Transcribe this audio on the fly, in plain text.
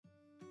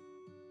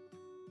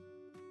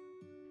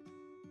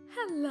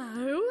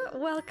Hello,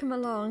 welcome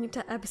along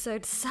to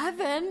episode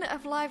 7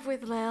 of Live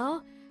with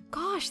Lil.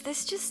 Gosh,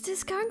 this just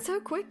is going so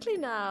quickly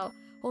now.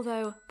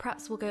 Although,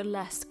 perhaps we'll go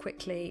less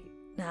quickly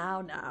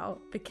now,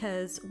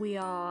 because we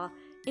are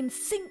in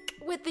sync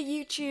with the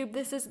YouTube.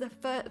 This is the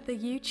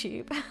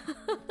YouTube.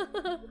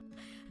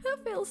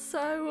 That feels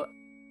so...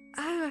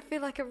 Oh, I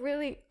feel like a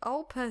really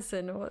old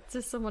person, or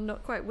just someone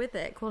not quite with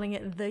it, calling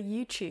it the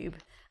YouTube.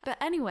 But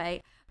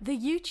anyway, the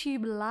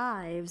YouTube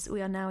lives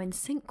we are now in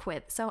sync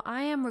with. So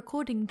I am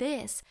recording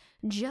this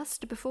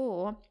just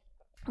before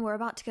we're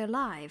about to go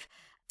live.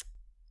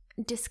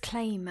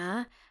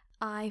 Disclaimer,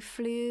 I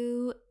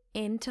flew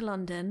into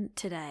London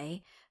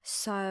today,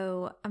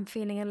 so I'm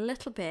feeling a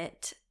little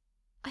bit,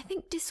 I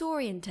think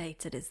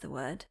disorientated is the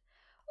word.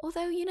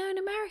 Although, you know, in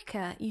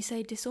America, you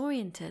say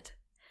disoriented.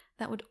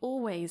 That would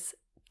always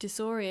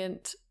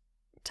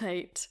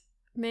disorientate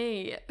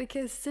me,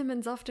 because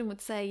Simmons often would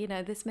say, you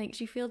know, this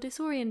makes you feel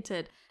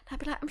disoriented. And I'd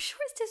be like, I'm sure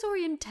it's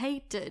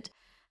disorientated.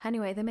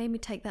 Anyway, they made me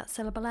take that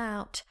syllable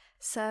out.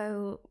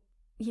 So,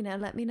 you know,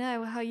 let me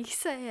know how you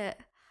say it.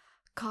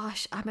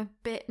 Gosh, I'm a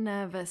bit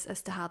nervous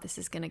as to how this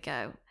is going to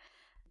go.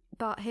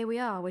 But here we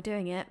are, we're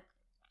doing it.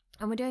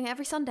 And we're doing it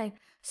every Sunday.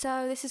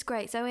 So this is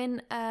great. So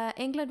in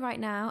England right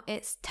now,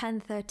 it's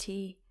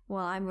 10:30.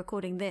 Well, I'm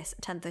recording this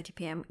at 10:30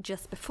 p.m.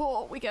 just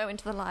before we go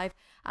into the live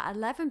at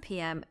 11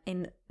 p.m.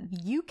 in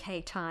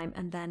UK time,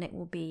 and then it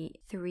will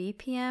be 3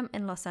 p.m.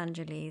 in Los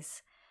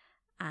Angeles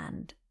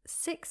and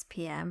 6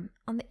 p.m.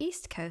 on the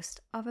East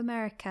Coast of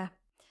America.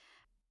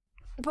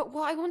 But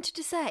what I wanted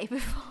to say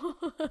before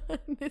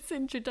this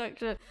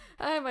introduction,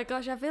 oh my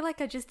gosh, I feel like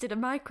I just did a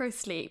micro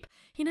sleep.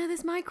 You know,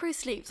 there's micro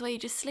sleeps where you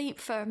just sleep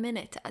for a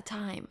minute at a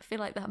time. I feel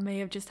like that may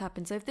have just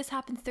happened. So if this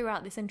happens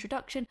throughout this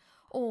introduction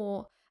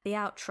or the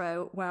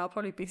outro, where I'll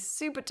probably be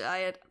super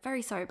tired,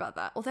 very sorry about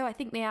that. Although I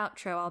think the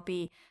outro, I'll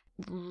be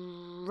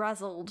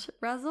razzled.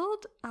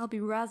 I'll be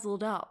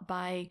razzled up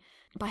by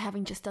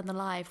having just done the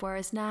live.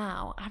 Whereas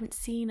now, I haven't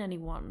seen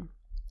anyone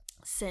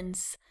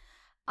since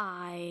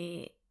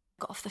I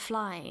got off the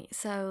flight.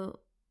 So,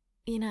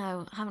 you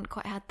know, I haven't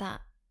quite had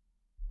that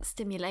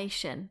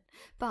stimulation.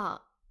 But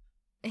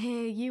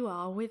here you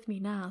are with me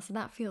now, so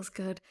that feels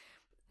good.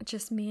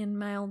 Just me and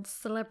my old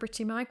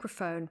celebrity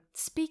microphone.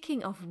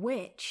 Speaking of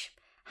which,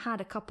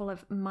 had a couple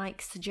of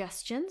mic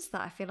suggestions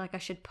that I feel like I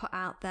should put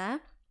out there.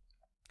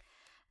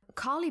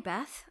 Carly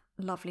Beth,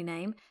 lovely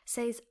name,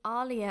 says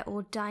Alia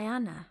or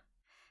Diana.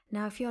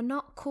 Now, if you're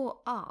not caught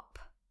up,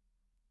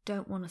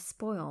 don't want to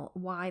spoil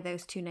why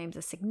those two names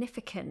are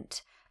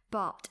significant,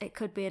 but it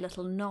could be a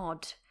little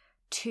nod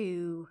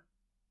to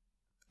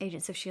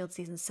Agents of S.H.I.E.L.D.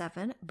 Season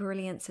 7.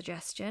 Brilliant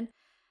suggestion.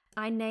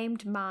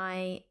 There's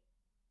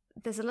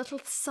a little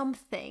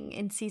something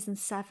in Season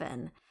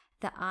 7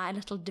 a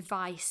little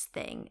device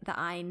thing that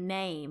I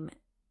name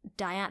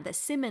Diana, that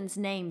Simmons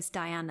names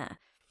Diana.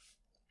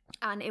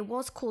 And it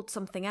was called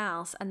something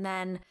else. And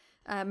then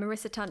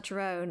Marissa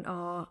Tancherone,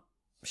 our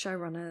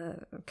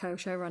showrunner,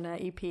 co-showrunner,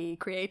 EP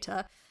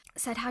creator,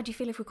 said, how do you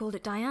feel if we called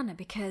it Diana?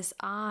 Because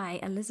I,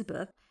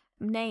 Elizabeth,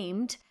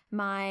 named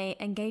my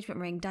engagement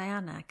ring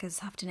Diana, because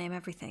I have to name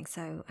everything.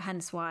 So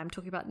hence why I'm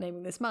talking about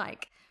naming this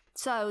mic.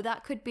 So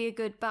that could be a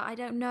good, but I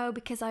don't know,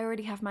 because I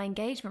already have my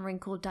engagement ring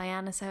called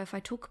Diana. So if I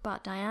talk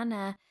about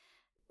Diana,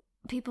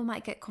 people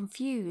might get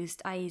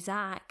confused, i.e.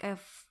 Zach,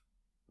 of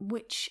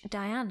which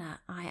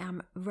Diana I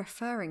am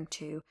referring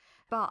to.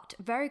 But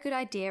very good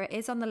idea. It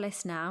is on the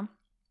list now.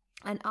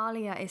 And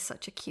Alia is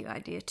such a cute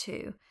idea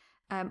too.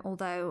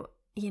 Although,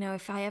 you know,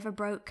 if I ever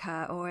broke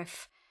her, or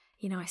if,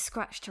 you know, I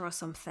scratched her or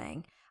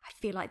something, I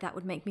feel like that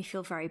would make me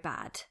feel very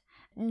bad.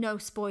 No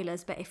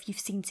spoilers, but if you've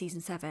seen Season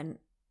 7,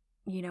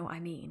 you know what I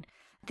mean.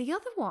 The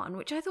other one,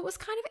 which I thought was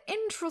kind of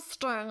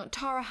interesting,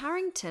 Tara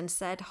Harrington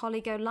said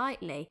Holly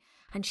Golightly.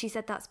 And she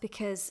said that's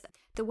because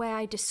the way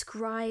I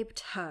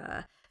described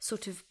her,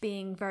 sort of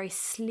being very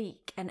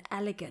sleek and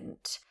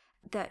elegant,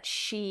 that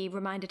she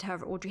reminded her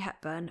of Audrey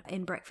Hepburn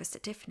in Breakfast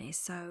at Tiffany's.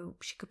 So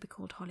she could be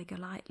called Holly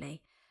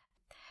Golightly.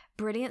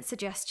 Brilliant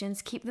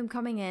suggestions. Keep them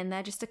coming in.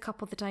 They're just a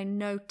couple that I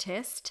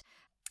noticed.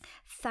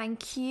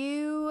 Thank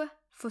you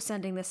for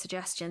sending the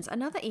suggestions.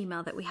 Another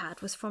email that we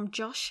had was from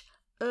Josh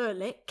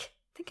Ehrlich.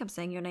 I think I'm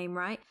saying your name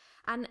right.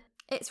 And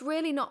it's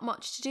really not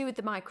much to do with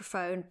the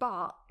microphone,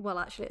 but, well,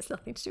 actually it's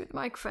nothing to do with the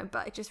microphone,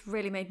 but it just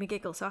really made me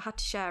giggle, so I had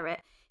to share it.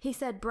 He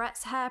said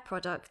Brett's hair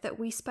product that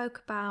we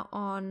spoke about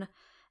on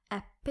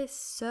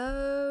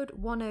episode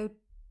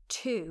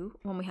 102,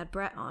 when we had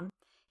Brett on.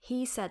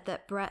 He said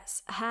that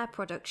Brett's hair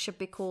product should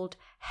be called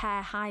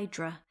Hair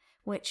Hydra,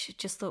 which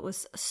just thought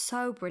was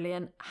so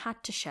brilliant.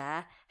 Had to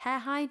share. Hair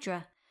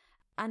Hydra.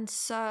 And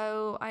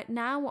so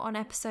now we're on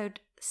episode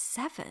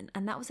 7,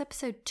 and that was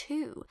episode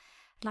 2.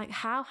 Like,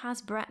 how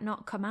has Brett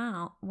not come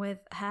out with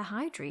Hair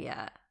Hydra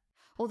yet?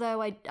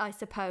 Although I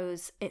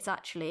suppose it's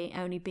actually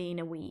only been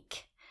a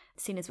week,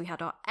 seeing as we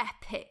had our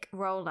epic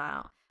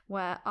rollout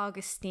where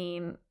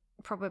Augustine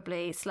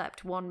probably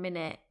slept 1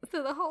 minute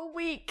for the whole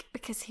week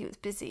because he was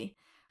busy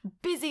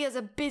as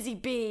a busy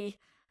bee,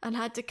 and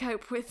had to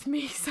cope with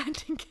me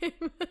sending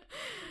him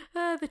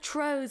the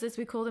outros, as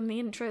we call them,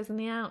 the intros and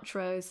the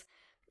outros,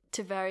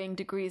 to varying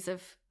degrees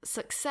of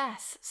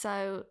success.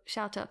 So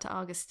shout out to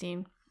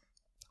Augustine.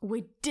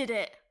 We did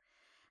it.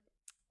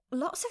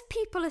 Lots of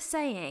people are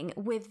saying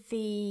with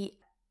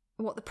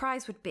what the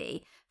prize would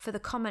be for the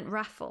comment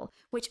raffle,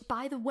 which,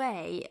 by the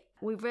way,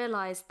 we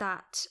realised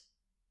that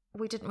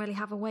we didn't really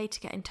have a way to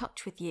get in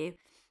touch with you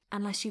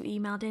unless you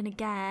emailed in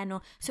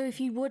again. So if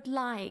you would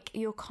like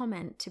your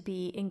comment to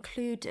be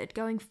included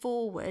going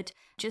forward,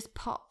 just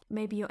pop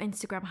maybe your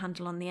Instagram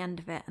handle on the end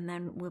of it, and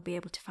then we'll be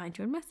able to find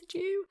you and message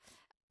you.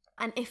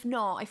 And if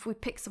not, if we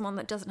pick someone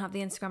that doesn't have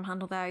the Instagram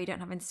handle there, you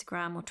don't have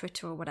Instagram or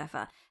Twitter or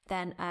whatever,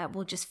 then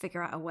we'll just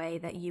figure out a way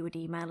that you would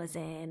email us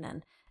in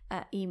and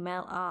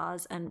email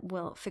ours, and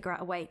we'll figure out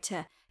a way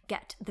to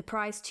get the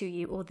prize to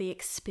you or the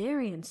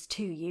experience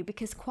to you,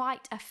 because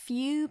quite a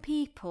few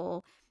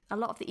people, a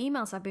lot of the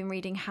emails I've been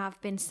reading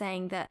have been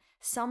saying that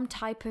some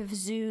type of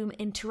Zoom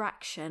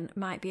interaction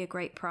might be a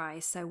great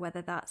prize. So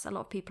whether that's, a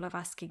lot of people are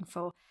asking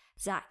for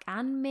Zach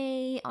and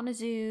me on a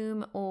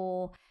Zoom,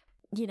 or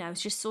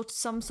it's just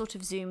some sort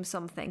of Zoom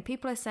something.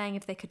 People are saying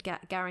if they could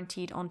get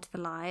guaranteed onto the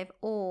live,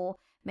 or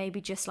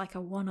maybe just like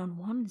a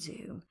one-on-one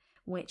Zoom,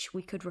 which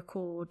we could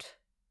record.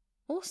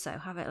 Also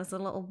have it as a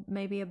little,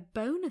 maybe a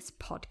bonus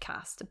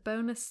podcast, a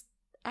bonus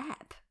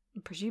app.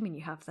 I'm presuming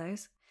you have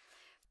those.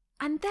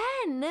 And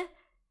then,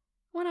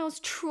 when I was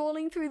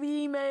trawling through the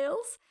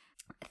emails,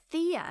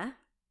 Thea,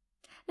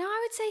 now I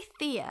would say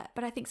Thea,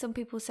 but I think some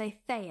people say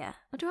Thea.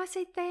 Or do I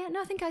say Thea?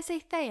 No, I think I say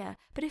Thea.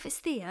 But if it's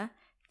Thea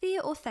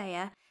or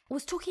Thea,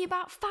 was talking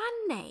about fan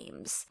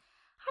names.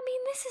 I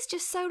mean, this is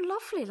just so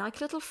lovely, like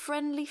a little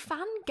friendly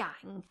fan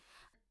gang.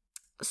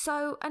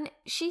 So, and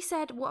she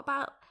said, what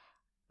about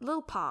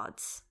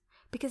Lilpards?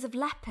 Because of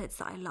leopards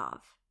that I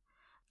love.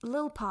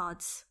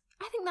 Lilpards.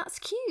 I think that's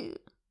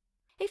cute.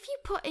 If you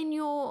put in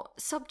your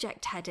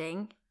subject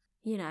heading,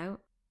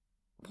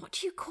 what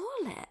do you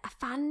call it? A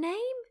fan name?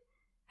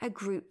 A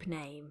group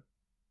name?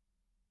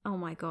 Oh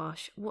my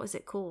gosh, what is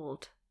it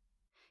called?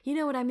 You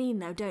know what I mean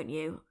though, don't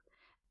you?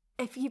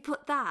 If you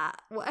put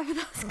that, whatever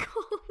that's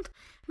called,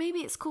 maybe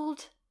it's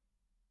called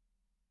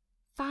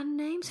fan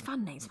names.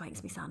 Fan names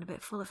makes me sound a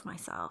bit full of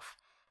myself.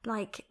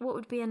 Like, what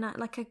would be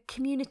like a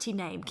community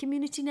name?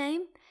 Community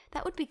name?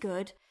 That would be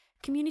good.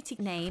 Community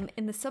name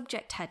in the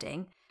subject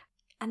heading.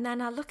 And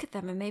then I'll look at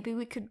them and maybe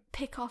we could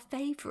pick our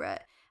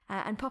favourite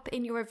and pop it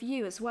in your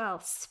review as well.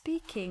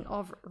 Speaking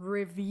of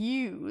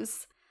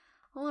reviews,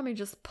 let me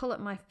just pull up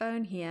my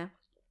phone here.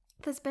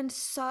 There's been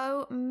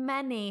so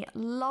many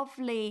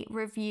lovely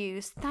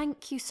reviews.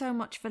 Thank you so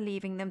much for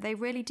leaving them. They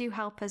really do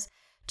help us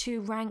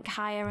to rank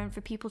higher and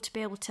for people to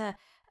be able to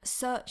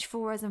search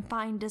for us and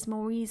find us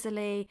more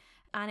easily.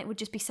 And it would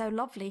just be so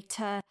lovely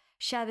to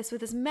share this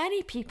with as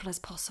many people as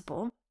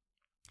possible.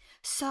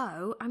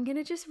 So I'm going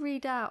to just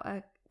read out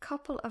a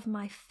couple of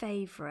my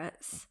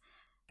favourites.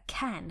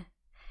 Ken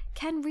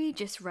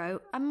Regis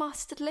wrote, "I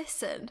must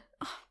listen."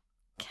 Oh,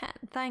 Ken,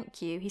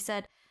 thank you. He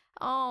said,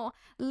 "Oh,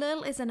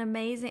 Lil is an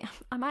amazing..."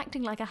 I'm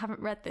acting like I haven't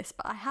read this,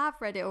 but I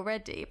have read it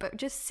already. But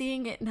just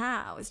seeing it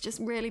now is just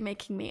really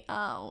making me,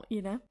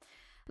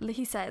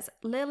 He says,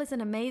 "Lil is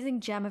an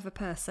amazing gem of a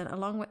person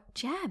along with..."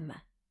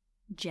 Gemma?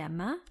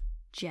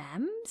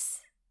 Gems?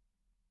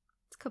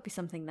 This could be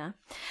something there.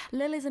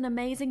 "Lil is an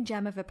amazing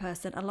gem of a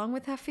person. Along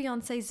with her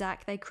fiancé,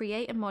 Zach, they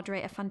create and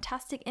moderate a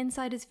fantastic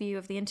insider's view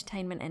of the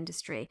entertainment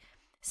industry.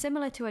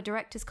 Similar to a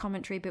director's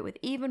commentary, but with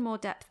even more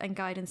depth and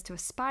guidance to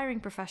aspiring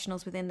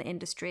professionals within the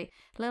industry.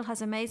 Lil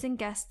has amazing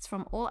guests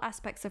from all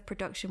aspects of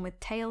production with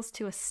tales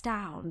to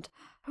astound."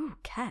 Oh,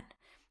 Ken.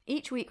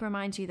 "Each week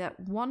reminds you that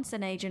once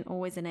an agent,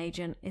 always an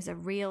agent is a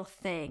real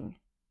thing."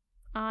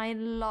 I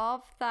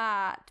love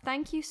that.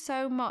 Thank you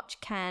so much,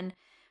 Ken.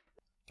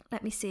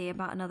 Let me see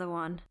about another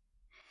one.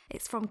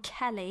 It's from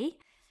Kelly.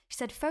 She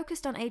said,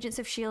 "Focused on Agents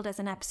of S.H.I.E.L.D. as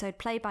an episode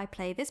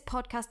play-by-play. This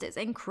podcast is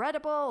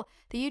incredible.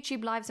 The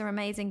YouTube lives are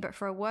amazing, but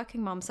for a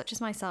working mom such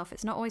as myself,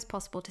 it's not always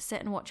possible to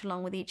sit and watch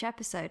along with each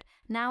episode.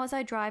 Now as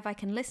I drive, I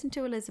can listen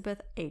to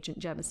Elizabeth, Agent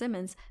Gemma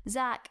Simmons,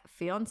 Zach,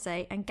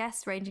 fiancé, and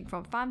guests ranging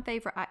from fan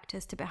favourite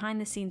actors to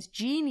behind-the-scenes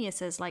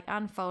geniuses like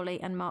Anne Foley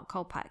and Mark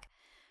Kolpak.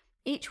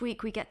 Each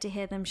week we get to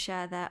hear them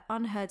share their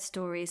unheard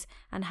stories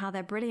and how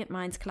their brilliant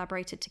minds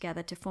collaborated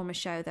together to form a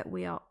show that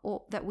we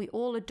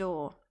all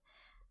adore.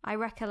 I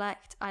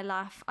recollect, I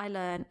laugh, I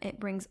learn. It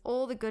brings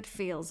all the good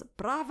feels.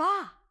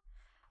 Brava!"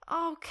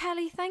 Oh,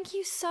 Kelly, thank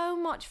you so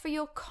much for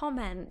your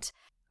comment.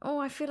 Oh,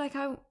 I feel like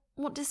I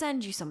want to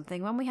send you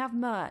something. When we have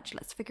merch,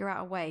 let's figure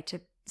out a way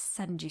to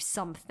send you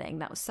something.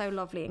 That was so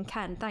lovely. And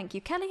Ken, thank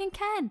you. Kelly and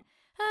Ken.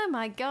 Oh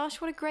my gosh,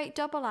 what a great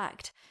double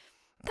act.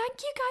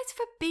 Thank you guys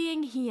for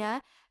being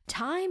here.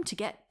 Time to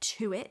get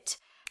to it.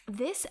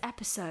 This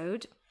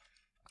episode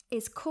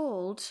is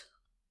called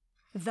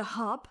The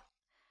Hub.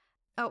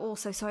 Oh,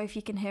 also, sorry if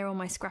you can hear all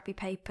my scrappy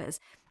papers.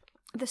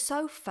 The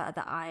sofa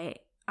that I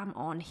am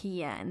on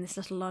here in this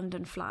little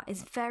London flat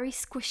is very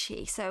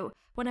squishy. So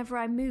whenever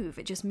I move,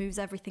 it just moves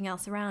everything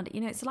else around it.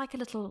 It's like a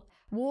little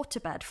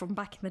waterbed from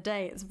back in the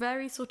day. It's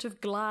very sort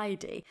of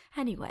glidey.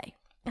 Anyway,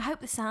 I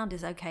hope the sound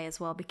is okay as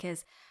well,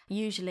 because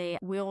usually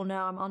we all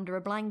know I'm under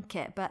a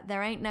blanket, but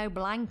there ain't no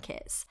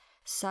blankets.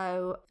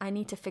 So I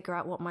need to figure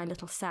out what my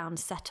little sound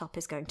setup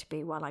is going to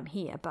be while I'm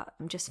here. But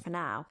just for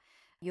now,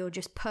 you're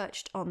just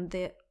perched on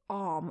the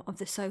arm of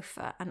the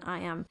sofa and I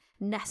am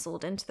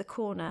nestled into the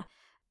corner,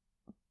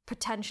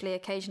 potentially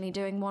occasionally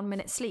doing 1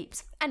 minute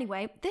sleeps.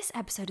 Anyway, this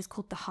episode is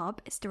called The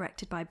Hub. It's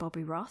directed by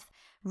Bobby Roth,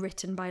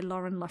 written by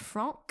Lauren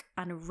LaFranc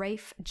and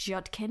Rafe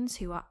Judkins,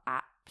 who are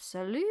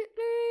absolutely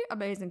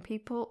amazing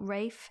people.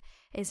 Rafe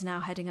is now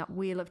heading up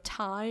Wheel of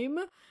Time,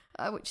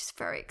 which is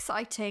very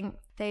exciting.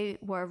 They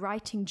were a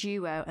writing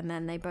duo and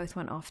then they both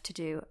went off to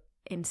do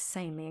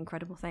insanely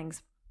incredible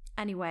things.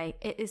 Anyway,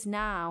 it is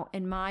now,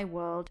 in my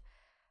world,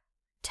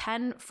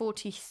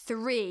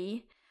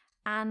 10:43,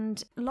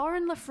 and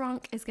Lauren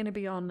LaFranc is going to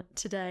be on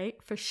today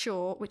for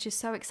sure, which is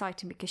so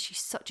exciting because she's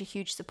such a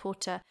huge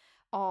supporter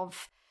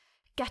of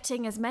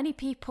getting as many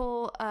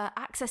people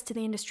access to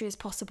the industry as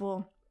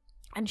possible,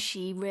 and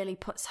she really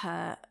puts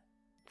her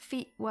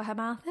feet where her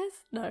mouth is?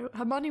 No,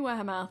 her money where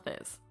her mouth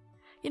is.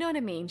 You know what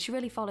I mean? She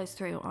really follows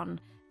through on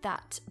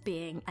that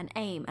being an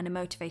aim and a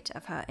motivator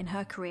of her in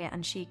her career,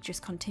 and she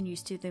just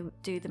continues to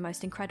do the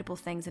most incredible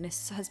things and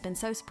has been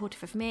so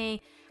supportive of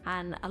me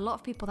and a lot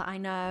of people that I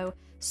know.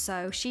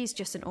 So she's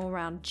just an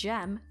all-round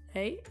gem,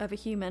 of a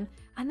human.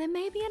 And there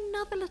may be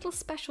another little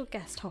special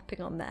guest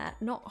hopping on there,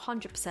 not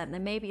 100%. There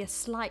may be a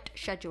slight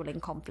scheduling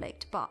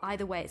conflict, but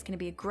either way, it's going to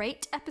be a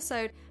great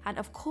episode. And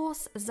of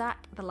course,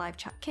 Zach, the live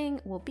chat king,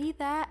 will be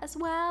there as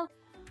well.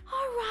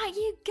 All right,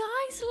 you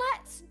guys,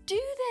 let's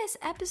do this.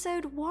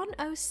 Episode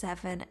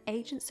 107,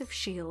 Agents of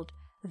S.H.I.E.L.D.,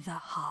 The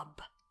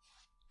Hub.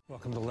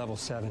 Welcome to Level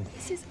 7.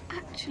 This is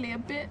actually a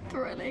bit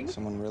thrilling.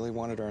 Someone really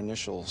wanted our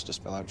initials to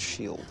spell out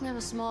S.H.I.E.L.D. We have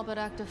a small but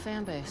active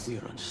fan base. We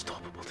are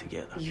unstoppable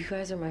together. You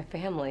guys are my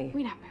family.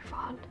 We don't move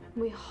on.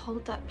 We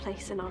hold that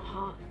place in our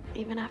heart,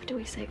 even after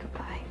we say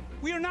goodbye.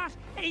 We are not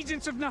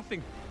agents of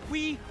nothing.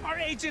 We are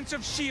agents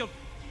of S.H.I.E.L.D.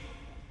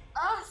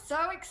 Oh, so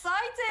exciting!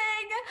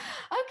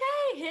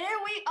 Okay, here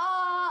we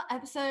are,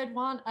 episode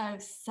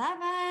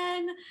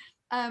 107,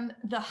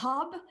 The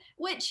Hub,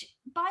 which,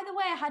 by the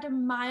way, I had a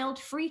mild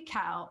freak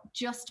out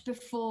just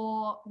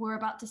before we're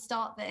about to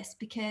start this,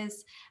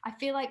 because I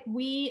feel like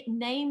we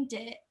named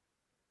it,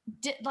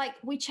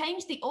 we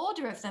changed the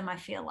order of them, I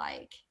feel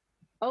like.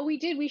 Oh, we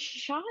did. We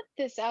shot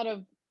this out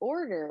of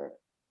order.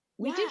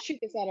 We did shoot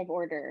this out of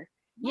order.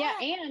 Yeah,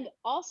 and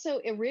also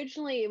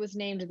originally it was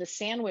named the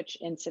Sandwich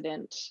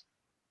Incident.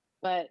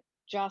 But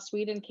Joss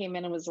Whedon came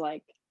in and was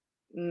like,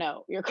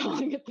 no, you're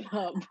calling it The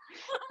Hub.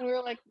 And we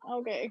were like,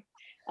 okay.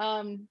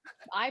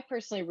 I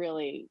personally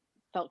really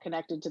felt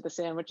connected to the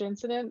Sandwich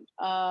Incident,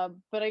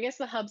 but I guess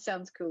The Hub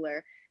sounds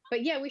cooler.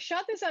 But yeah, we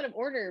shot this out of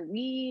order.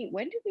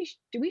 When did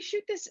we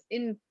shoot this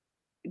in,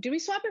 did we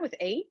swap it with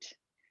 8?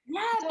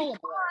 Yeah, because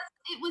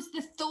it was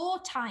the Thor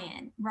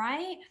tie-in,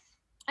 right?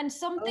 And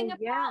something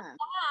about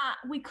that,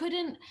 we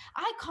couldn't,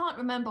 I can't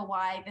remember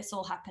why this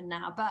all happened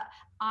now, but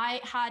I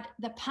had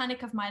the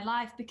panic of my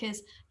life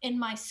because in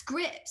my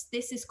scripts,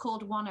 this is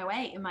called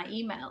 108 in my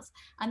emails.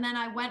 And then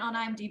I went on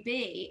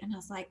IMDb and I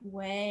was like,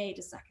 wait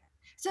a second.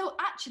 So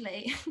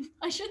actually,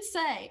 I should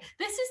say,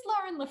 this is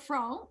Lauren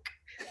LaFranc.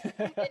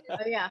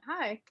 Oh yeah,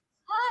 hi.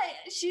 Hi,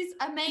 she's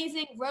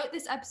amazing. Wrote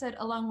this episode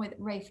along with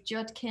Rafe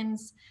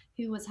Judkins,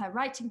 who was her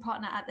writing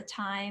partner at the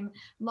time.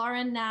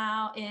 Lauren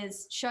now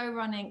is show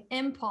running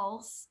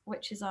Impulse,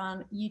 which is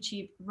on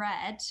YouTube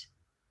Red.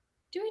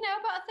 Do we know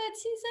about a third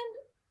season?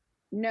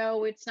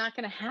 No, it's not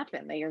going to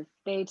happen.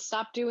 They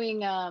stopped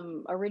doing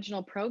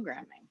original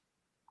programming.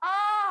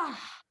 Ah,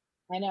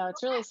 I know,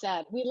 it's really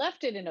sad. We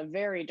left it in a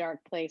very dark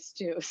place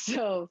too.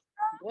 So,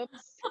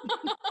 whoops.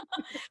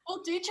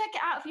 Well, do check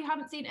it out if you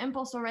haven't seen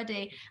Impulse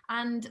already.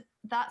 And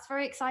that's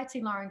very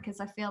exciting, Lauren, because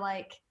I feel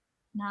like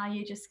now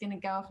you're just going to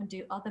go off and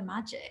do other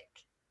magic.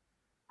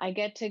 I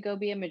get to go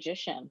be a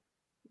magician.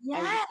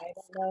 Yes. I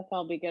don't know if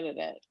I'll be good at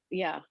it.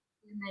 Yeah.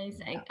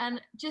 Amazing. And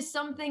just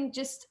something,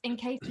 just in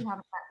case you haven't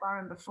met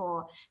Lauren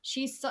before,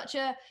 she's such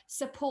a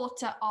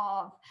supporter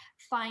of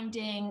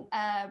finding,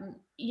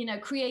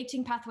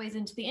 creating pathways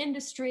into the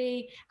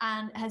industry,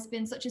 and has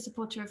been such a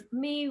supporter of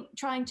me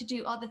trying to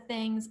do other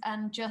things,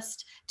 and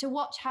just to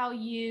watch how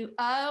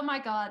oh my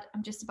God,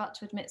 I'm just about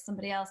to admit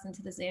somebody else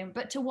into the Zoom,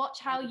 but to watch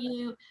how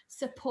you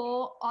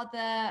support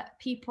other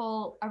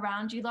people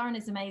around you. Lauren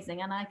is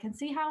amazing, and I can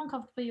see how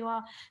uncomfortable you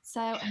are. So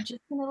I'm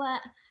just going to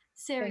let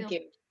Serial. Thank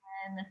you.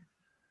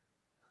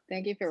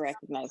 Thank you for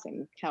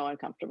recognizing how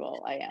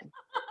uncomfortable I am.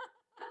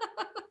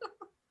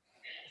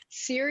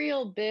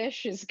 Serial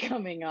Bish is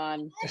coming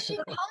on. There she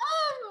comes!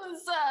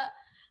 Oh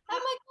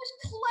my gosh,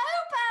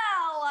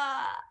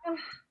 Clopal!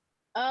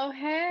 Oh,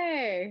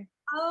 hey.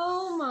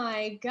 Oh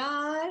my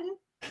God.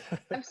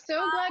 I'm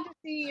so glad to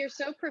see you're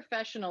so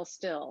professional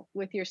still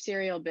with your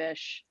Serial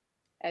Bish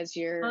as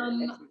your...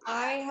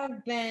 I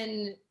have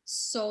been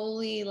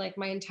solely, like,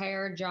 my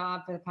entire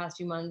job for the past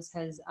few months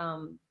has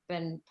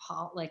been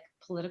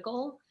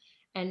political.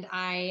 And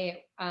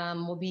I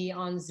will be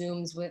on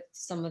Zooms with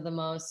some of the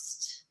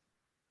most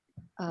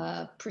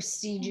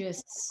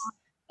prestigious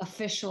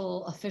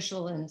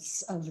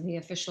officialness of the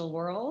official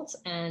world,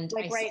 and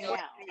Like right now.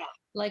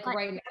 like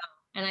right now,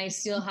 and I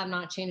still have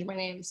not changed my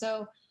name.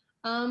 So,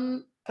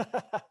 um,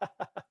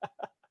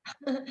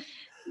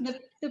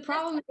 the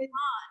problem is,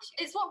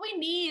 It's what we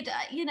need,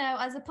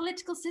 as a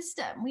political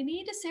system. We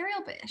need a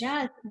cereal bish.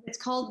 yeah, it's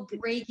called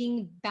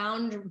breaking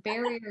barriers.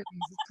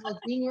 It's called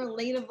being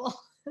relatable.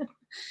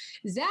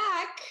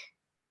 Zach,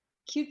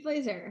 cute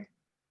blazer.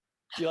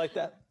 Do you like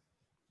that?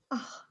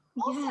 Oh,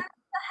 Also, yeah.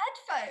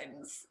 the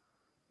headphones.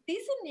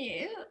 These are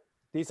new.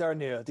 These are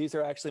new. These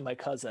are actually my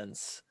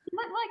cousins. You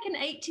look like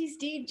an 80s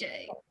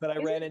DJ. But I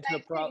Isn't ran it into a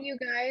nice that problem you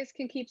guys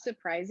can keep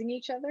surprising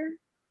each other?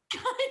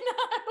 I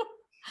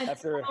know.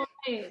 after.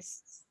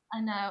 Nice.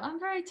 I know. I'm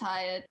very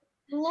tired.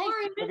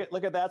 Lauren,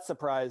 Look at that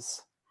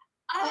surprise.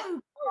 Oh,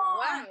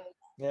 Wow.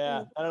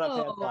 Yeah, I don't have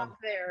pants Oh. on.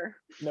 There.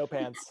 No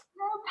pants.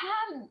 no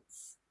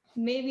pants.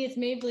 maybe it's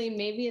Maybelline,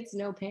 maybe it's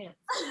no pants.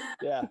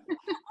 Yeah.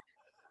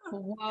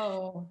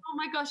 Whoa. Oh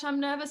my gosh, I'm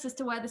nervous as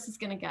to where this is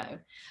going to go.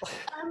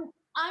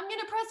 I'm going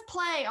to press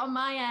play on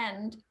my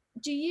end.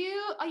 Are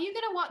you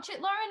going to watch it,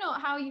 Lauren, or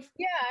how are you?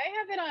 Yeah, I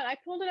have it on. I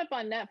pulled it up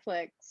on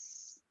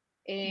Netflix,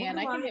 and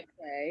I can hit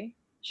play.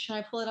 Should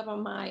I pull it up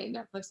on my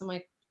Netflix on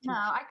my? No,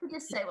 I could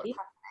just say what's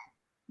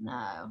happening.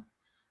 No.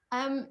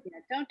 Yeah,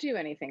 don't do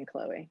anything,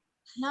 Chloe.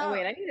 No. Oh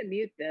wait, I need to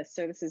mute this,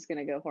 so this is going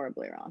to go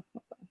horribly wrong.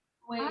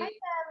 Wait.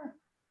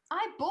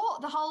 I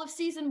bought the whole of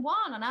season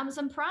 1 on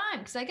Amazon Prime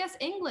because I guess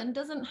England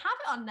doesn't have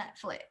it on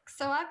Netflix.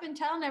 So I've been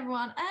telling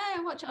everyone, "Hey,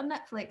 watch it on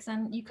Netflix,"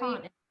 and you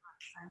can't.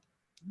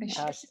 I should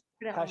Hash-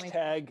 put it on my-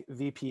 Hashtag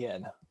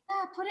VPN.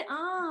 Yeah, put it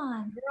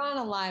on. You're on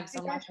a live, so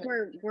Oh I'm my gosh, not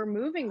we're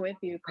moving with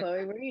you,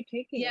 Chloe. Where are you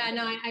taking? Yeah, us?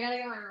 no, I gotta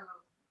go.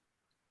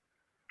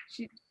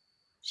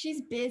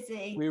 She's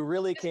busy. We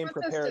really Just came wants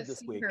us prepared to this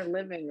see week. Her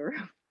living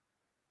room.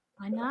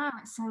 I know,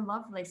 it's so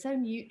lovely, so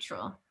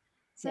neutral.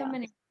 So Yeah.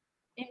 many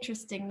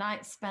interesting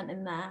nights spent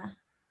in there.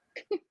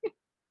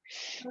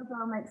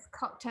 Girl makes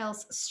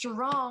cocktails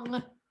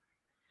strong.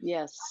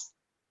 Yes.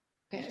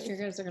 Okay, you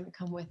guys are gonna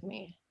come with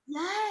me.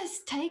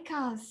 Yes, take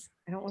us.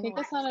 I don't want Take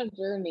us on a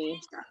journey.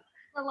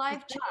 The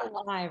live chat.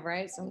 live,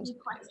 right? So I'm Any just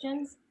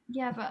questions?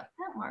 Yeah, but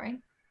don't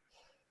worry.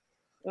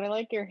 I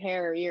like your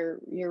hair. Your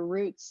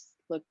roots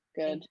look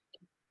good.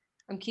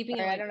 I'm keeping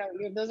Sorry, it. I don't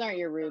know. Those aren't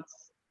your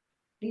roots.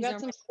 You These got are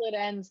some split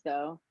ends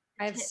though.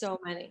 I have so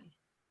many,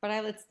 but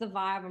it's the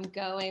vibe I'm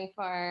going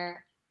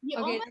for. You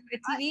Okay, almost- the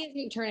TV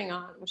isn't turning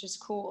on, which is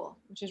cool,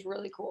 which is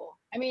really cool.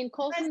 I mean,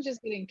 Colson's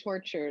just getting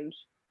tortured.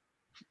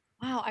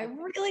 Wow, I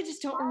really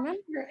just don't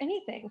remember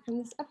anything from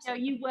this No, episode.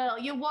 you will.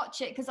 You'll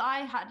watch it because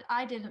I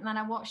didn't, and then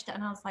I watched it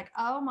and I was like,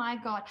 oh my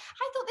god!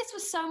 I thought this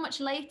was so much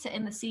later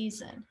in the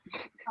season.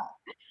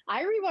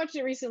 I rewatched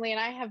it recently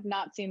and I have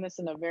not seen this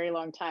in a very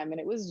long time. And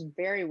it was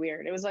very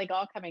weird. It was like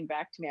all coming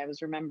back to me. I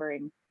was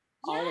remembering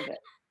all of it.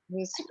 It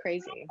was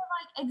crazy.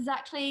 Like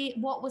exactly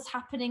what was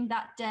happening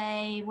that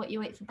day, what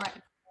you ate for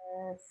breakfast.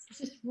 It's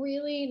just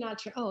really not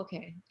sure. Oh,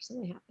 okay. There's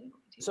something happening.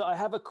 So I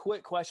have a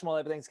quick question while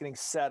everything's getting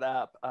set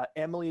up.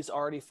 Emily's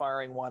already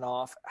firing one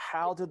off.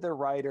 How did the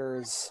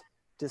writers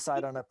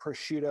decide on a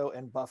prosciutto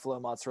and buffalo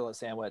mozzarella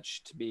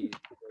sandwich to be the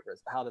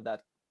burgers? How did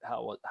that?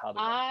 How did that?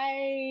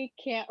 I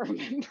can't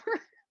remember.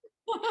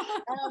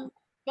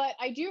 But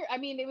I do. I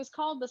mean, it was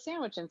called the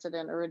sandwich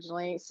incident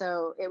originally.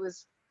 So it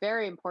was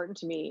very important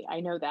to me. I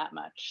know that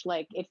much.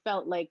 Like it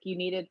felt like you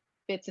needed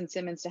Fitz and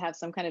Simmons to have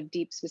some kind of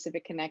deep,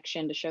 specific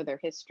connection to show their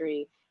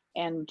history.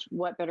 And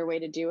what better way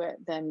to do it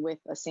than with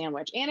a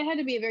sandwich? And it had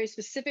to be a very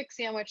specific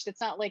sandwich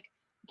that's not like,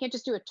 you can't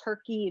just do a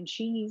turkey and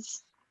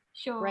cheese,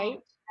 Sure. right?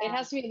 It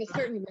has to be of a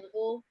certain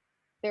level.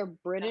 They're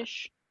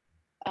British,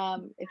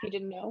 if you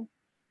didn't know.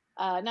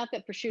 Not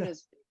that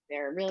prosciutto's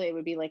there. Really, it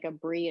would be like a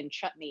brie and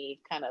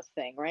chutney kind of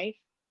thing, right?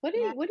 What do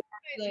you guys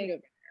eat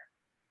over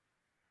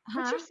there?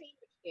 What's your sandwich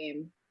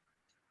game?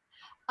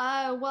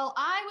 Oh well,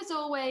 I was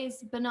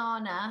always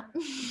banana.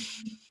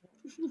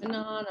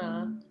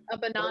 Banana. A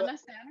banana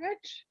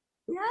sandwich?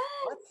 Yes,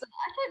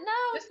 I don't know.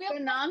 Just to be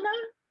honest. banana?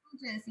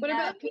 What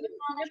Yeah. about peanut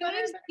Can you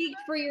butter? speak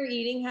for your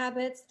eating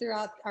habits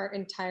throughout our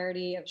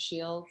entirety of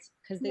Shields?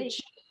 Because they They-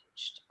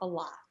 changed a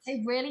lot.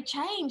 They really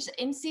changed.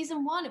 In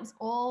season 1, it was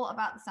all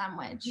about the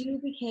sandwich. You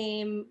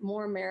became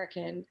more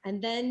American,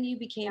 and then you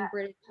became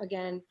British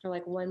again for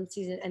like one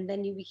season, and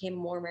then you became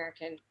more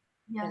American.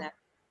 Yeah. in that,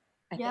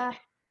 I Yeah.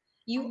 think. I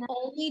You know.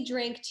 only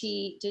drank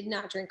tea, did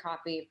not drink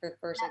coffee for the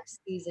first like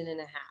season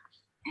and a half.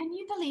 Can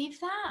you believe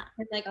that?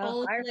 And like Oh,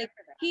 only I like remember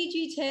that.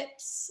 PG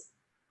tips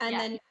and Yeah.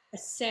 then a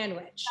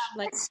sandwich.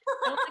 Like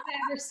I don't think I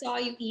ever saw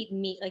you eat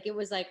meat. Like it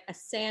was like a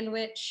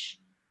sandwich,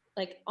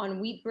 like on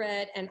wheat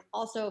bread. And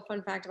also a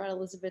fun fact about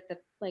Elizabeth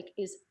that like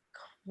is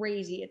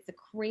crazy. It's the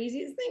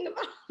craziest thing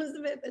about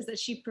Elizabeth is that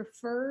she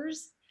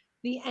prefers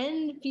the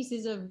end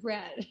pieces of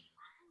bread.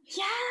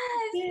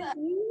 Yes. You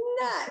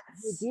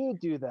Nuts.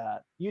 do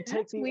that. You take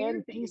That's the weird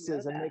end that you know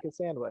pieces and that. make a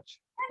sandwich.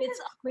 It's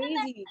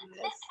crazy.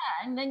 Thicker,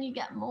 and then you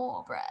get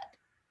more bread.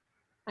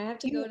 I have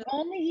to You go to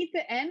only eat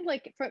the end,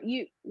 like from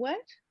you. What?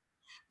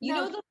 you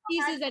No, know the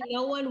pieces that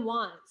no one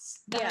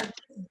wants that Yeah. are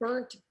just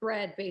burnt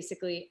bread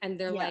basically, and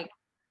they're Yeah. like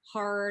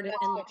hard, That's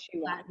and what she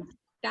wants.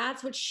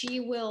 that's what she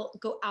will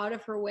go out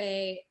of her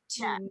way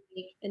to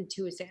make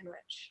into a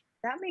sandwich.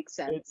 That makes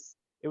sense.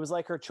 It was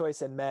like her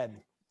choice in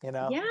Men, you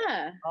know?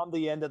 Yeah. On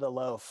the end of the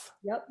loaf.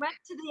 Yep. Went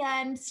to the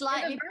end,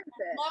 slightly.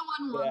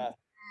 No one Yeah, won.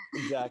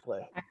 exactly.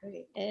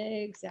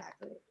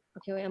 Exactly.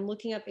 Okay, wait, I'm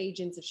looking up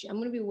agents of I'm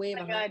gonna be way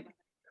Oh my behind. God.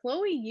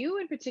 Chloe, you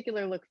in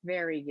particular look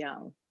very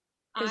young.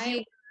 'Cause you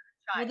were a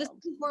Well, this child.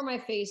 is before my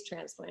face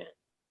transplant.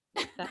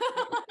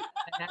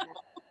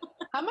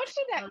 How much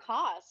did that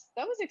cost?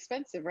 That was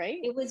expensive, right?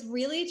 It was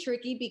really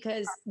tricky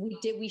because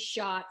we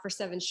shot for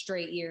 7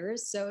 straight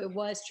years, so it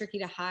was tricky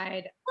to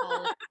hide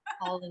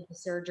all of the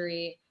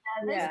surgery.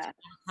 Yeah.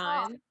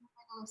 Time.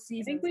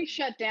 I think we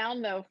shut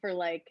down though for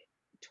like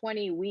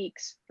 20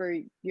 weeks for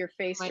your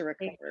face to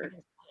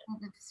recover.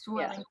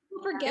 Yeah.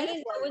 Don't forget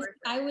it.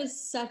 I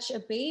was such a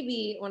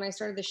baby when I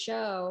started the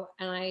show,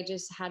 and I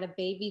just had a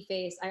baby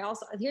face. I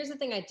also here's the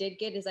thing I did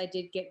get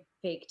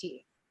fake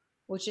teeth,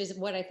 which is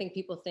what I think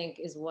people think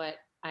is why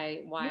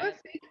You have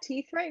fake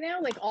teeth right now?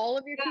 Like all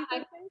of your teeth are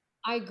fake?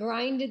 I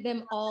grinded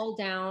them all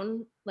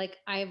down. Like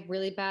I have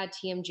really bad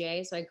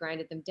TMJ, so I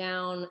grinded them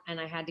down,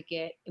 and I had to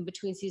get in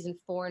between season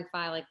 4 and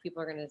 5. Like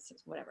people are gonna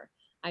whatever.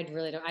 I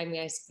really don't. I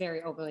mean, I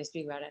very openly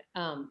speak about it.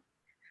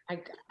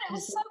 It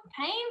was so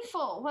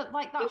painful. What,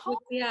 like that whole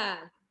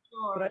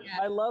But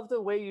I love the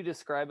way you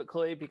describe it,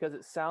 Chloe, because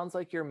it sounds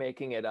like you're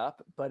making it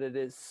up, but it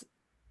is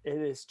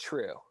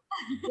true.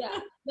 Yeah.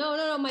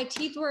 No. My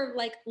teeth were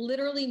like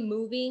literally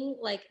moving.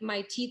 Like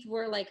my teeth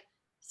were like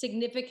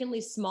significantly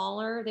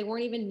smaller. They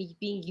weren't even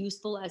being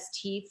useful as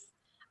teeth.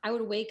 I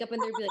would wake up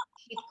and there'd be like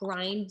teeth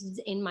grinds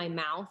in my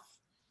mouth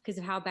because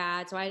of how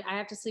bad. So I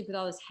have to sleep with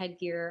all this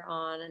headgear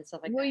on and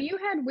stuff like Well, that. you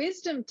had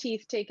wisdom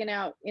teeth taken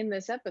out in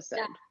this episode.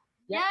 Yeah.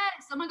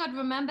 Yes. Oh my God.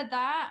 Remember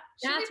that?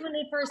 That's when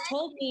they first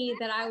told me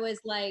that I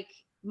was like,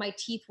 my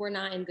teeth were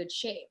not in good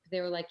shape.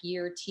 They were like,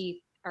 your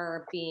teeth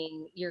are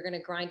you're going to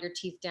grind your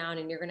teeth down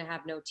and you're going to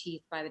have no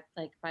teeth by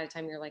the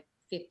time you're like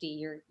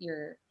 50,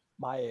 you're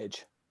my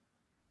age.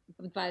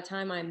 By the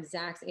time I'm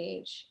Zach's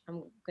age,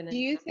 I'm going to. Do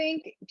you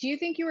think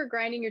you were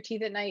grinding your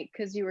teeth at night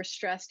because you were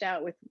stressed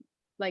out with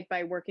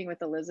by working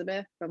with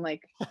Elizabeth? I'm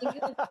like,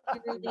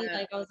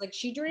 I was like,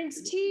 she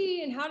drinks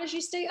tea, and how does she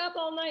stay up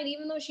all night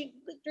even though she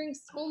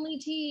drinks only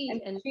tea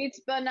and she eats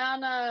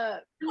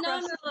banana.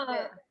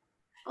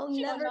 I'll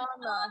never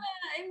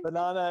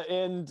banana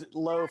and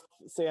loaf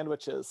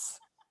sandwiches.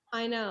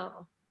 I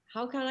know.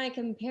 How can I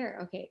compare?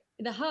 Okay,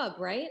 the hub,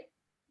 right?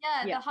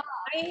 Yeah. The hub.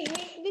 I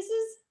hate this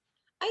is.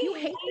 You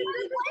hate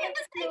play at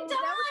the same time.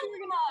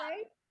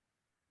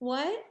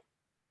 What?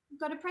 You've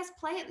got to press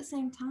play at the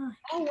same time.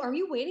 Oh, are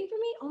you waiting for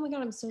me? Oh my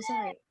God, I'm so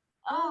sorry.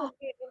 Oh,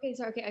 okay,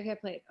 sorry. Okay, I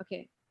played.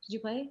 Okay, did you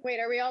play? Wait,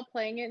 are we all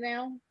playing it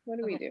now? What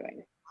are we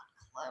doing?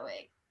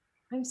 Chloe.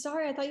 I'm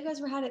sorry. I thought you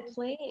guys had it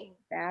playing.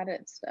 Bad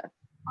at stuff.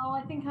 Oh,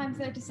 I think I'm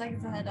 30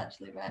 seconds ahead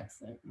actually, Rex.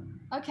 So.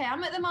 Okay,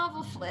 I'm at the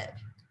Marvel flip.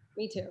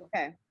 Me too.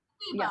 Okay.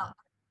 Yeah.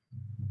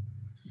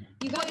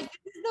 You guys,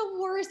 this is the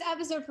worst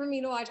episode for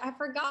me to watch. I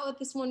forgot what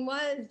this one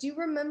was. Do you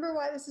remember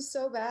why this is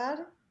so bad?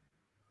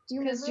 Do you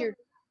remember?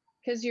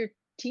 Because your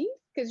teeth?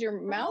 Because your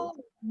mouth?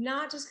 No,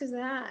 not just because of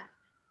that.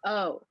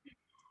 Oh.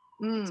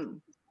 Do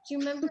you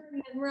remember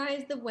I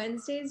memorized the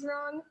Wednesdays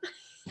wrong?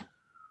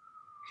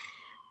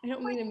 I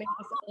don't mean to make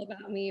this all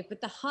about me,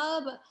 but the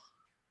hub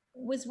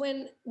was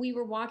when we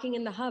were walking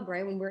in the hub,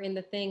 right? When we're in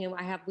the thing, and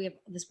we have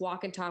this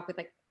walk and talk with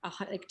like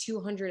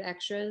 200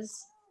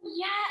 extras.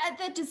 Yeah, at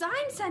the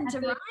design center,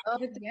 right? At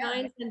the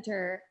design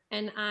center,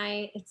 and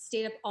I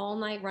stayed up all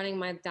night running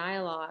my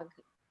dialogue,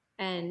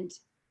 and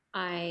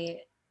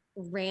I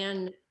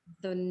ran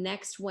the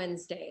next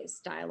Wednesday's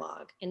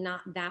dialogue and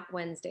not that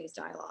Wednesday's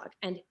dialogue,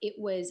 and it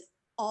was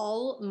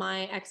all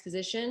my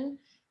exposition,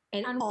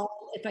 and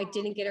all if I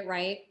didn't get it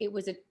right, it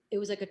was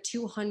like a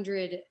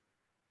 200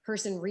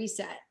 person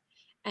reset,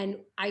 and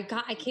I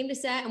came to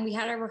set and we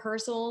had our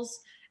rehearsals,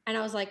 and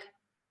I was like.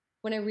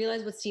 When I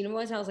realized what Stina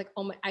was, I was like,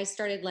 oh my, I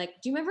started like,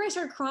 do you remember I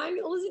started crying?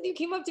 Elizabeth, you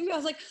came up to me. I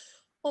was like,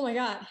 oh my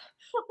God.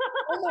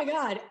 Oh my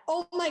God.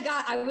 Oh my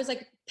God. I was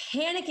like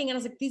panicking. And I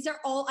was like, these are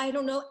all, I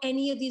don't know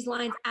any of these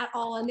lines at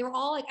all. And they were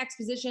all like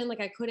exposition.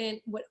 Like I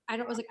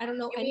was like, I don't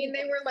know. You mean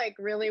they were like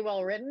really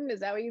well written?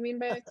 Is that what you mean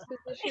by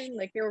exposition?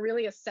 Like they were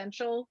really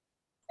essential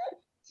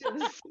to the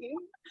scene?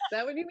 Is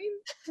that what you mean?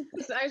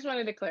 I just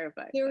wanted to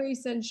clarify. They were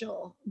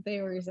essential.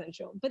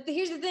 But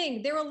here's the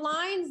thing. There were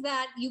lines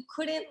that you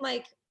couldn't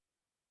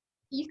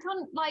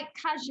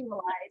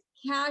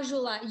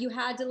casualize. You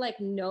had to like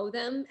know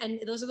them, and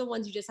those are the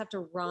ones you just have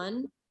to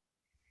run.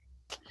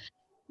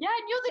 Yeah,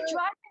 and you're the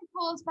driving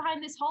force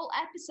behind this whole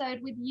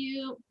episode with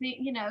you,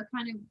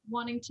 kind of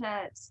wanting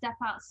to step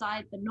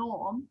outside the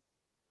norm.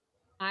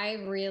 I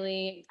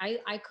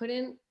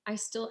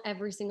still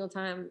every single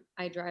time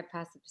I drive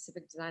past the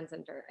Pacific Design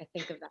Center, I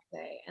think of that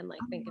day and like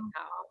think of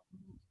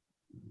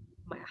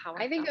how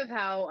I think of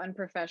how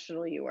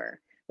unprofessional you were.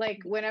 Like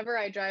whenever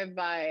I drive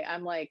by,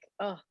 I'm like,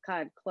 oh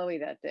God, Chloe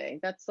that day.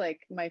 That's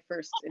like my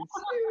first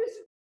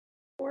instinct.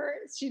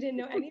 Words. She didn't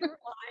know any of her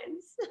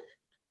lines.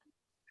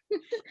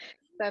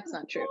 That's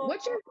not true.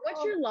 What's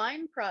your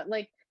line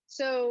like?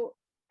 So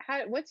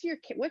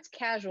what's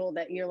casual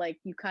that you're like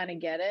you kind of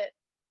get it,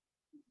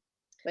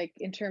 like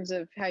in terms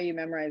of how you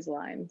memorize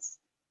lines?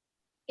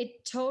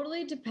 It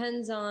totally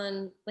depends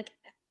on, like,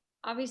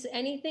 obviously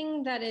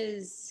anything that it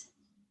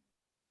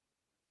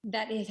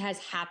has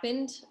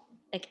happened,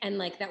 like, and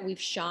like that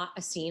we've shot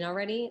a scene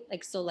already,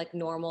 like, so like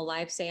normal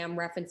life, say I'm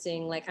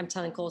referencing, like I'm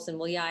telling Coulson,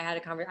 well, yeah, I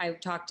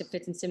talked to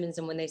Fitz and Simmons,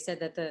 and when they said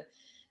that the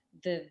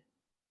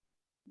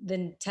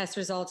test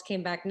results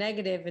came back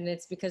negative and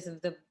it's because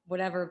of the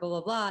whatever, blah,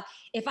 blah, blah.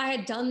 If I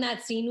had done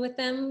that scene with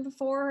them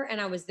before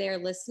and I was there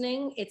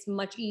listening, it's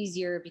much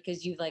easier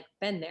because you've like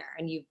been there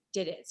and you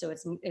did it. So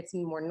it's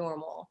more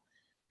normal.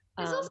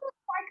 There's also a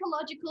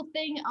psychological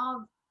thing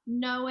of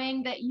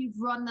knowing that you've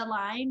run the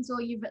lines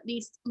or you've at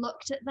least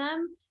looked at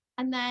them,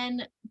 and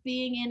then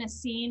being in a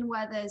scene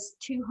where there's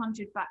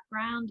 200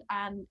 background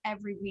and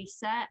every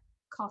reset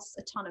costs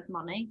a ton of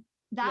money.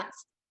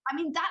 I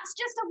mean, that's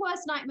just a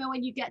worst nightmare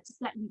when you get to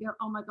set and you go,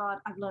 oh my God,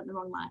 I've learned the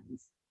wrong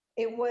lines.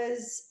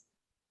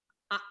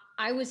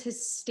 I was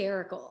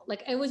hysterical.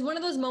 Like, it was one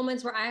of those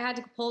moments where I had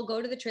to go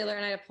to the trailer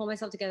and I had to pull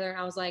myself together. And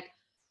I was like,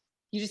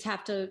 you just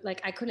have to, like,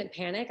 I couldn't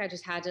panic. I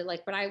just had to,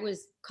 like, but I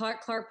was, poor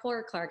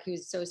Clark, he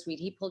was so sweet.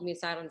 He pulled me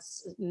aside on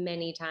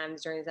many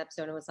times during this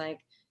episode and was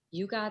like,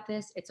 you got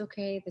this. It's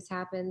okay. This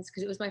happens.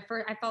 Because it was my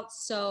first, I felt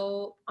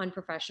so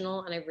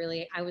unprofessional. And I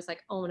was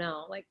like, oh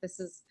no, like this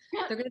is,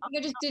 they're going to think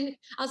I just didn't.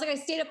 I was like, I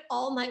stayed up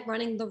all night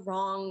running the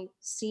wrong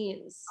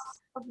scenes.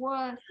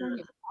 We're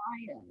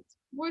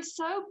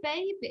so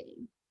baby.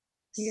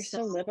 You're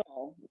so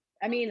little.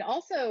 I mean,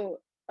 also,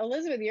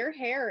 Elizabeth, your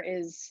hair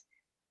is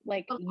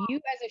like, you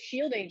as a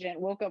SHIELD agent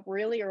woke up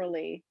really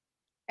early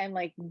and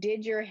like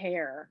did your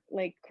hair,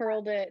 like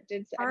curled it.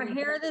 Our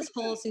hair this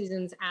whole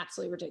season's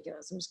absolutely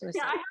ridiculous. I'm just gonna say.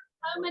 I have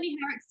so many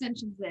hair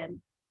extensions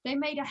in. They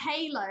made a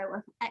halo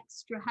of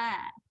extra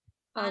hair.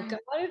 Oh God, it's the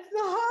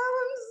harm.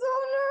 I'm so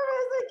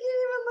nervous. I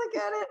can't even look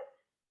at it.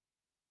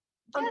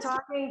 I'm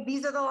talking.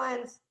 These are the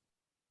lines.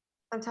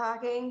 I'm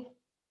talking.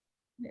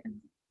 Yeah.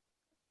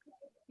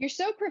 You're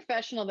so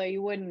professional, though.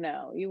 You wouldn't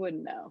know.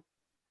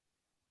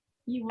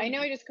 I know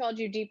I just called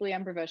you deeply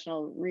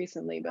unprofessional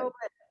recently, but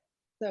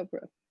so pro.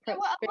 There were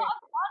a lot of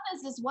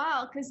runners as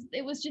well, because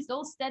it was just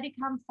all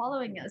Steadicam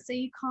following us, so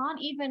you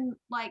can't even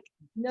like.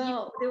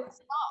 No,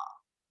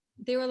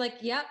 they were like,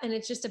 yep, and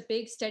it's just a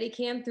big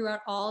Steadicam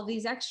throughout all of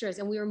these extras,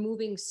 and we were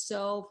moving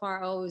so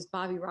far. Oh, it was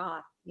Bobby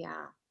Roth.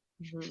 Yeah.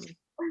 Mm-hmm.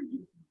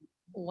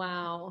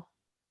 Wow.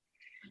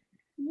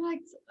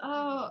 Like,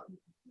 oh.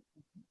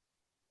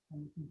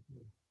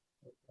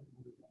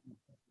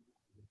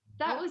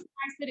 That was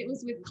nice that it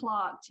was with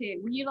Clark too.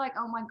 Were you like,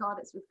 oh my God,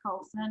 it's with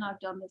Coulson? I've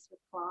done this with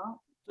Clark.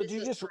 So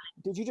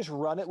did you just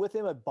run it with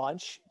him a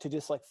bunch to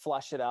just like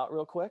flesh it out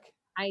real quick?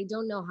 I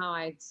don't know how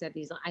I said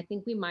these. I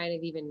think we might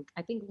have even,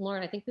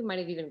 Lauren, we might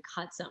have even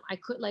cut some. I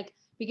could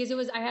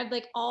because I had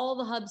like all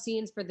the hub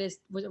scenes for this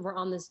were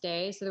on this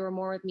day. So there were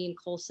more with me and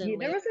Coulson.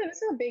 Yeah, this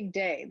was a big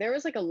day. There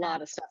was like a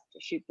lot of stuff to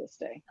shoot this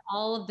day.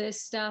 All of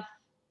this stuff.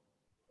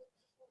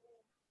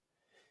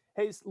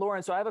 Hey,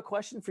 Lauren, so I have a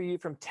question for you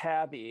from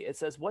Tabby. It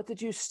says, what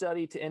did you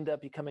study to end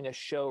up becoming a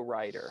show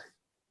writer?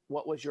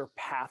 What was your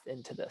path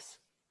into this?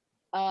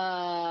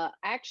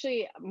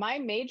 Actually, my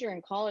major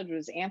in college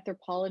was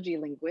anthropology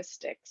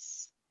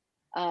linguistics.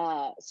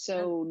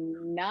 So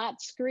not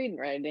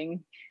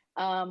screenwriting.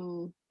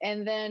 And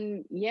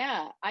then,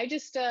 yeah, I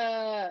just,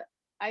 I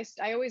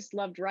always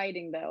loved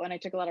writing though. And I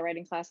took a lot of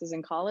writing classes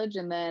in college,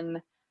 and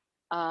then,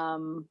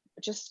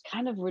 just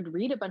kind of would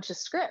read a bunch of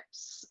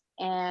scripts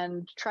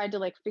and tried to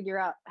like figure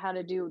out how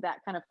to do that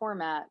kind of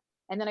format.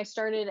 And then I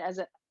started as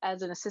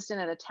an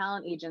assistant at a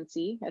talent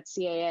agency at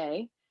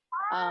CAA,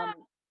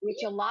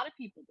 which a lot of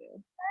people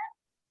do.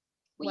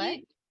 Were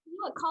you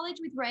at college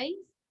with Rafe?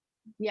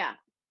 Yeah.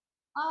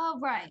 Oh,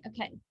 right.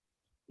 Okay.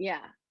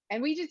 Yeah.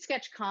 And we did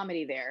sketch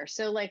comedy there.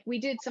 So like we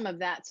did some of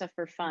that stuff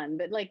for fun,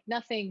 but like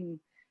nothing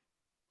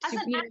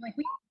super,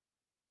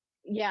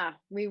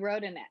 we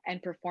wrote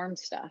and performed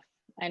stuff.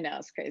 I know,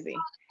 it's crazy.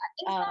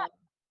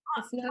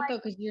 It's not though,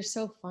 because you're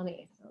so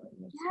funny.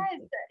 Yeah,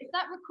 is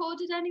that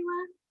recorded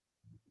anywhere?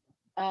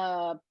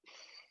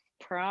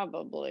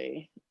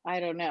 Probably. I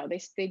don't know.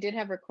 They did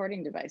have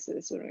recording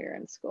devices when we were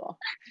in school.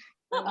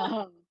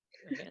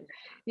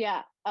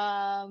 Yeah.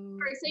 So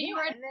you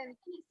were at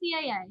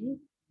CAA.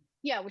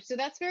 Yeah, so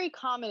that's very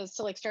common, is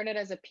to like start it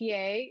as a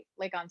PA,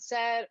 like on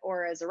set,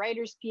 or as a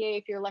writer's PA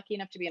if you're lucky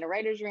enough to be in a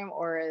writer's room,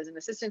 or as an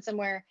assistant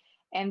somewhere.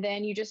 And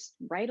then you just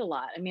write a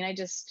lot. I mean, I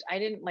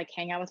didn't like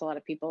hang out with a lot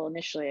of people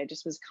initially. I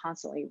just was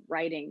constantly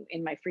writing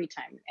in my free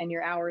time, and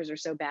your hours are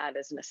so bad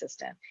as an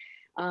assistant.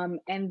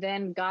 And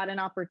then got an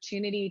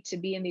opportunity to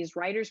be in these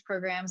writers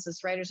programs,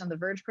 this Writers on the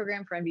Verge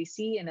program for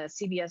NBC and a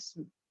CBS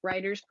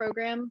writers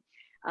program.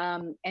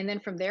 And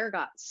then from there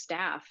got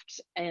staffed.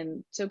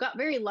 And so got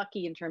very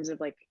lucky in terms of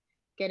like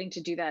getting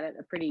to do that at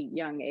a pretty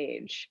young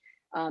age.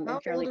 How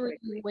old were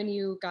you when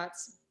you got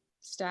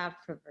staph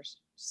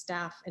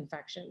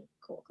infection?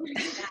 Cool.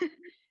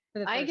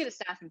 I get a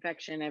staph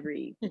infection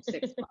every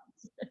 6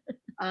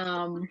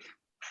 months.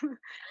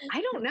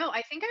 I don't know.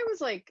 I think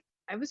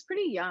I was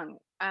pretty young.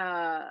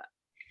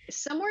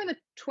 Somewhere in the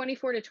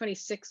 24 to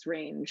 26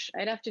 range.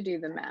 I'd have to do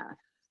the math.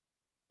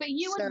 But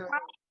you would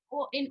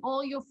write in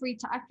all your free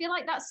time. I feel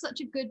like that's such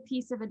a good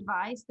piece of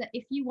advice, that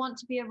if you want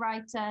to be a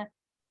writer,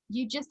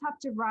 you just have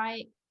to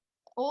write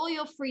all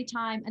your free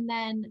time, and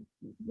then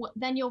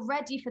you're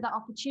ready for that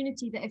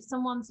opportunity, that if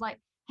someone's like,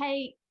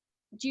 hey,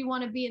 do you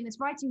want to be in this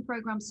writing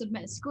program,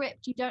 submit a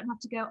script, you don't have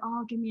to go,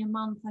 oh, give me a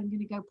month, I'm going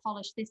to go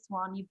polish this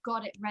one. You've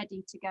got it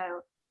ready to go,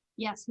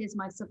 yes, here's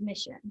my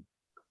submission.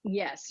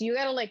 Yes, you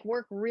got to like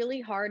work really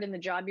hard in the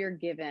job you're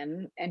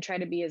given and try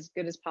to be as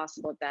good as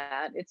possible at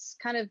that. It's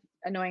kind of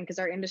annoying because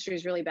our industry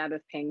is really bad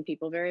with paying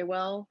people very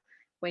well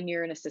when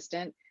you're an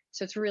assistant.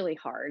 So it's really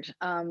hard.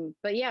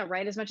 But yeah,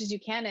 write as much as you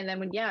can. And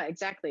then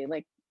exactly.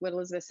 Like what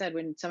Elizabeth said,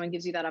 when someone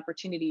gives you that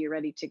opportunity, you're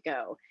ready to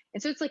go.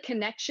 And so it's like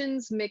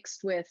connections mixed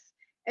with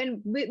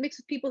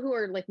people who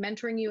are like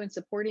mentoring you and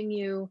supporting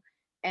you.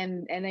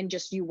 And then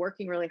just you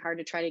working really hard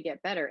to try to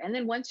get better. And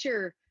then once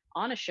you're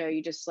on a show,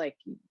 you just like,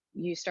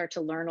 you start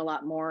to learn a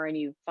lot more and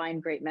you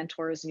find great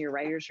mentors in your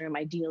writer's room,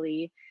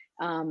 ideally.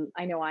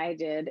 I know I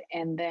did,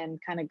 and then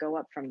kind of go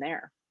up from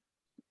there.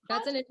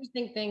 That's an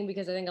interesting thing,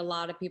 because I think a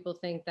lot of people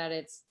think that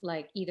it's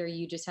like either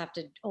you just have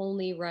to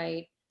only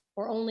write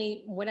or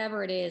only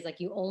whatever it is, like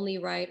you only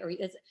write, or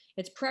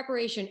it's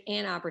preparation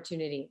and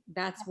opportunity.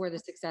 That's where the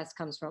success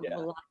comes from. Yeah. A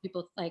lot of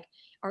people like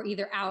are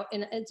either out,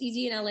 and it's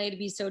easy in LA to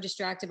be so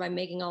distracted by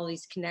making all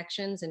these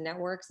connections and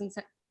networks,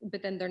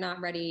 but then they're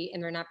not ready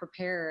and they're not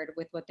prepared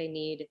with what they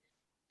need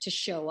to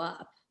show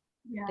up.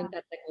 Yeah. I think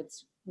that's like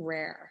what's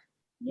rare.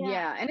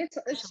 Yeah, and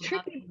it's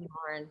tricky.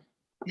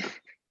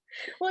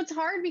 Well, it's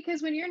hard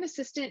because when you're an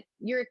assistant,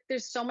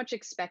 there's so much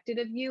expected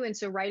of you, and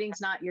so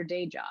writing's not your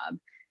day job.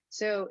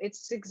 So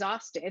it's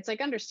exhausting. It's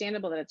like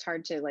understandable that it's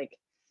hard to like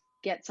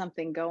get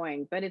something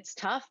going, but it's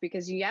tough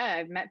because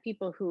I've met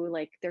people who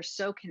like they're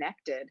so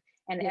connected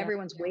and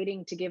everyone's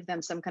waiting to give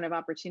them some kind of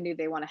opportunity.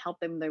 They want to help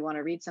them, they want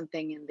to read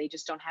something, and they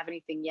just don't have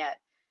anything yet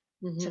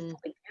to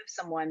like, give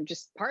someone,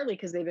 just partly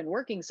because they've been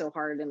working so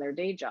hard in their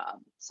day job.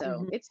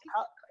 So it's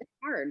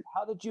hard.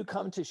 How did you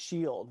come to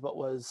Shield? What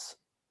was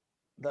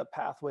the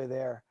pathway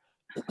there?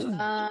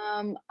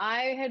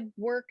 I had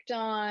worked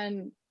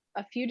on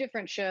a few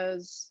different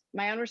shows.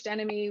 My Own Worst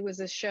Enemy was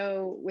a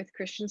show with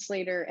Christian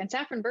Slater and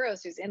Saffron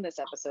Burrows, who's in this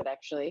episode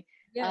actually.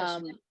 Yeah. Wow,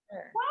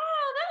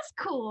 that's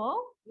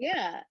cool.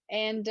 Yeah,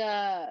 and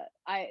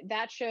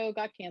that show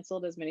got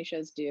canceled, as many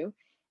shows do,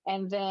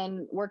 and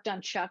then worked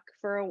on Chuck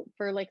for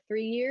like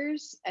 3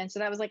 years, and so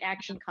that was like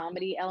action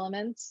comedy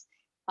elements.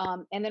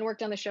 And then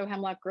worked on the show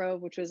Hemlock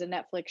Grove, which was a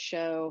Netflix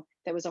show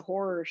that was a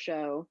horror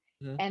show.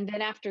 Mm-hmm. And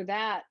then after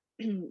that,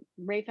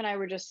 Rafe and I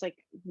were just like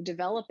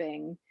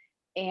developing,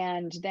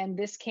 and then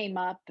this came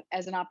up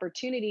as an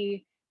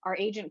opportunity. Our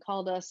agent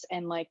called us,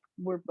 and like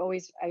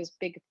I was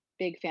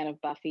big fan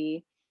of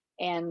Buffy.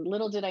 And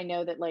little did I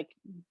know that like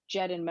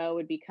Jed and Mo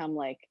would become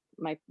like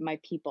my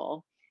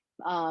people.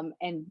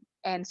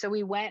 And so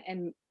we went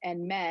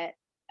and met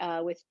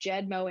with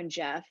Jed, Mo, and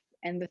Jeff.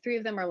 And the three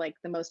of them are like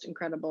the most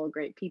incredible,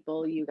 great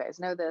people. You guys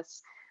know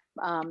this,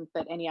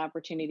 but any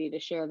opportunity to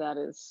share that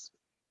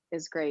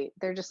is great.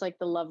 They're just like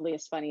the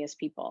loveliest, funniest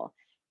people.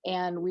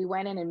 And we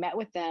went in and met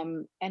with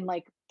them, and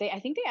like I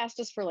think they asked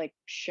us for like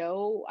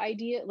show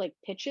idea, like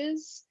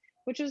pitches,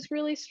 which was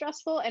really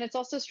stressful. And it's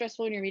also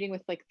stressful when you're meeting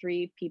with like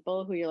three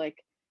people who you're like,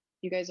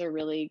 you guys are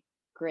really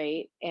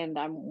great, and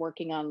I'm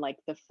working on like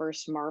the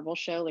first Marvel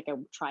show. Like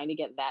I'm trying to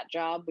get that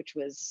job, which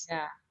was,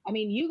 I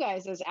mean, you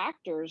guys as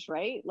actors,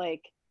 right?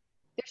 Like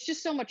there's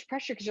just so much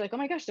pressure because you're like, oh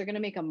my gosh, they're going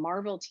to make a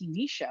Marvel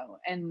TV show,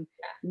 and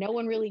no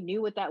one really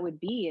knew what that would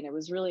be, and it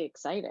was really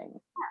exciting.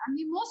 I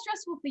mean, more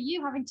stressful for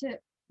you having to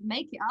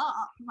make it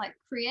up, like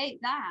create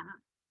that.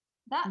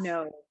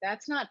 No,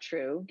 that's not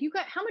true.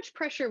 How much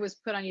pressure was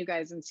put on you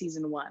guys in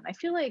season 1? I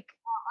feel like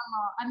a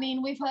lot. I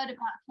mean, we've heard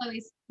about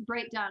Chloe's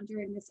breakdown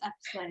during this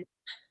episode.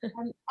 A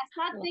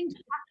sad thing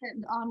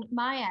happened on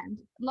my end.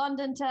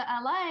 London to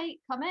LA,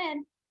 come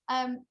in.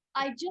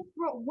 I just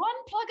brought one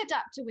plug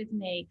adapter with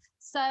me,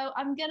 so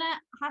I'm gonna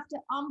have to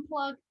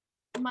unplug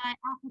my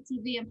Apple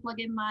TV and plug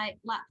in my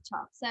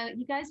laptop. So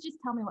you guys just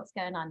tell me what's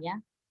going on, yeah?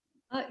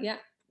 Yeah.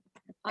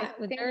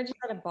 They're just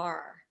at a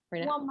bar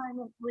right now. 1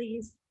 moment,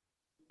 please.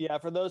 Yeah,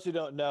 for those who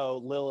don't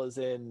know, Lil is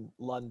in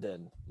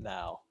London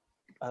now.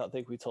 I don't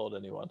think we told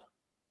anyone.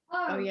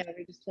 Oh yeah,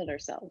 we just told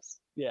ourselves.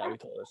 Yeah, we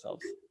told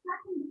ourselves.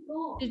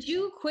 Did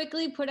you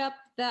quickly put up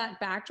that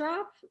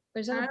backdrop?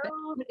 Or is that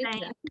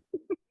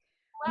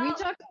We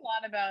talked a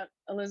lot about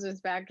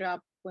Elizabeth's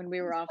backdrop when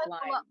we were offline.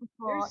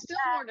 There's still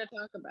more to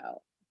talk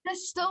about.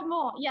 There's still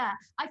more, yeah.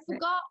 I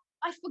forgot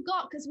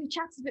because we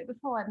chatted a bit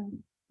before, and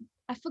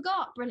I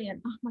forgot.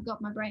 Brilliant. Oh my God,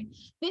 my brain.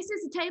 This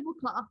is a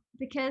tablecloth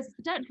because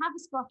I don't have a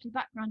sparkly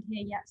background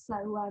here yet. So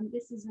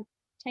this is a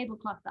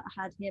tablecloth that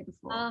I had here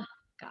before.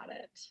 Got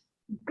it.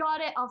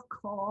 Got it, of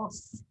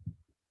course.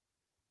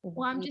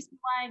 Well, I'm just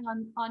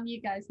relying on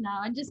you guys now.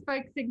 I'm just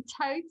focusing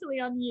totally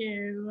on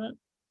you.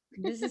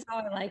 This is how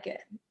I like it.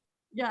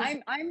 Yeah.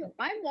 I'm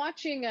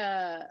watching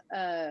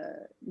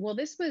well,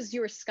 this was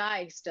your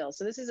Sky still,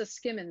 so this is a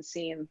Skimming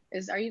scene.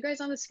 Are you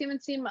guys on the Skimming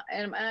scene?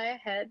 Am I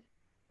ahead?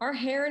 Our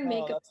hair and Oh,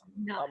 makeup that's-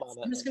 is nuts. I'm on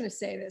it. I'm just gonna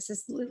say this.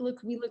 We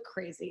look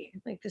crazy.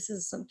 Like this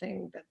is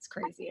something that's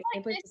crazy. I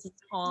can't believe this is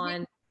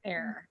on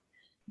air.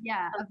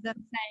 Yeah, of them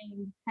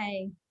saying,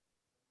 hey,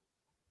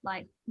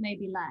 like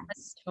maybe less.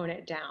 Let's tone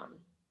it down.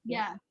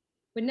 Yeah.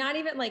 But not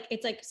even like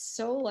it's like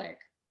so like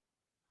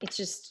it's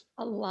just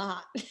a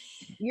lot.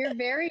 You're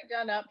very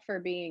done up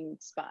for being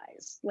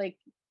spies. Like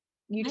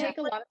you take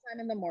a lot of time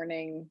in the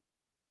morning.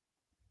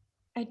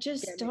 I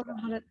just don't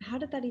know how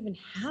did that even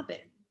happen?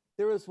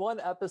 There was one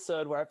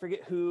episode where I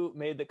forget who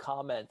made the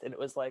comment, and it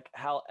was like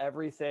how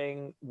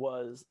everything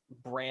was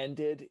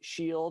branded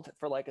Shield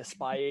for like a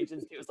spy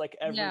agency. It was like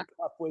every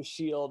cup was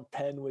Shield,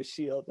 pen was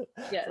Shield.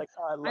 Yes. Like,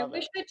 oh, I love it.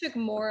 wish I took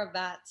more of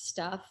that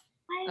stuff.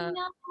 I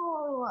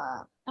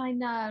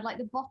know. Like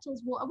the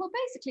bottles, water. Well,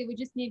 basically, we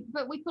just need,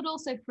 but we could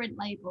also print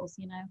labels.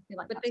 You know, I feel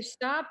like. But they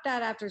stopped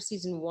that after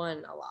season 1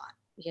 a lot.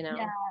 You know.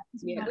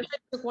 Yeah. I wish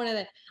I took one of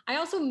the. I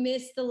also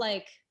miss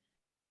the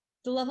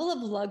the level of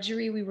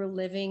luxury we were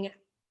living,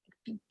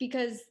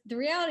 because the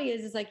reality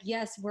is like,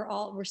 yes,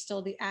 we're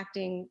still the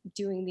acting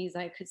doing these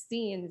like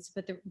scenes,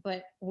 but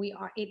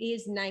it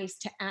is nice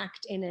to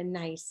act in a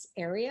nice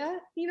area,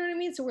 you know what I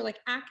mean? So we're like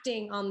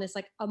acting on this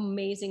like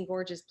amazing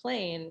gorgeous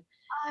plane,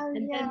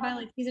 and then by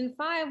like season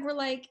 5 we're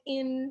like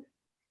in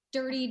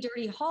dirty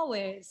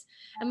hallways,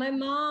 and my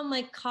mom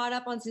like caught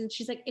up on season.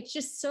 She's like, it's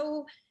just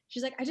so.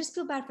 She's like, I just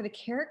feel bad for the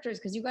characters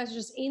because you guys are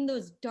just in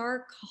those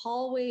dark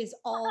hallways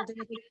all day.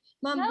 Like,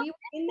 Mom, we were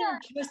in there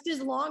just as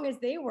long as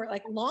they were,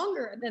 like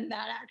longer than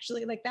that,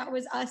 actually. Like that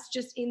was us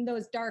just in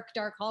those dark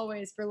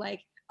hallways for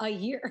like a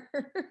year.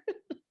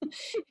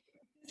 It's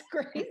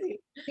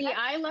crazy. See,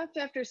 I left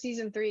after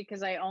season 3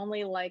 because I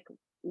only like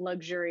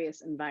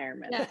luxurious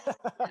environments.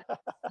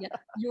 Yeah.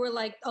 You were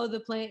like, oh,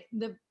 the plane,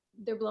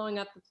 they're blowing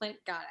up the plane.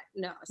 Got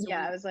it. No. So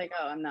I was like,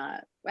 oh, I'm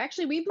not.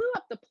 Actually, we blew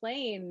up the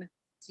plane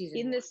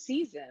in this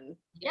season.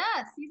 Yeah,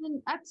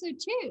 episode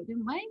 2,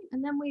 didn't we?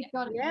 And then we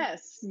got it.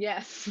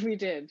 Yes, we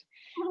did.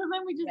 And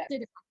then we just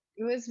did it.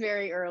 It was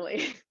very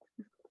early.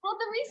 Well,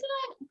 the reason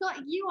I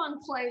got you on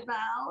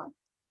Clovel,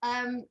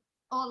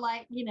 or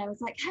like, you know,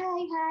 it's like,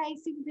 hey,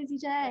 super busy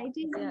day,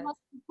 do some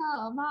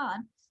come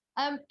on,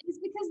 is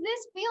because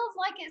this feels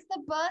like it's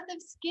the birth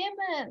of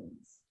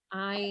Skimmins.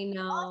 I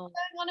know.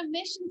 Going on a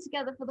mission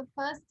together for the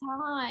first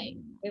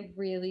time. It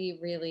really,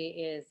 really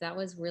is. That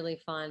was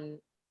really fun.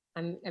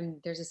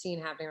 There's a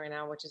scene happening right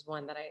now, which is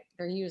one that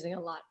they're using a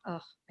lot.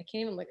 Oh, I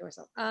can't even look at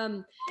myself.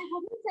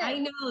 I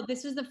know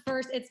this was the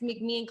first. It's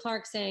me and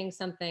Clark saying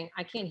something.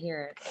 I can't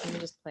hear it. Let me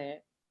just play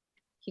it.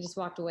 He just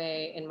walked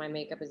away, and my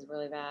makeup is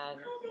really bad.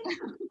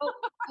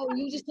 oh,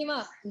 you just came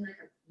up. Like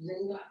a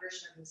robot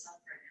version of himself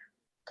right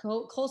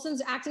now.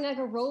 Coulson's acting like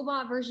a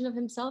robot version of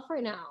himself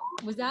right now.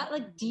 Was that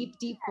like deep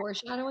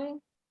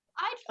foreshadowing?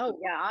 Oh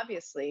yeah,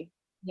 obviously.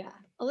 Yeah,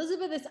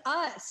 Elizabeth is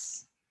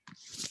us.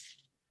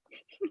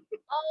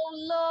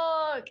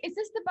 Oh, look. Is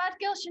this the bad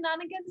girl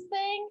shenanigans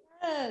thing?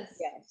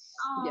 Yes.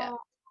 Oh, yeah.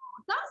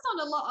 That's on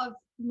a lot of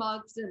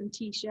mugs and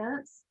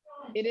t-shirts.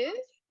 It is?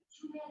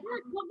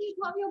 What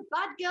are your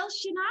bad girl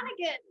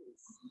shenanigans?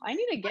 I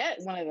need to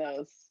get one of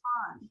those.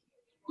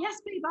 Yes,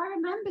 babe, I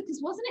remember,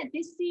 because wasn't it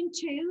this scene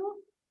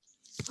too?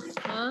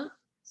 Huh?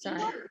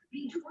 Sorry.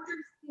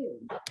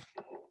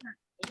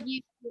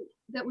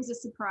 That was a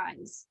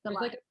surprise. There's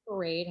like a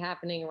parade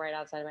happening right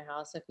outside my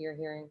house. If you're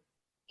hearing,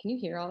 can you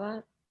hear all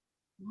that?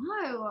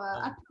 No,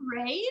 a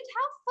parade?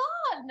 How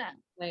fun!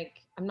 Like,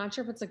 I'm not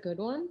sure if it's a good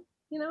one,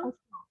 you know?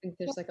 I think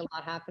there's like a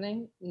lot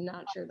happening.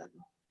 Not sure though.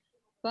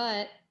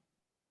 But,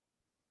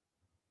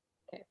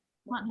 okay.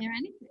 Can't hear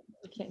anything.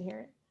 You can't hear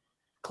it.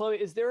 Chloe,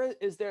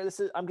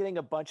 I'm getting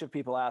a bunch of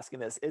people asking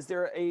this. Is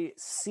there a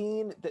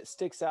scene that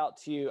sticks out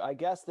to you? I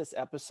guess this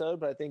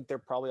episode, but I think they're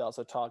probably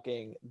also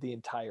talking the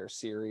entire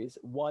series.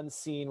 One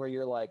scene where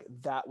you're like,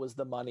 that was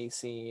the money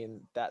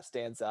scene. That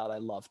stands out. I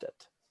loved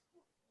it.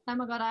 Oh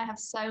my God, I have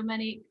so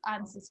many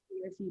answers for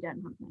you if you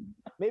don't have them.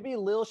 Maybe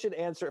Lil should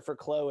answer it for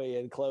Chloe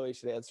and Chloe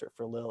should answer it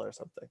for Lil or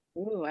something.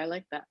 Ooh, I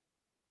like that.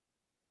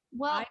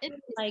 Well, I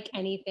don't like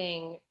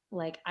anything.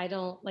 Like, I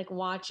don't like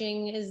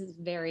watching is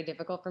very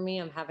difficult for me.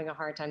 I'm having a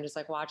hard time just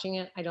like watching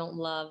it. I don't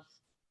love,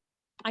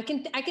 I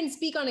can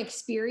speak on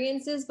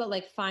experiences, but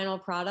like final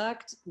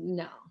product,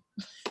 no.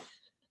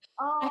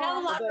 I have a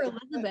lot for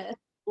Elizabeth.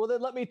 Well,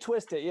 then let me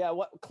twist it. Yeah.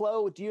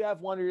 Chloe, do you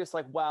have one where you're just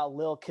like, wow,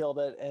 Lil killed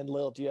it? And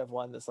Lil, do you have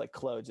one that's like,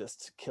 Chloe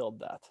just killed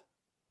that?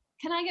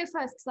 Can I go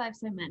first? Because I have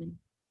so many.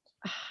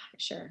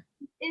 Sure.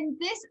 In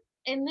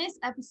this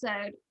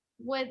episode,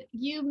 with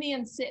you, me,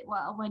 and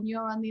Sitwell, when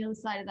you're on the other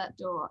side of that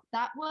door,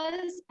 that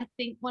was, I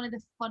think, one of the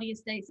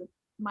funniest days of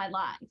my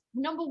life.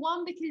 Number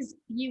one, because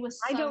you were so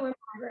I don't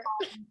remember.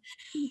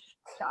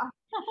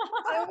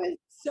 I was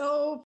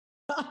so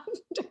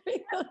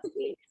during those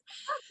weeks.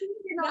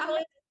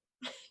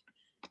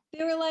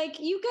 They were like,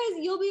 you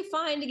guys, you'll be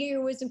fine to get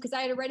your wisdom, because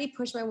I had already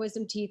pushed my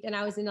wisdom teeth and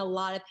I was in a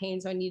lot of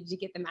pain, so I needed to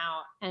get them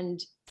out. And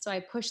so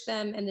I pushed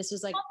them, and this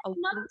was like no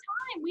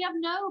time. We have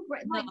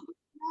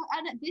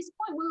and at this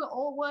point we were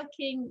all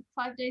working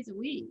 5 days a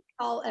week.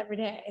 all every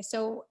day.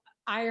 So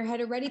I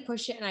had already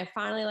pushed it, and I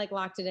finally like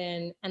locked it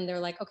in. And they're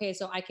like, okay,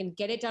 so I can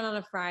get it done on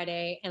a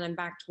Friday, and I'm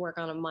back to work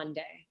on a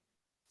Monday.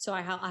 So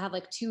I have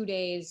like 2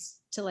 days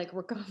to like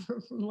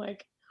recover from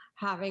like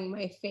having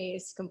my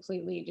face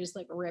completely just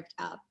like ripped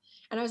up.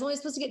 And I was only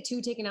supposed to get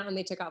 2 taken out, and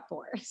they took out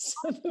 4.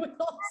 So they were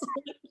also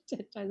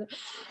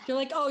they're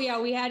like, oh yeah,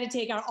 we had to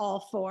take out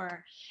all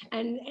 4.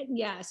 And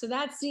yeah, so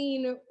that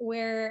scene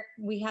where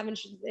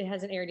it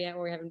hasn't aired yet,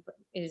 where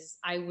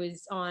I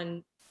was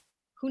on,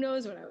 who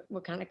knows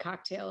what kind of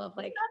cocktail of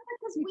like.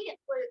 Because we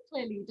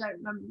clearly don't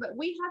remember, but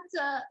we had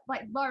to,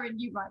 like, Lauren,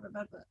 you might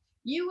remember.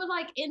 You were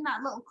like in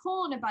that little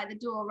corner by the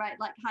door, right?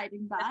 Like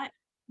hiding back.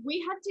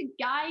 We had to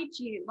guide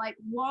you, like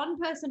one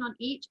person on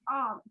each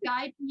arm,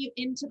 guiding you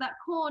into that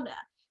corner.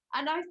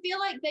 And I feel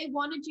like they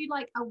wanted you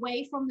like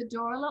away from the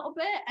door a little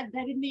bit. And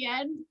then in the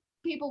end,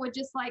 people were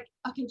just like,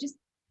 okay, just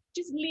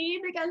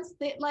lean against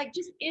it, like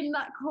just in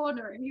that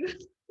corner. And you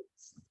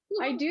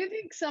I do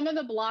think some of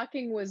the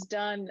blocking was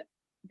done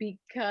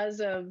because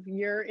of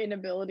your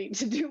inability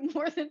to do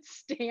more than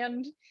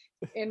stand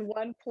in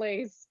one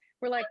place.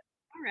 We're like,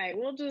 all right,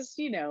 we'll just,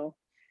 she's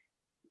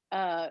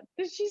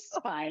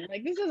fine.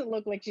 Like, this doesn't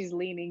look like she's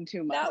leaning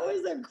too much. That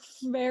was a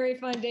very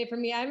fun day for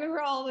me. I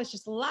remember all of us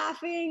just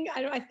laughing.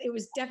 It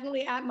was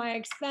definitely at my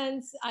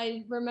expense.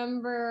 I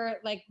remember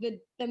like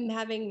them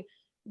having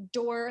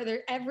door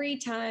there every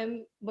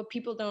time. What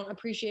people don't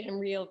appreciate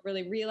and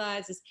really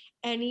realize is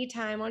any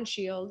time on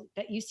Shield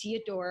that you see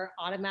a door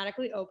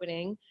automatically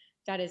opening,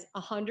 that is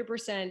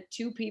 100%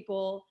 2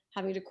 people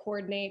having to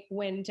coordinate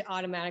when to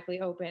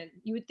automatically open.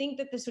 You would think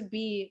that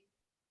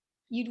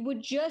you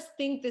would just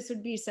think this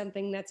would be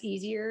something that's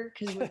easier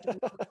because we're doing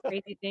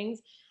crazy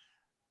things.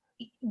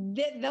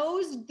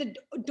 The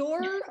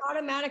door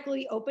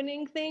automatically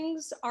opening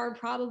things are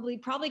probably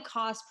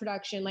cost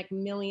production like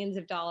millions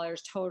of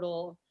dollars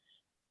total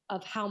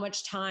of how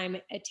much time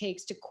it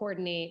takes to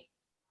coordinate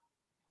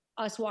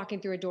us walking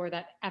through a door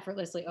that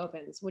effortlessly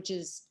opens, which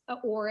is,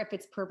 or if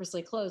it's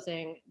purposely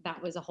closing,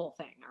 that was a whole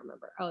thing. I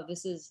remember. Oh,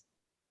 this is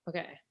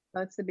okay.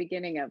 That's the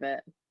beginning of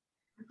it.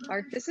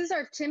 This is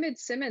our timid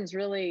Simmons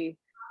really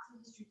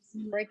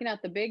breaking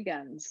out the big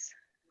guns.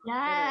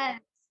 Yes.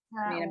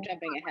 I mean, I'm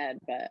jumping ahead,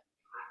 but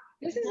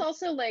this is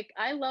also like,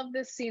 I love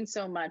this scene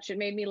so much. It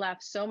made me laugh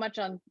so much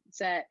on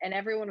set, and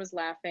everyone was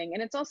laughing.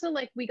 And it's also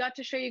like, we got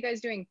to show you guys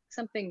doing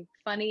something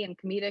funny and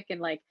comedic, and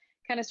like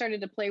kind of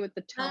started to play with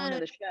the tone of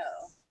the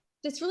show.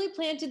 This really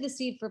planted the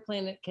seed for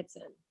Planet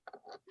Kitson.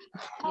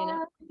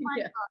 Yeah.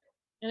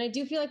 And I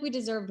do feel like we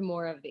deserved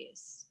more of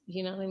these.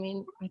 You know what I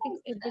mean? I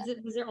think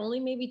was there only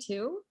maybe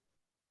 2?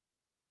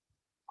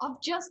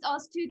 Of just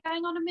us 2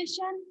 going on a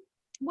mission?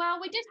 Well,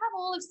 we did have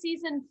all of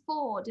season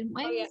 4, didn't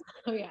we?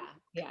 Oh yeah.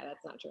 Yeah,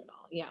 that's not true at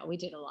all. Yeah, we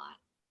did a lot.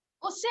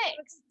 Or 6.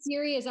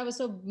 Serious. I was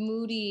so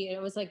moody, and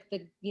it was like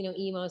the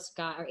emo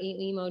Scott or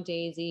emo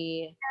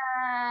Daisy.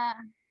 Yeah.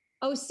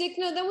 Oh, sick.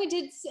 No, then we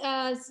did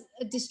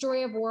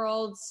Destroy of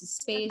Worlds,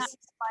 Space.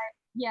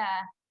 Yeah.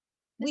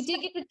 We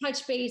did get to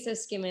touch base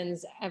as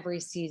Skimmons every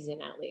season,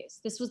 at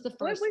least. This was the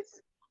first.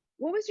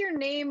 What was your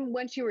name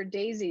once you were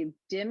Daisy?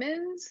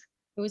 Dimmons?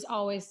 It was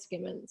always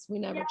Skimmons. We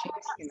never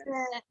changed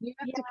Skimmons. You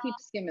have to keep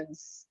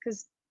Skimmons,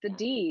 because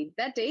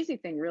that Daisy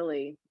thing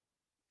really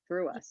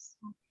threw us.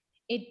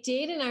 It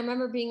did, and I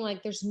remember being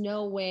like, there's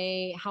no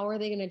way. How are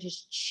they going to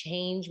just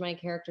change my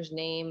character's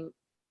name?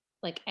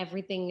 Like,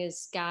 everything is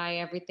Sky,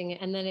 everything.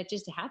 And then it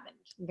just happened.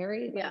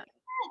 Very, yeah.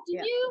 Do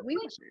you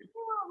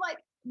like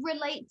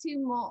relate to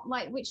more,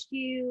 like, which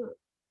do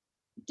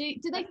they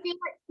feel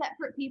like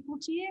separate people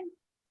to you?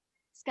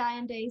 Sky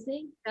and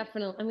Daisy?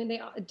 Definitely. I mean,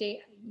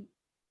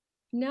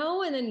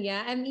 no, and then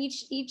yeah, and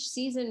each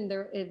season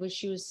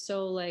she was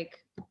so like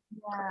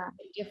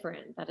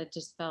different that it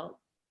just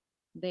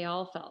they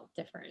all felt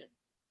different.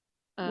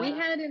 We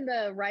had in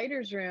the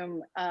writer's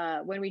room,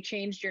 when we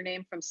changed your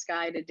name from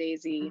Sky to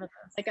Daisy,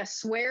 like a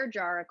swear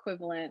jar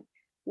equivalent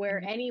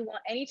where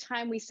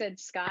anytime we said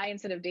Sky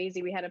instead of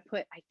Daisy, we had to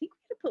put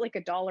like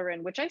 $1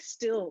 in, which I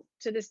still,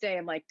 to this day,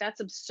 I'm like, that's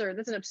absurd.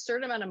 That's an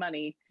absurd amount of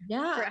money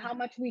for how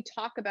much we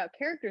talk about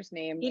characters'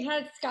 names. It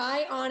had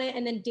Sky on it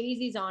and then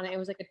Daisy's on it. It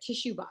was like a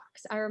tissue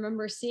box. I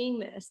remember seeing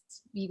this.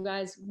 You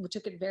guys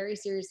took it very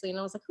seriously. And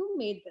I was like, who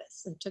made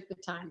this and took the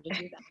time to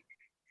do that?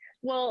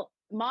 Well,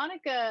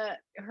 Monica,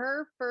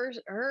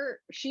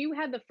 she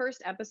had the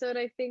first episode,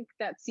 I think,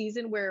 that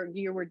season where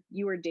you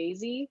were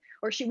Daisy,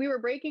 or we were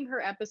breaking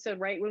her episode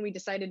right when we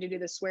decided to do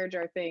the swear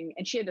jar thing,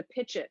 and she had to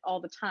pitch it all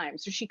the time.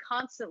 So she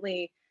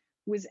constantly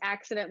was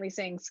accidentally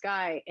saying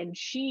Sky, and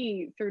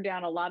she threw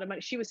down a lot of money.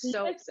 She was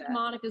so upset.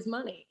 Monica's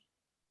money.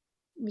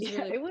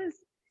 It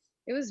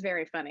was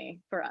very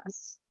funny for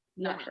us,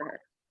 not for her.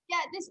 Yeah,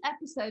 this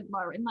episode,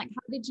 Lauren, like,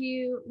 how did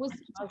you guys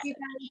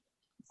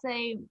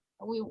say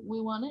we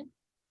want it?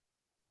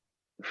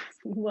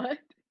 What?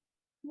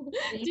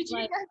 Did you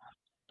guys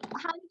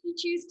how did you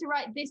choose to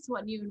write this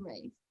one, you and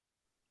Rafe?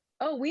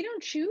 Oh, we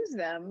don't choose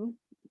them.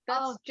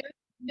 That's Oh.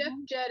 Jeff,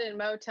 Jed, and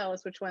Mo tell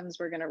us which ones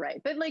we're gonna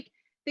write. But like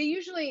they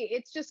usually,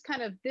 it's just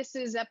kind of this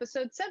is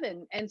episode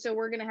 7, and so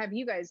we're gonna have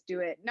you guys do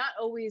it. Not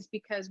always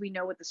because we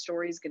know what the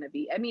story is gonna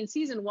be. I mean,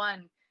 season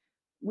 1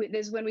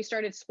 is when we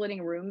started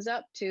splitting rooms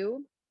up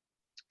too.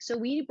 So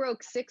we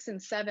broke 6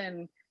 and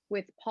 7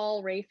 with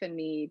Paul, Rafe, and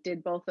me.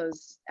 Did both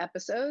those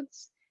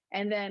episodes,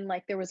 and then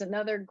like there was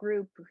another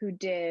group who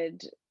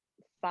did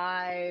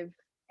 5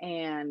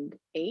 and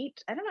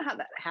 8. I don't know how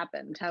that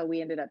happened, how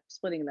we ended up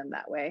splitting them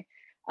that way.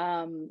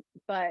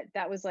 But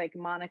that was like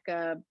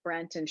Monica,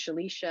 Brent, and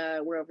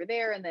Shalisha were over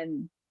there, and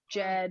then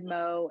Jed,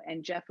 Mo,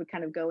 and Jeff would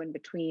kind of go in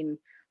between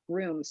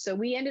rooms. So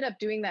we ended up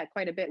doing that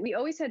quite a bit. We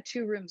always had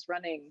 2 rooms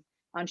running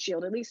on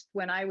Shield, at least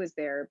when I was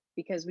there,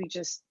 because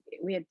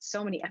we had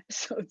so many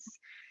episodes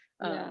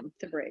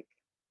to break.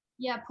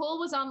 Yeah, Paul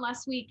was on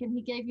last week and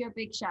he gave you a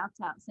big shout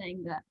out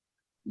saying that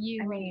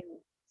you were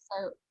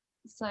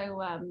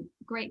so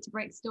great to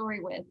break story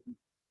with.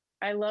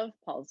 I love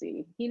Paul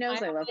Z. He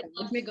knows I love him.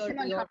 Love to go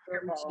to your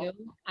room too.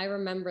 I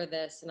remember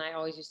this, and I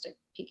always used to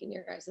peek in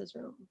your guys'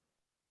 room.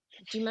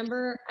 Do you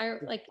remember?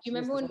 Do you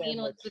remember when me and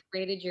Elizabeth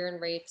raided your and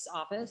Rafe's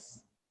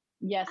office?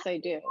 Yes, I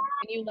do.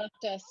 And you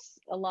left us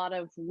a lot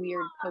of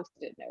weird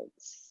post-it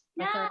notes.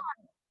 Yeah.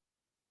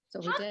 So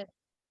we did.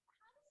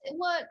 It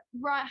worked,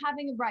 right,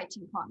 having a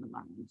writing partner,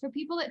 Lauren. For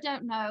people that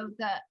don't know,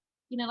 that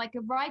like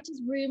a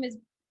writer's room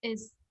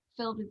is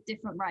filled with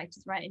different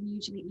writers, right? And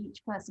usually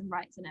each person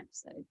writes an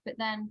episode. But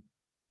then,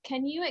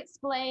 can you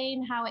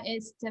explain how it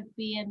is to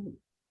be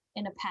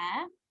in a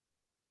pair?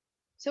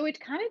 So it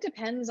kind of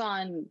depends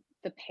on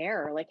the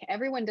pair. Like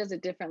everyone does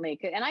it differently.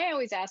 And I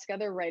always ask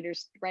other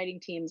writing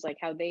teams like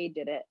how they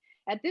did it.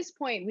 At this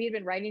point, we had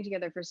been writing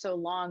together for so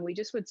long, we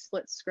just would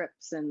split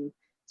scripts and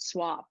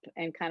swap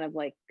and kind of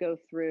like go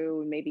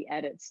through and maybe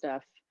edit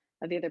stuff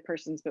of the other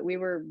person's, but we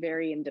were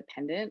very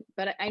independent.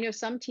 But I know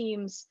some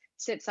teams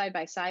sit side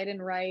by side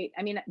and write.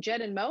 I mean,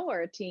 Jed and Mo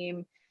are a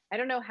team. I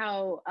don't know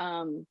how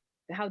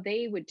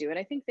they would do it.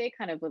 I think they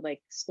kind of would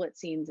like split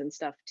scenes and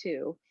stuff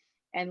too,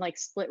 and like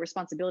split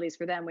responsibilities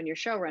for them when you're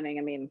show running.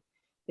 I mean,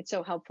 it's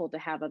so helpful to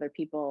have other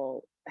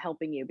people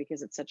helping you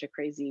because it's such a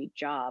crazy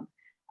job.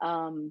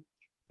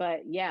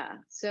 But yeah,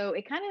 so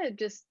it kind of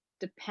just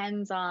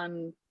depends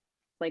on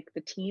like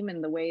the team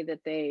and the way that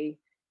they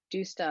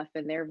do stuff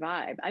and their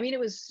vibe. I mean, it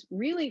was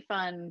really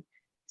fun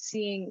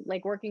seeing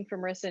like working for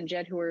Marissa and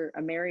Jed, who are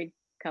a married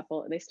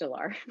couple. They still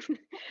are.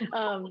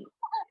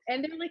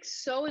 And they're like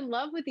so in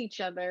love with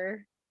each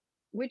other,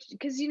 which,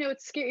 because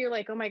it's scary. You're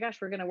like, oh my gosh,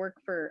 we're gonna work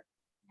for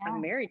a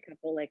married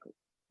couple. Like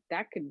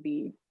that could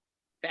be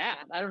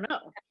bad. I don't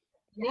know.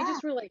 They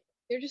just were like,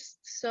 they're just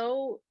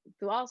so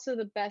also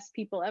the best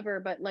people ever,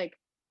 but like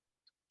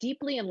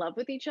deeply in love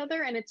with each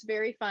other. And it's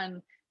very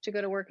fun to go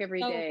to work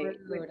every day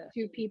with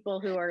 2 people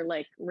who are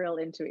like real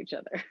into each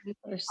other.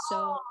 They're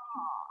so.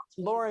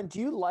 Lauren, do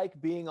you like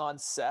being on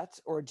set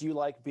or do you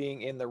like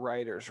being in the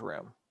writer's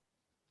room?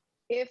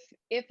 If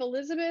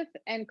Elizabeth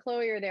and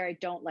Chloe are there, I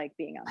don't like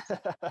being on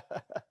set.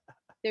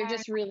 They're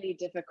just really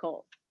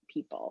difficult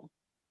people.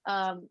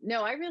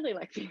 No, I really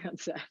like being on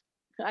set.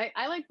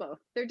 I like both.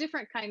 They're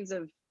different kinds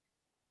of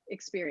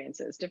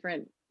experiences.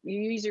 Different.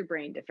 You use your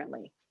brain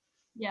differently.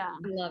 Yeah,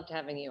 I loved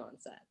having you on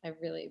set. I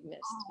really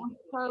missed you.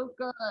 So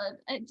good.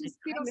 It just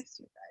feels. I missed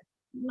you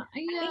guys.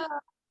 Yeah.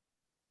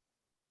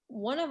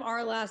 One of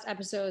our last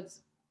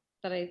episodes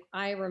that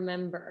I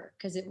remember,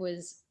 because it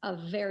was a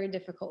very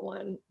difficult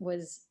one,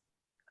 was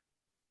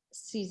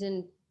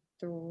season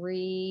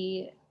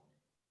 3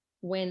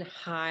 when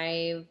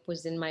Hive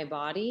was in my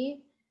body.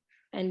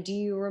 And do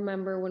you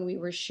remember when we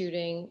were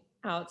shooting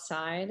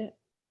outside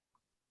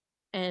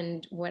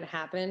and what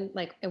happened?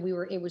 Like, and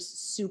it was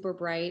super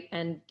bright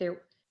and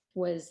there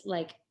was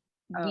like,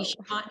 we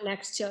shot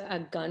next to a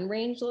gun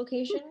range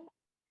location.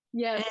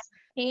 Yes.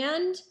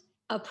 And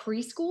a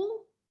preschool.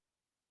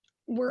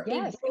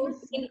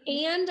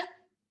 And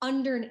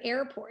under an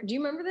airport. Do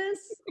you remember this?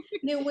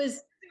 It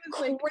was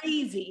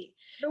crazy.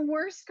 The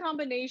worst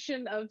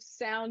combination of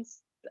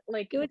sounds.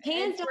 Like it was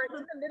hands down in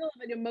the middle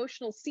of an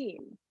emotional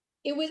scene.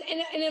 It was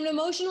an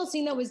emotional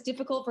scene that was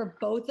difficult for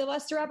both of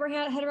us to wrap our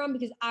head around,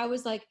 because I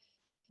was like,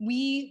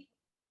 the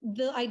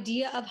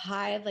idea of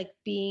Hive like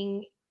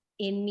being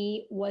in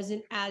me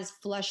wasn't as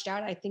flushed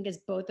out, I think, as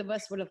both of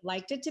us would have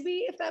liked it to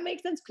be, if that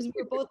makes sense. Because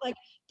we were both like,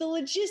 the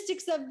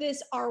logistics of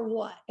this are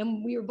what?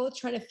 And we were both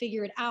trying to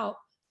figure it out.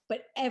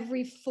 But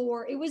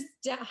it was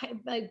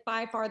like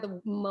by far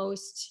the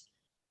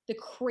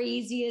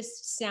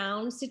craziest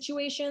sound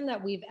situation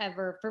that we've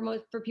ever,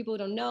 for people who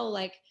don't know,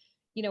 like,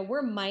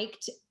 we're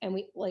mic'd and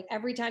we like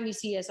every time you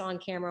see us on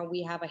camera,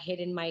 we have a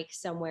hidden mic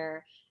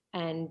somewhere.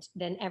 And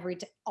then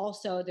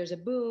also there's a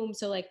boom.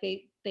 So like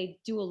they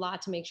do a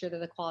lot to make sure that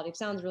the quality of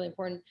sound is really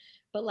important.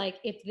 But like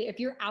if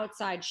you're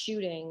outside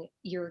shooting,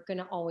 you're going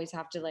to always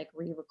have to like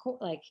re-record,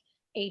 like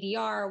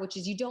ADR, which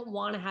is you don't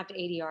want to have to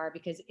ADR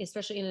because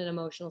especially in an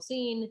emotional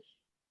scene,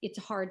 it's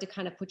hard to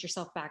kind of put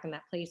yourself back in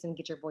that place and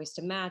get your voice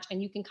to match.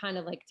 And you can kind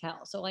of like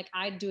tell. So like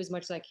I do as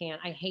much as I can.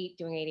 I hate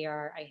doing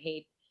ADR. I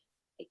hate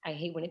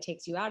when it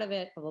takes you out of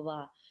it, blah, blah,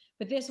 blah.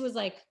 But this was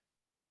like,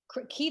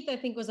 Keith, I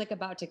think, was like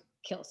about to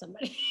kill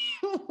somebody.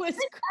 Was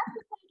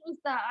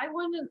that? I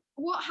wonder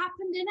what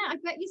happened in it. I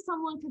bet you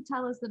someone could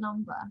tell us the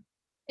number.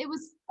 It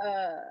was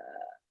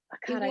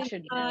God, I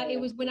should know.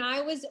 It was when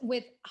I was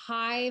with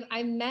Hive.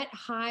 I met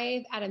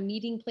Hive at a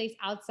meeting place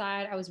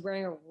outside. I was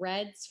wearing a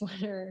red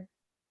sweater.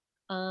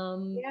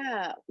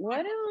 Yeah.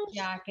 What else?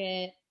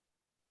 Jacket.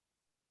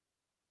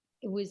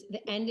 It was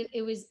the end of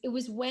it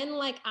was when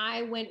like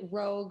I went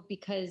rogue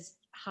because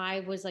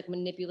Hive was like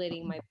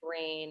manipulating my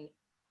brain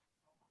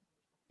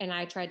and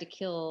I tried to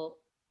kill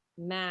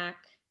Mac.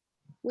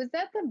 Was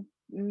that the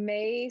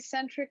May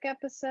centric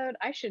episode?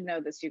 I should know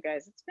this, you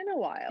guys. It's been a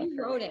while. You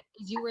wrote it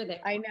because you were there.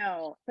 I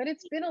know, but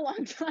it's been a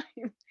long time.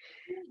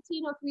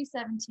 317 or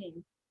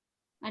 317.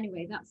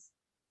 Anyway, that's.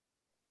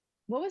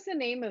 What was the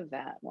name of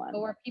that one?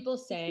 Or people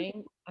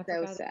saying, I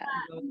So forgot sad.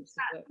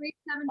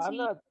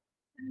 317.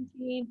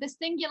 17. The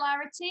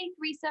Singularity,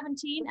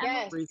 317.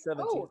 Yes.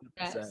 317. Oh,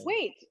 yes.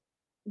 Wait,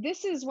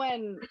 this is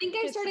when I think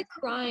I started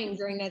crying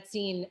during that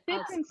scene.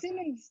 Fitz and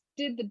Simmons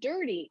did the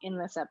dirty in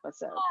this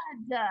episode.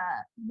 God,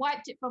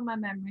 wiped it from my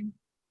memory.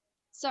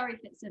 Sorry,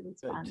 Fitzsimmons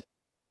fan.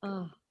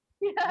 Oh,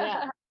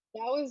 Yeah, that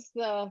was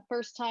the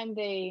first time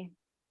they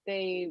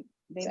made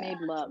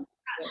love.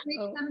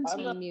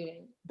 317.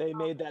 muting. They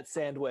made that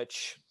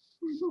sandwich.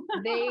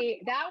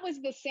 That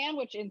was the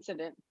sandwich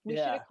incident. We should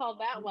Yeah. have called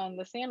that one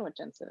the sandwich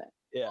incident.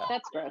 Yeah.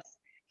 That's gross.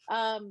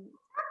 Happening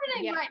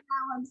Yeah. right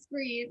now on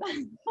screen.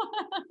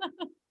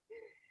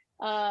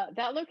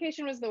 That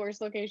location was the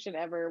worst location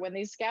ever. When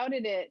they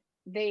scouted it,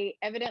 they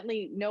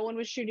evidently no one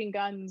was shooting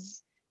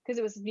guns because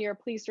it was near a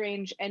police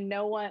range and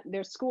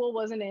their school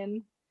wasn't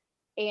in.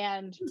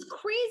 And It's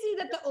crazy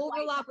that the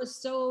overlap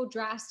was so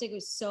drastic, it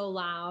was so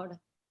loud.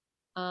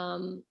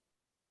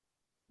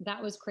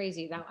 That was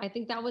crazy. I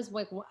think that was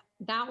like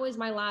that was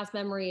my last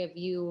memory of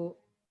you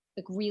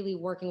like really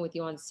working with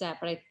you on set,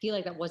 but I feel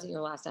like that wasn't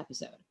your last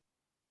episode.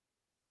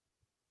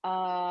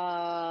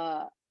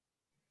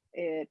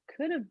 it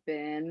could have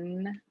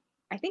been.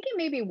 I think it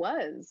maybe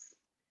was.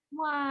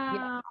 Wow.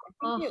 Yeah,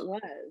 I think it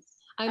was.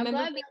 I I'm remember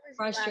glad being that was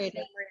your last frustrated.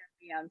 memory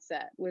of me on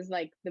set. Was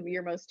like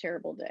your most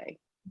terrible day.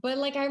 But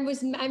like I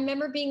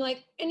remember being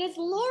like, and it's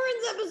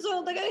Lauren's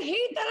episode. Like I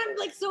hate that I'm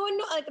like so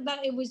annoyed. Like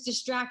that it was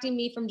distracting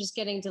me from just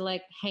getting to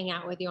like hang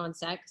out with you on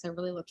set because I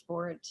really looked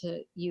forward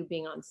to you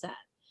being on set.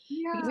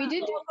 Yeah. We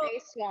did do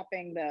face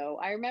swapping though.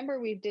 I remember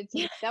we did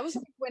some. That was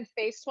like when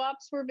face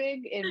swaps were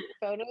big in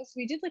photos.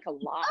 We did like a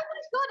lot. Oh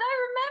my god, I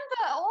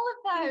remember all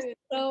of those.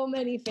 So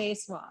many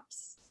face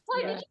swaps.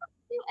 Like, Yeah. did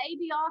you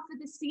do ADR for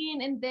the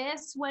scene in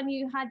this when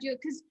you had your?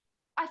 Because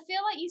I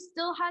feel like you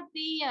still had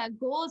the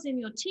gauze in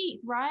your teeth,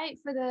 right?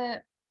 For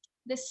the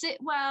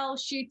Sitwell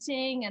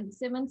shooting and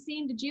Simmons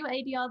scene. Did you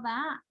ADR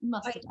that?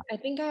 Must have done. I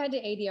think I had to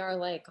ADR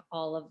like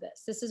all of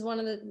this. This is one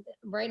of the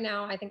right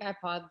now. I think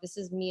this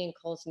is me and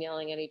Colton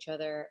yelling at each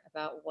other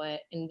about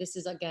what, and this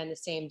is again the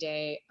same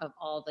day of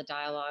all the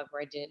dialogue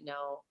where I didn't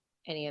know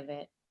any of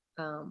it.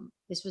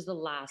 This was the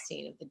last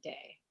scene of the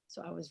day,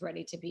 so I was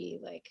ready to be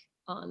like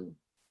on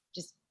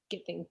just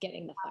getting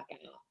the fuck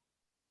out.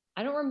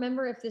 I don't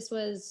remember if this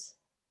was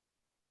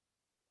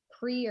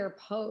pre or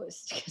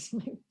post because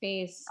my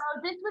face. Oh,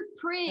 this was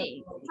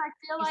pre. I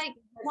feel like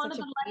one of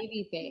the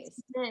baby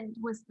face did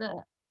was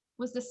the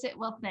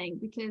Sitwell thing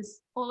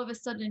because all of a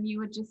sudden you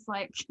were just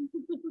like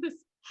this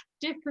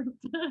different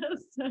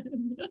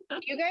person.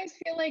 You guys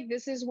feel like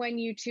this is when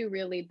you two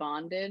really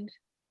bonded?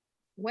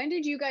 When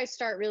did you guys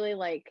start really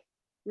like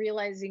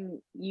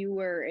realizing you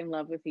were in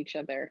love with each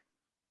other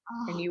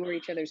and you were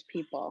each other's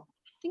people?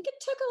 I think it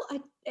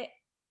took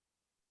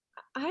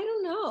I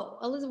don't know.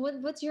 Elizabeth,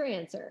 what's your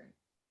answer?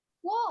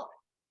 Well,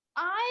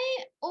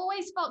 I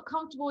always felt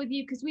comfortable with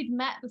you because we'd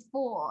met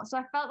before. So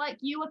I felt like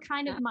you were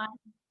kind of my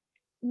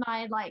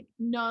like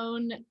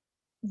known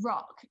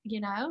rock,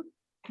 you know?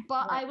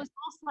 But I was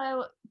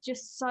also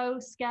just so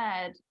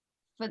scared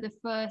for the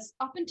first,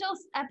 up until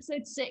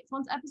episode 6.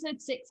 Once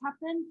episode 6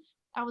 happened,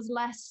 I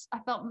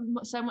felt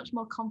so much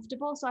more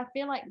comfortable. So I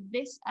feel like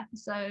this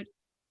episode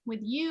with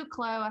you,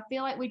 Chloe, I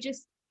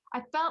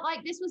felt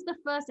like this was the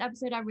first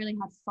episode I really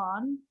had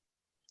fun.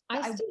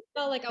 I still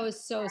felt like I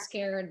was so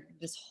scared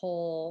the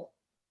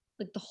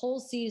whole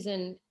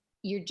season.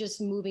 You're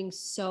just moving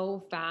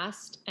so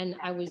fast, and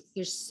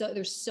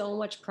there's so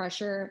much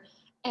pressure.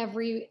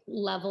 Every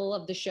level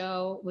of the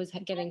show was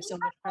getting so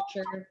much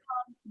pressure.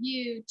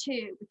 You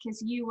too,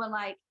 because you were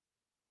like,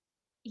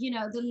 you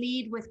know, the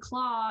lead with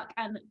Clark,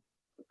 and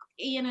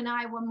Ian and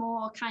I were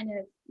more kind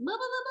of blah, blah,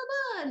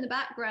 blah, blah, in the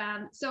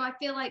background. So I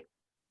feel like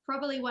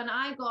probably when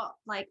I got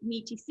like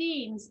meaty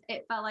scenes,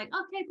 it felt like,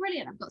 okay,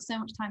 brilliant. I've got so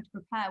much time to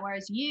prepare.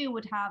 Whereas you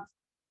would have,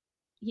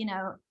 you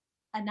know,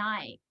 a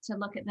night to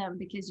look at them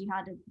because you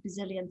had a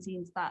bazillion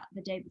scenes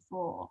the day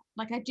before.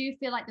 Like, I do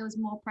feel like there was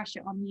more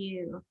pressure on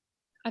you.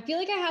 I feel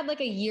like I had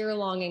like a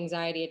year-long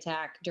anxiety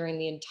attack during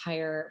the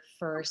entire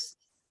first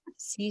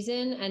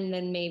season and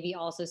then maybe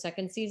also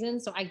second season.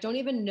 So I don't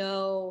even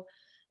know.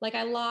 Like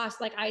I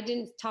lost, like I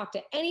didn't talk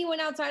to anyone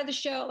outside of the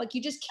show. Like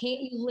you just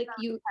can't,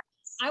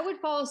 I would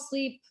fall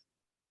asleep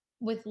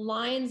with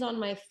lines on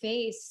my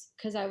face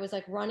because I was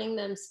like running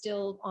them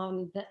still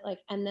on the, like,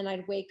 and then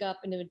I'd wake up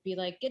and it would be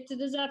like, get to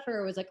the Zephyr.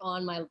 It was like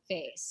on my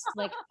face.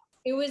 Like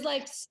it was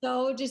like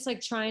so just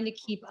like trying to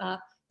keep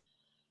up.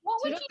 What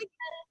would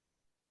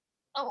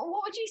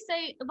you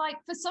say, like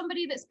for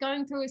somebody that's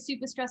going through a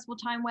super stressful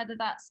time, whether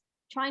that's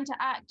trying to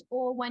act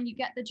or when you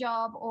get the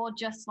job or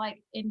just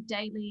like in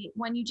daily,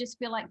 when you just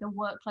feel like the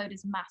workload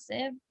is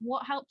massive,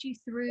 what helped you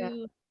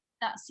through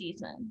that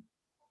season?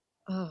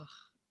 Oh,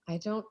 I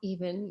don't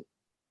even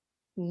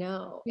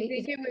know. You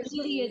think it was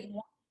really me? is.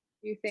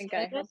 You think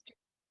I helped you?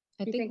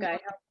 I You think I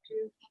helped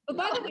you? But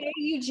by the way,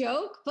 you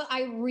joke, but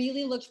I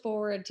really looked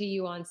forward to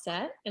you on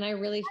set, and I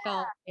really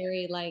felt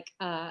very like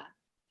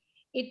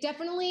it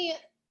definitely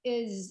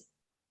is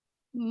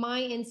my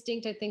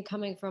instinct. I think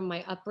coming from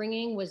my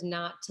upbringing was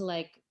not to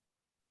like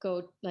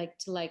go like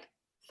to like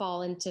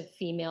fall into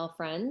female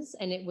friends,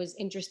 and it was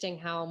interesting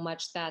how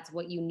much that's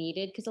what you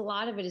needed because a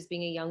lot of it is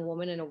being a young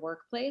woman in a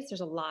workplace.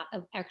 There's a lot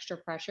of extra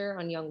pressure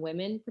on young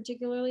women,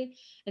 particularly,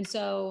 and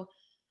so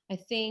I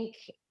think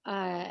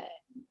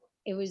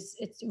it was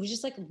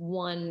just like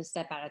one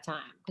step at a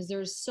time because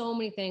there's so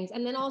many things,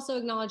 and then also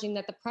acknowledging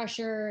that the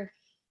pressure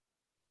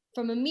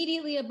from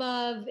immediately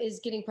above is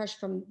getting pressure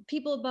from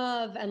people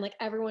above, and like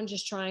everyone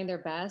just trying their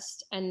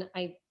best, and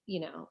I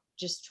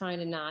just trying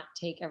to not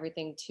take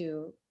everything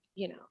too,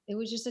 it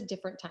was just a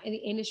different time. The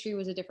industry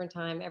was a different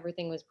time.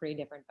 Everything was pretty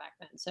different back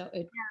then. So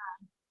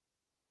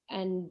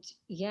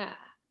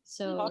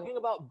so talking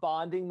about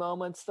bonding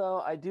moments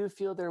though, I do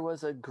feel there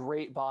was a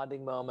great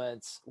bonding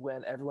moment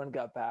when everyone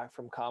got back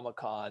from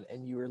Comic-Con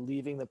and you were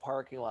leaving the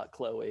parking lot,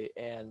 Chloe,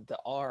 and the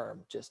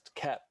arm just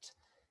kept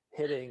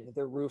hitting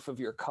the roof of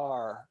your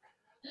car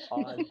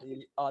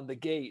on the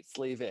gates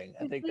leaving.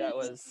 I think that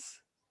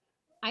was.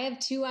 I have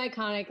two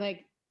iconic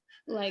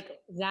like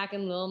Zach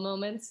and Lil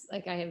moments.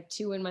 Like I have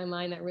two in my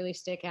mind that really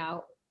stick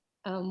out.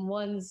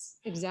 One's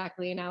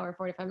exactly an hour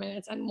 45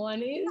 minutes, and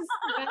one is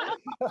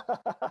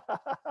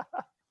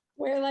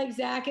where like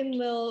Zach and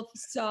Lil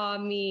saw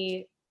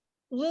me.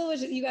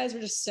 You guys were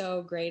just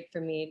so great for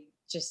me.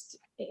 Just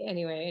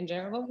anyway, in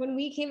general, when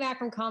we came back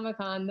from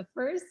Comic-Con the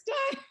first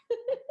time.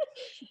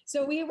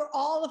 So we were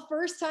all the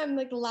first time,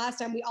 like the last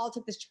time, we all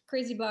took this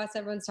crazy bus.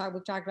 Everyone's talked.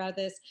 We've talked about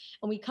this,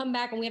 and we come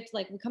back, and we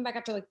come back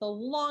after like the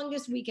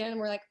longest weekend.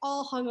 We're like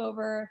all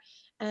hungover,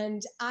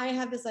 and I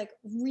have this like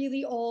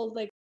really old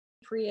like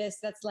Prius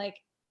that's like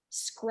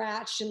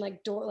scratched and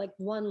like door like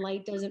one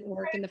light doesn't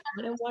work in the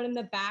front and one in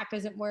the back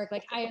doesn't work.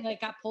 Like I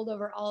like got pulled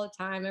over all the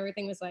time.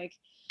 Everything was like,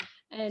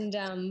 and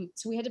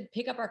so we had to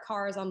pick up our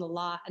cars on the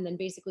lot and then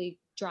basically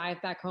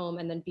drive back home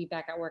and then be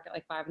back at work at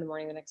like 5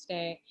 a.m. the next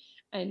day.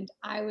 And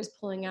I was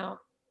pulling out.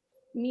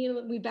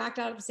 We backed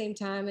out at the same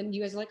time, and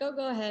you guys were like, "Oh,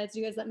 go ahead." So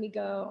you guys let me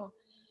go.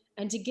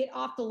 And to get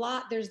off the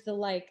lot, there's the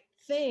like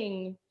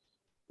thing,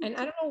 and I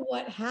don't know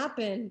what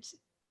happened.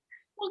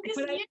 Well, because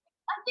I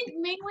think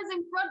Ming was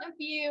in front of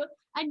you,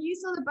 and you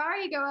saw the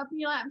barrier go up, and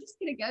you're like, "I'm just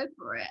gonna go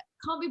for it.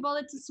 Can't be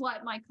bothered to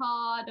swipe my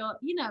card, or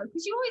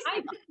because you always."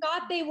 I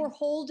thought they were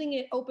holding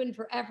it open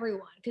for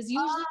everyone, because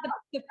usually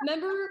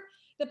remember.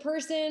 The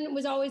person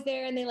was always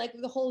there and they like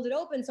hold it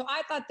open. So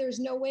I thought there's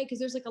no way because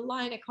there's like a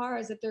line of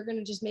cars that they're going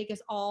to just make us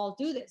all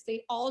do this.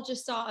 They all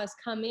just saw us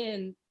come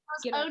in.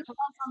 Get on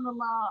the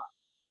lot.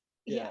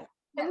 Yeah.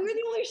 And we were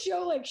the only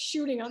show like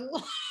shooting on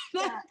the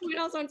lot.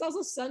 It's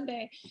also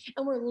Sunday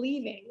and we're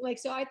leaving. Like,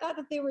 so I thought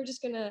that they were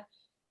just going to,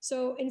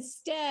 so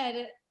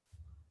instead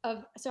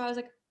of, so I was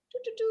like,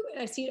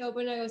 and I see it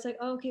open. And I was like,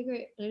 oh, okay,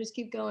 great. And I just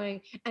keep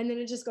going. And then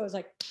it just goes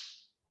like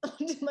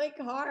onto my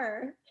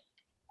car.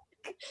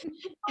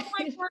 Oh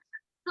my God,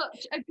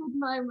 such a good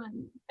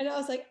moment. And I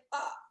was like,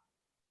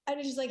 and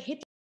it just like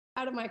hit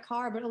out of my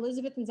car, but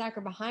Elizabeth and Zach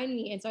are behind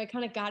me. And so I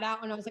kind of got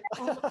out and I was like,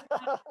 oh my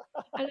God.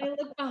 And I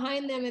looked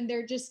behind them and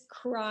they're just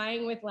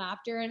crying with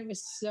laughter. And it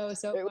was so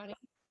funny.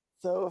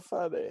 So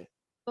funny.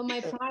 But my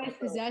prized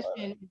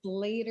possession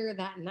later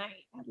that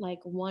night at like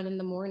 1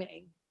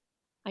 a.m,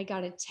 I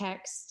got a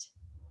text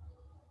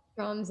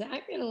from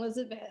Zach and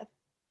Elizabeth.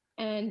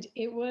 And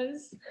it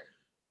was.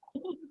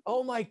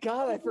 Oh my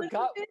God, I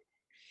forgot.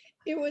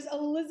 It was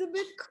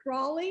Elizabeth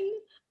crawling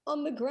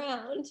on the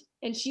ground,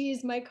 and she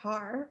is my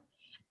car.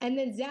 And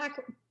then Zach,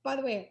 by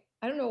the way,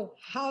 I don't know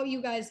how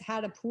you guys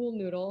had a pool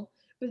noodle,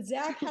 but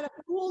Zach had a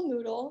pool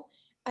noodle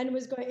and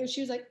was going, and she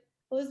was like,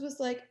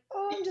 Elizabeth's like,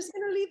 oh, I'm just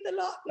going to leave the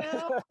lot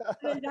now.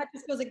 And then Zach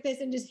just goes like this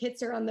and just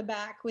hits her on the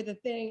back with a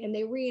thing. And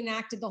they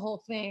reenacted the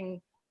whole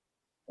thing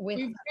with.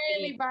 We've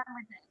really bad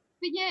with it.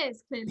 For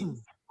years,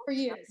 please.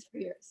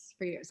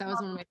 For years. That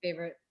was one of my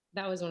favorite.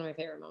 That was one of my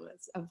favorite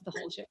moments of the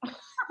whole show.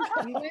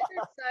 You guys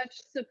are such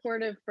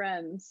supportive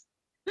friends.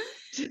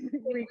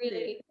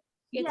 Really.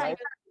 Like,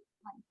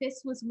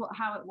 this was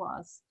how it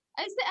was.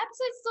 Is the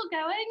episode still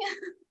going?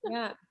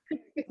 Yeah.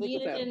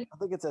 I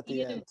think it's at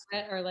the end.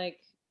 Brett are like.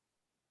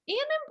 Ian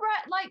and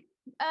Brett, like,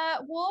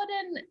 Ward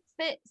and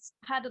Fitz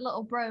had a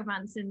little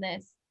bromance in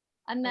this,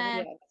 and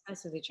then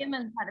Yes, with each other.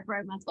 Simmons had a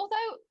bromance.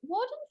 Although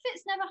Ward and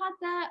Fitz never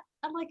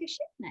had like a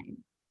ship name.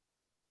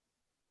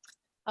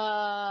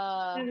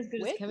 Not as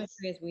good as Wits?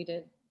 chemistry as we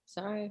did.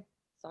 Sorry.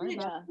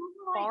 Yeah.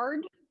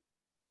 Bard.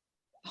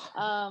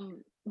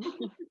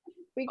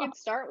 We could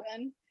start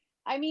one.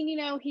 I mean,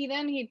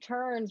 he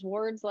turns.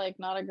 Ward's like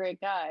not a great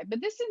guy,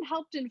 but this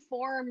helped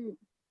inform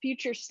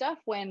future stuff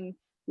when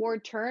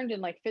Ward turned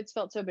and like Fitz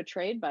felt so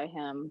betrayed by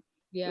him.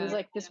 Yeah. It was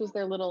like this was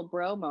their little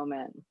bro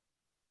moment.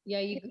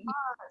 Yeah,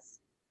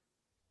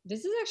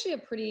 this is actually a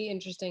pretty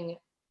interesting,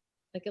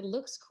 like it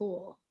looks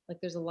cool. Like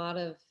there's a lot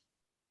of,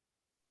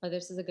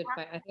 this is a good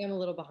fight. I think I'm a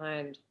little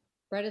behind.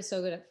 Brett is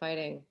so good at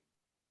fighting.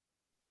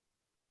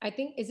 I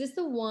think, is this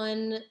the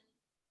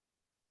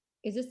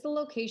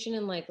location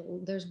in like,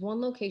 there's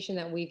one location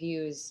that we've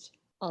used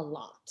a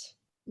lot.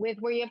 With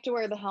where you have to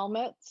wear the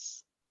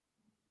helmets.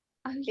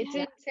 Oh, It's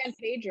in San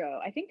Pedro.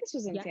 I think this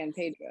was in San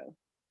Pedro.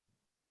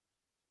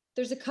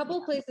 There's a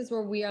couple places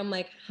where I'm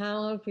like,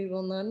 how have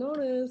people not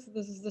noticed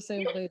this is the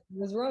same place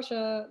as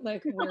Russia?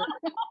 Like,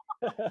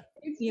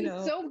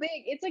 It's so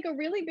big. It's like a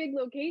really big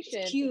location.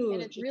 It's huge.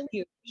 And it's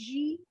really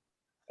huge.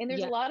 And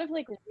there's a lot of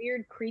like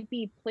weird,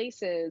 creepy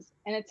places.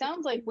 And it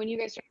sounds like when you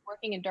guys started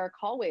working in dark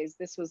hallways,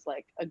 this was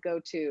like a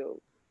go-to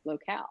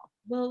locale.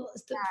 Well,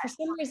 for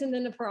some reason,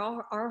 then for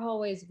our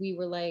hallways, we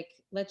were like,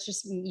 let's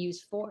just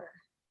use 4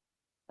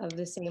 of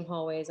the same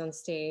hallways on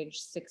stage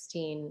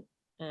 16,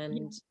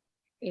 and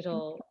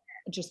it'll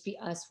just be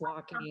us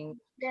walking.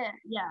 Yeah.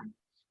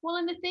 Well,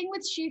 and the thing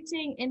with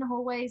shooting in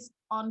hallways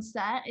on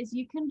set is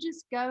you can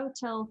just go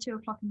till 2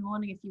 o'clock in the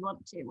morning if you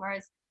want to.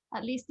 Whereas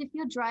at least if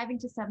you're driving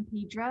to San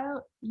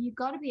Pedro, you've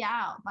got to be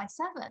out by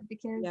 7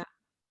 because the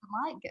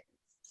light goes.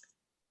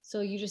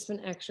 So you just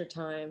spend extra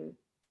time.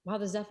 Wow,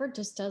 the Zephyr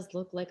just does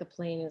look like a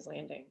plane is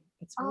landing.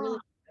 It's really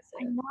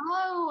I impressive.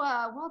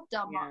 know. Well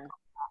done, Mark.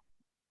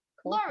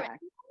 Lauren,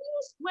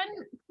 when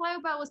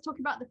Chloe Bell was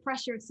talking about the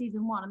pressure of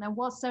season 1, and there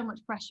was so much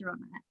pressure on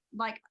it,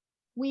 like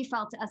we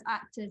felt it as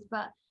actors,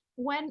 but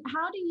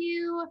how do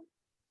you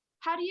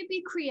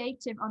be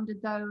creative under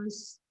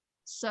those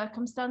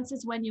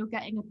circumstances when you're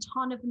getting a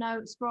ton of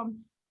notes from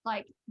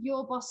like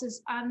your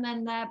bosses and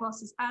then their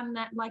bosses and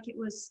that, like it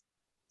was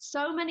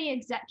so many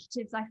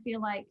executives I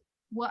feel like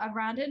were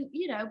around, and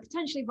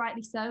potentially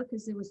rightly so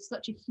because there was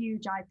such a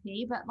huge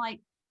IP, but like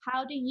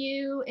how do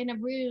you in a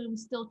room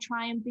still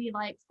try and be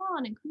like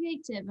fun and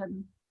creative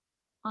and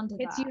under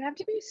that? You have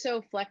to be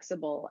so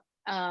flexible.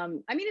 I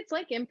mean, it's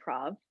like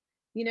improv,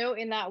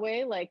 in that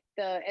way, like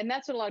and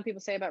that's what a lot of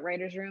people say about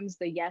writers' rooms,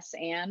 the yes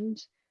and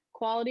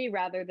quality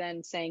rather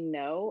than saying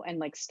no and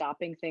like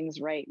stopping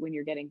things right when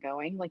you're getting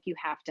going. Like you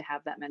have to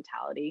have that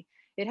mentality.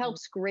 It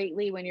helps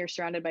greatly when you're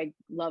surrounded by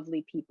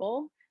lovely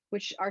people,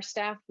 which our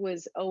staff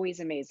was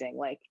always amazing.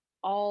 Like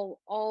all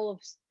of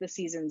the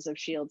seasons of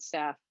S.H.I.E.L.D.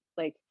 staff,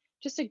 like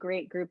just a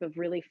great group of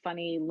really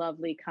funny,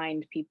 lovely,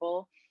 kind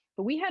people.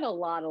 But we had a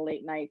lot of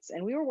late nights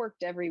and we were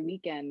worked every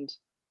weekend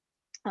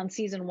on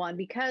season 1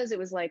 because it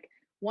was like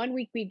one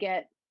week we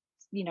get,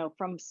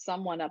 from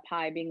someone up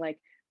high being like,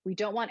 we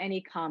don't want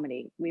any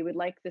comedy. We would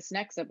like this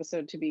next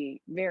episode to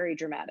be very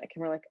dramatic.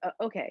 And we're like,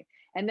 okay.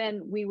 And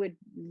then we would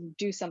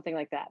do something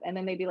like that. And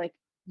then they'd be like,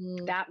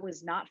 that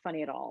was not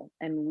funny at all.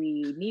 And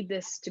we need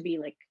this to be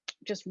like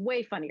just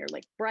way funnier,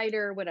 like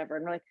brighter, whatever.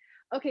 And we're like,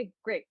 okay,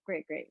 great.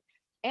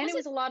 And it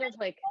was a lot of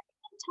like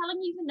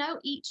telling you the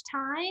note each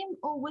time,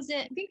 or was it?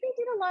 I think they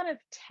did a lot of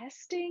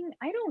testing.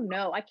 I don't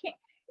know.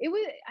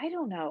 I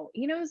don't know.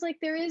 It's like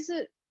there's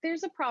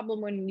a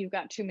problem when you've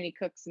got too many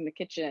cooks in the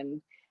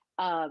kitchen.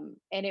 And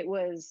it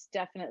was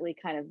definitely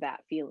kind of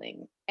that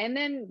feeling. And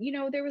then,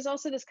 there was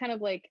also this kind of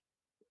like,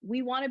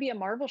 we want to be a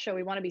Marvel show.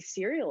 We want to be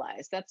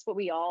serialized. That's what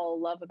we all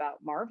love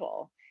about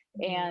Marvel.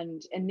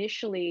 And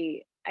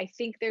initially, I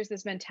think there's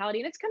this mentality,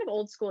 and it's kind of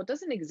old school. It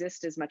doesn't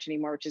exist as much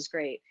anymore, which is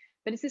great.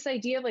 But it's this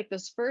idea of like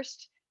those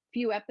first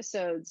few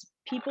episodes,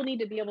 people need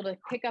to be able to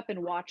pick up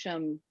and watch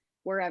them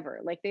wherever.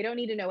 Like they don't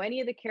need to know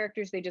any of the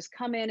characters. They just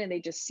come in and they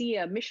just see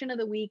a mission of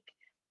the week.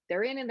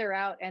 They're in and they're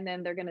out, and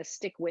then they're going to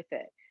stick with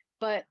it.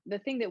 But the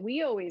thing that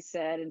we always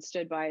said and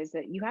stood by is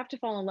that you have to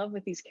fall in love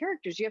with these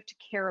characters. You have to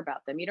care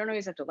about them. You don't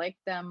always have to like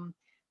them,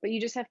 but you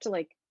just have to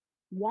like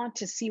want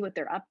to see what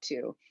they're up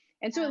to.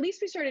 And so at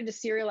least we started to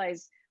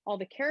serialize all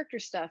the character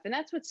stuff. And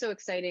that's what's so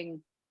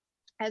exciting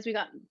as we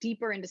got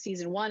deeper into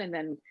season 1 and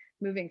then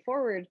moving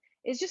forward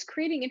is just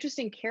creating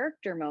interesting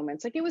character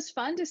moments. Like it was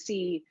fun to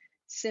see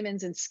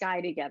Simmons and Skye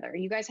together.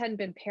 You guys hadn't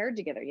been paired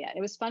together yet.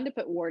 It was fun to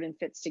put Ward and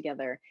Fitz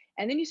together.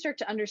 And then you start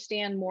to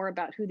understand more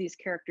about who these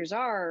characters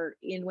are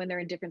when they're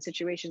in different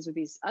situations with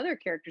these other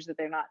characters that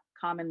they're not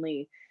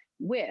commonly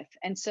with.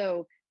 And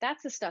so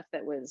that's the stuff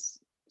that was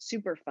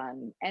super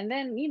fun. And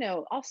then,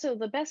 also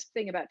the best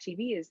thing about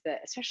TV is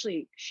that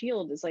especially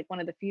S.H.I.E.L.D. is like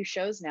one of the few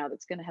shows now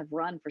that's going to have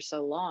run for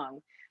so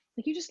long.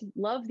 Like you just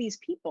love these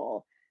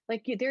people.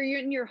 Like they're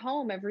in your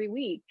home every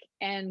week.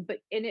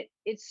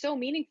 It's so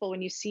meaningful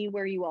when you see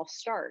where you all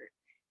start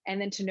and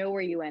then to know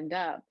where you end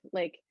up.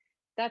 Like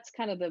that's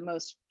kind of the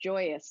most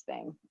joyous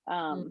thing.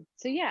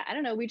 So yeah, I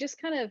don't know. We just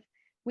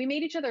we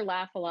made each other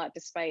laugh a lot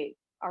despite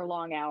our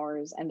long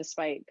hours and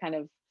despite kind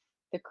of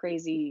the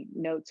crazy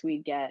notes we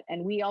get.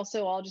 And we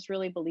also all just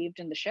really believed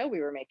in the show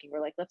we were making.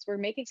 We're like, we're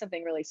making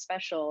something really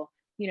special,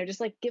 just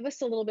like give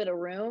us a little bit of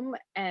room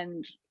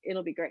and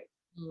it'll be great.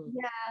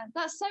 Yeah,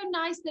 that's so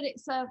nice that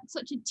it's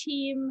such a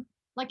team.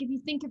 Like if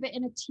you think of it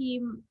in a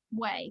team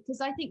way,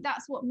 because I think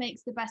that's what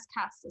makes the best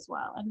cast as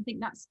well. And I think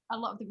that's a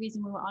lot of the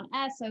reason we were on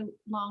air so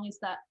long is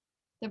that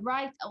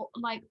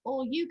like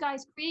all you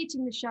guys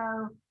creating the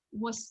show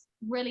was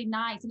really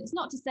nice. And it's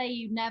not to say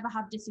you never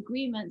have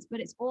disagreements, but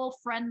it's all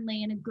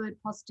friendly in a good,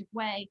 positive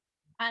way.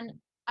 And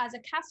as a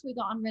cast, we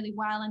got on really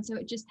well. And so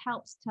it just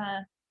helps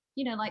to,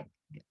 like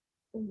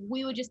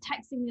we were just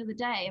texting the other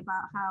day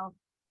about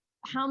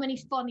how many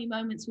funny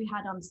moments we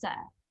had on set.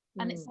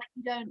 And it's like,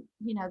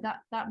 you don't,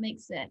 that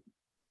makes it.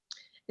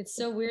 It's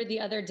so weird. The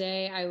other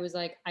day I was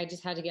like, I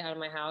just had to get out of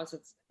my house.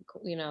 It's,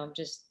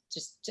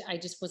 I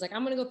just was like,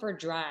 I'm going to go for a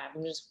drive.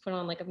 I'm just put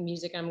on like a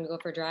music. I'm going to go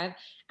for a drive.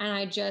 And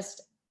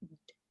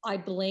I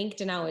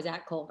blinked and I was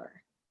at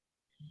Culver.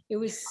 It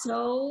was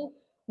so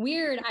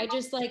weird. I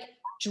just like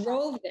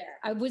drove there.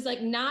 I was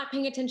like not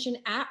paying attention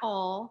at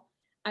all.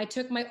 I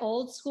took my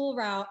old school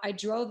route. I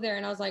drove there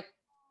and I was like,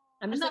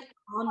 I'm just like,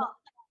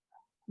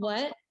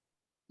 what?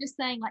 Just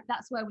saying like,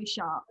 that's where we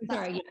shot.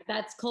 Sorry. Yeah,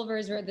 that's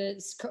Culver's where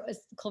the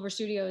Culver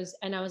Studios.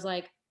 And I was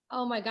like,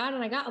 oh my God.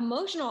 And I got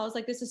emotional. I was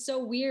like, this is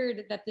so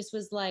weird that this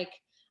was like,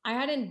 I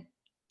hadn't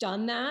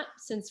done that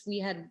since we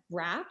had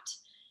wrapped.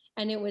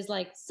 And it was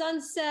like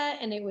sunset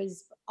and it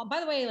was, by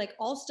the way, like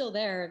all still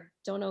there.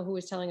 Don't know who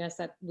was telling us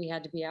that we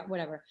had to be out,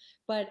 whatever.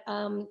 But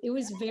it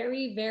was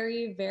very,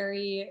 very,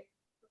 very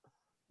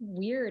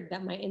weird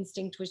that my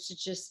instinct was to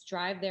just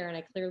drive there. And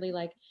I clearly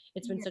like,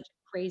 it's been such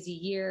a crazy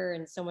year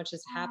and so much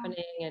is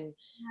happening. And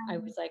I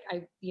was like,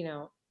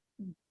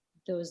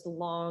 those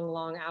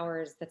long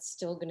hours, that's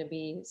still going to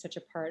be such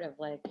a part of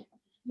like,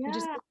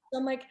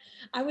 I'm like,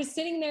 I was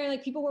sitting there,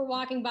 like people were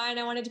walking by and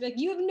I wanted to be like,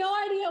 you have no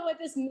idea what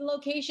this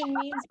location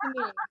means to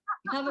me.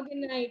 Have a good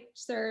night,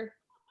 sir.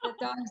 The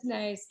dog's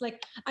nice.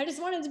 Like, I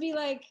just wanted to be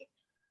like,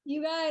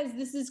 you guys,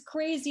 this is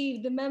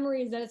crazy. The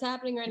memories that is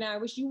happening right now. I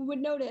wish you would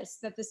notice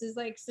that this is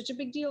like such a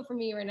big deal for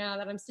me right now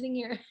that I'm sitting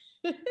here.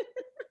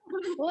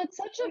 Well, it's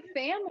such a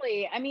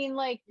family. I mean,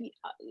 like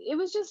it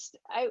was just,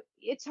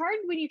 it's hard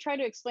when you try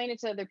to explain it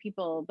to other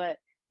people, but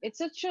it's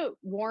such a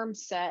warm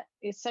set.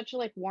 It's such a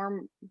like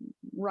warm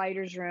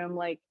writer's room.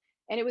 Like,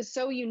 and it was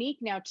so unique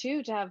now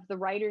too, to have the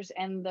writers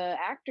and the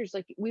actors,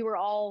 like we were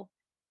all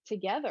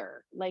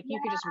together. Like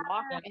you could just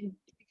walk in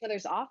each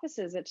other's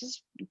offices. It's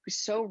just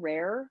so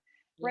rare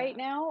right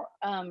now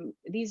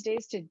these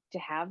days to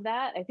have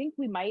that. I think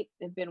we might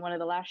have been one of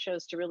the last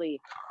shows to really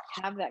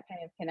have that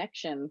kind of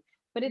connection.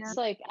 But it's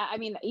like, I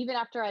mean, even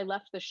after I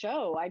left the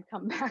show, I'd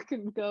come back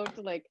and go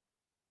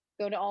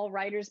to all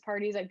writers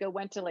parties.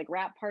 Went to like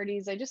rap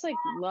parties. I just like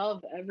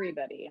love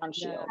everybody on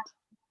S.H.I.E.L.D.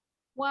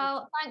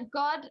 Well, thank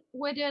God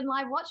we're doing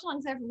live watch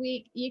alongs every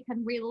week. You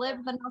can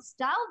relive the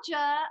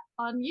nostalgia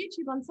on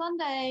YouTube on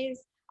Sundays.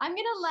 I'm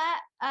gonna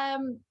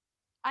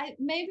let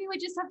maybe we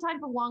just have time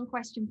for one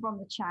question from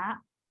the chat.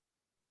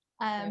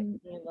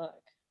 Look.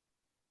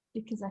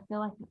 Because I feel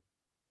like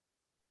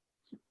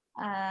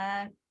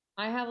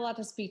I have a lot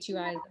to speak to you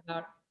guys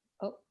about.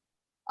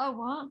 Oh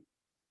what?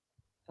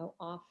 Oh,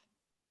 off.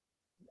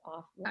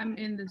 I'm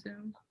in the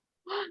Zoom.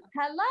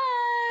 Hello.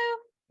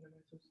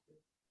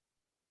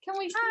 Can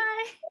we?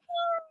 Hi.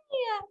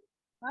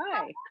 Hi.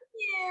 How are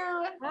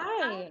you?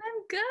 Hi. I'm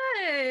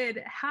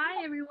good.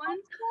 Hi, everyone.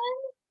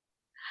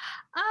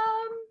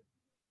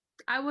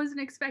 I wasn't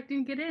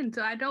expecting to get in,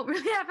 so I don't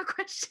really have a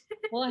question.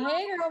 Well,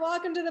 hey, girl,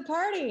 welcome to the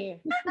party.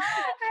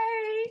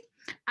 Hey.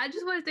 I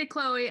just want to say,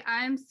 Chloe,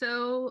 I'm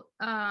so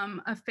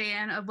a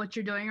fan of what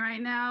you're doing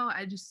right now.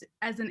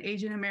 As an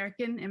Asian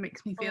American, it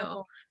makes me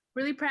feel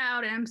really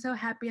proud, and I'm so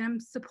happy, and I'm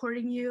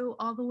supporting you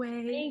all the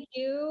way. Thank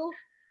you.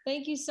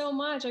 Thank you so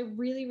much. I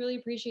really, really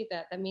appreciate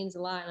that. That means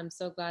a lot, and I'm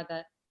so glad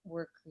that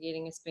we're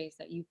creating a space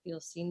that you feel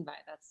seen by.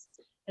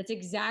 That's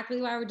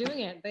exactly why we're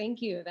doing it.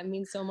 Thank you. That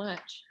means so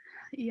much.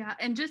 Yeah,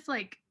 and just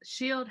like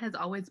S.H.I.E.L.D. has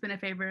always been a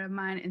favorite of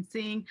mine, and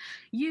seeing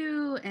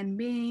you and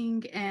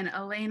Ming and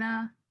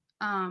Elena,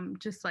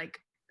 just like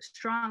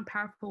strong,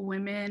 powerful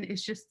women,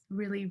 is just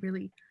really,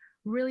 really,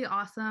 really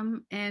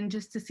awesome. And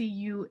just to see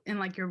you in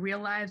like your real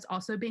lives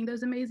also being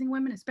those amazing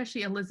women,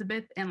 especially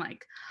Elizabeth, and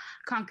like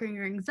conquering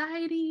your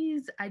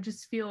anxieties, I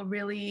just feel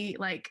really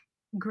like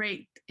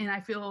great, and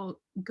I feel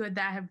good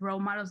that I have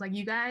role models like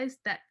you guys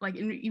that like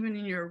even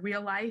in your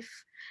real life,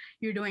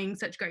 you're doing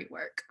such great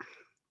work.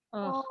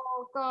 Oh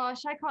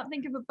gosh, I can't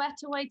think of a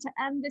better way to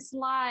end this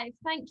live.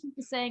 Thank you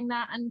for saying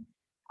that. And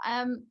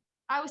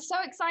I was so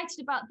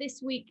excited about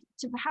this week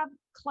to have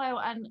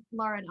Chloe and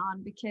Lauren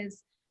on,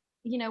 because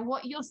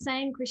what you're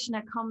saying,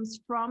 Krishna,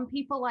 comes from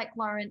people like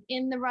Lauren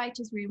in the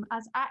writer's room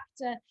as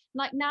actor.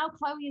 Like now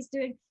Chloe is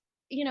doing,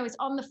 is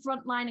on the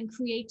front line and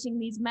creating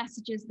these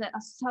messages that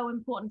are so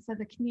important for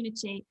the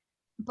community.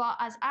 But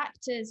as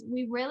actors,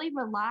 we really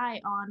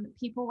rely on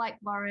people like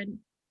Lauren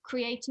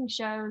creating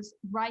shows,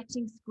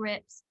 writing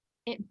scripts,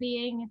 it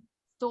being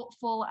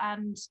thoughtful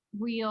and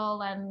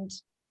real and,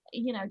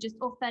 you know, just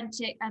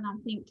authentic. And I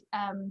think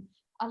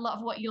a lot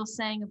of what you're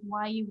saying of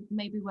why you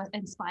maybe were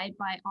inspired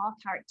by our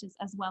characters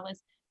as well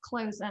as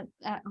Chloe's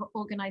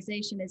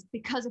organization is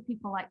because of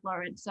people like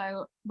Lauren.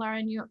 So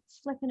Lauren, you're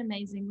flipping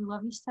amazing. We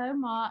love you so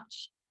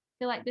much. I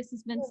feel like this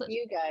has been such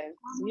you guys.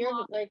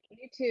 You're like,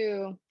 you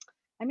too.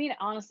 I mean,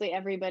 honestly,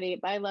 everybody,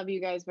 I love you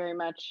guys very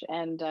much.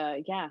 And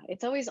yeah,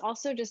 it's always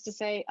also just to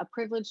say a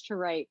privilege to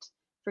write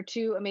for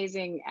two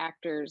amazing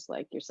actors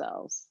like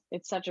yourselves.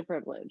 It's such a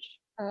privilege.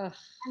 And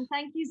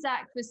thank you,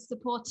 Zach, for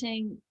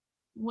supporting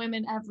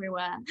women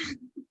everywhere.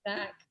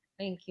 Zach,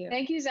 thank you.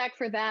 Thank you, Zach,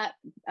 for that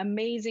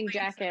amazing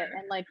jacket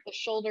and like the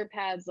shoulder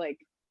pads, like.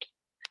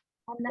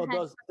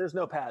 There's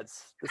no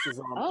pads. This is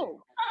wow.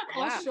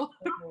 What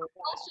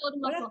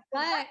a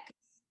flex.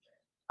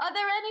 Are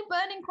there any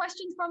burning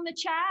questions from the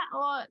chat,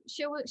 or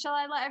shall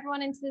I let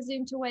everyone into the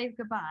Zoom to wave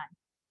goodbye?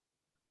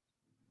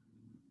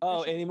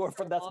 Oh, any more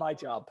from that's my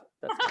job.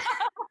 That's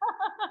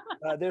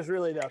there's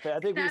really nothing. I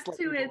think that's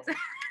who it's.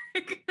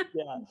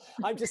 Yeah,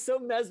 I'm just so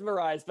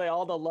mesmerized by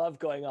all the love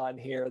going on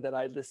here that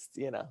I just,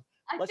 you know.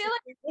 I feel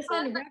like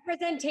listen,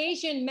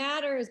 representation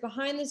matters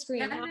behind the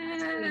screen.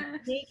 Yes.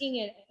 Taking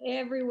it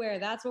everywhere.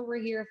 That's what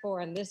we're here for.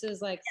 And this is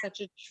like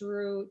such a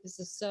true. This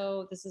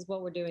is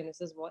what we're doing.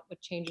 This is what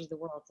changes the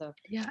world. So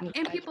yeah,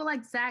 and people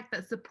like Zach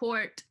that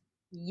support.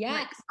 Yes,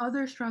 like,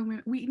 other strong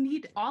women. We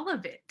need all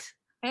of it.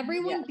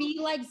 Everyone be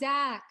like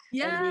Zach.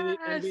 Yes.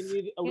 And we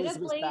need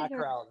Elizabeth's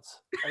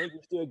backgrounds. I think we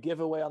should do a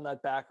giveaway on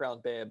that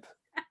background, babe.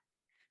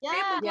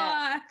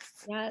 Yes.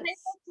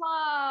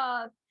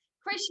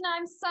 Krishna,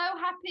 I'm so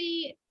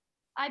happy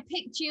I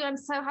picked you. I'm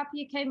so happy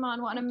you came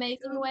on. What an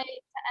amazing way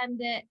to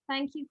end it.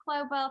 Thank you,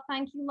 Clobell.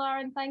 Thank you,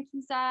 Lauren. Thank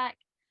you, Zach.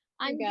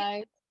 I'm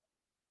going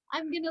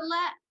to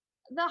let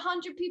the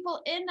 100 people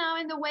in now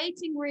in the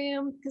waiting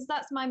room because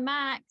that's my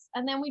max.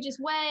 And then we just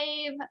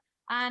wave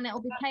and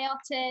it'll be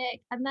chaotic.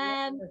 And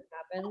then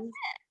happens.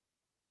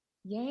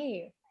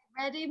 Yay.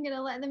 Ready? I'm going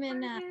to let them in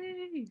now.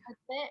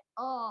 That's it.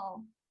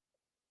 Oh.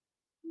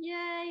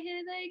 Yay,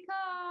 here they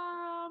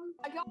come.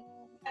 Again.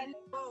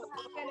 Oh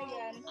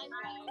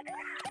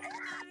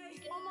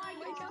my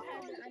God.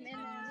 I'm in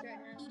this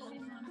right now.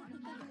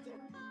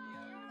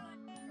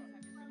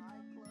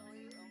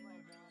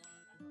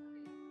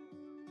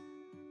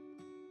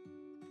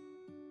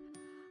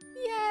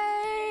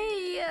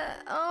 Yay!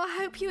 Oh, I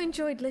hope you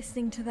enjoyed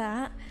listening to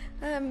that.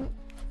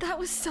 That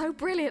was so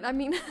brilliant. I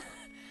mean,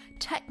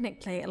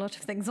 technically, a lot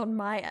of things on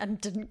my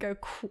end didn't go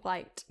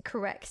quite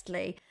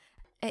correctly.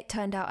 It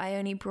turned out I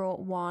only brought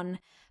one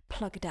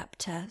plug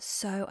adapter,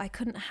 so I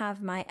couldn't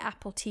have my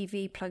Apple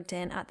TV plugged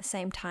in at the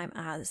same time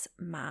as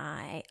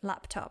my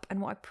laptop.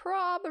 And what I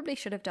probably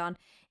should have done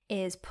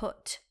is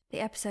put the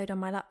episode on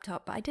my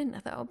laptop, but I didn't. I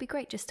thought it would be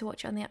great just to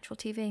watch it on the actual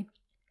TV.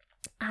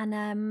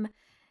 And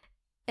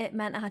it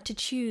meant I had to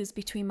choose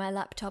between my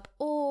laptop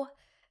or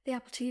the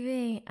Apple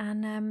TV,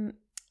 and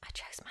I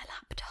chose my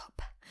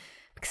laptop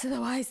because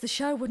otherwise the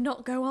show would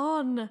not go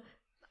on.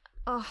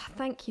 Oh,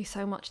 thank you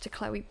so much to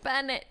Chloe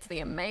Bennett, the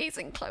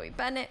amazing Chloe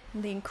Bennett,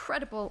 and the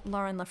incredible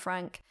Lauren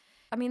LaFranc.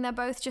 I mean, they're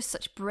both just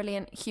such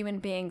brilliant human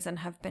beings and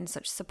have been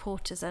such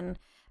supporters and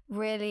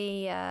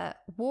really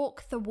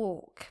walk the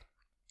walk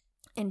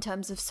in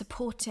terms of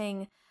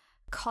supporting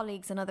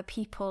colleagues and other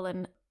people.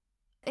 And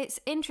it's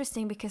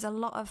interesting because a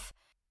lot of,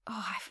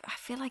 I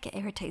feel like it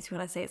irritates me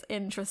when I say it's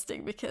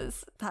interesting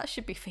because that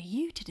should be for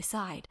you to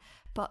decide.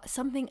 But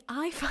something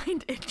I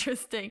find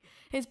interesting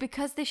is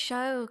because this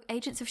show,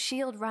 Agents of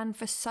S.H.I.E.L.D., ran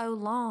for so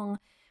long,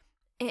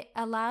 it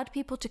allowed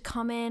people to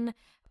come in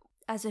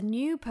as a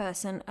new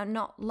person, and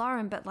not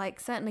Lauren, but like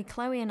certainly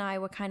Chloe and I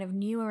were kind of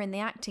newer in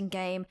the acting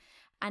game,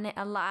 and it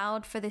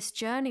allowed for this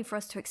journey for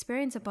us to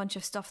experience a bunch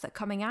of stuff that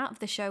coming out of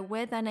the show,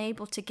 we're then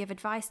able to give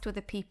advice to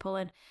other people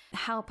and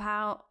help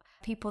out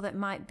people that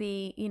might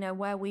be, you know,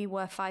 where we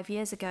were 5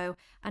 years ago.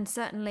 And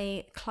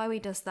certainly Chloe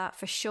does that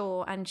for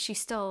sure. And she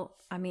still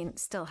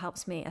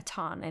helps me a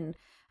ton in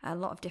a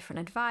lot of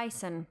different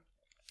advice and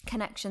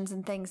connections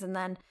and things. And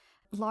then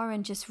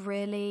Lauren just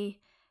really,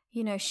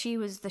 you know, she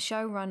was the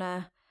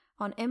showrunner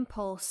on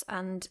Impulse,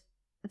 and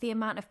the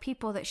amount of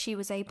people that she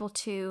was able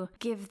to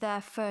give their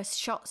first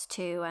shots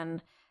to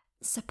and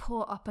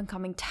support up and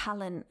coming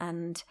talent,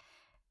 and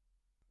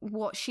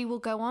what she will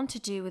go on to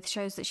do with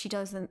shows that she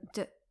doesn't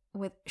do.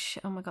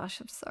 Oh my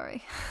gosh, I'm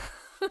sorry.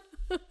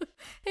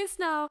 It's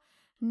now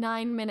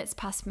 9 minutes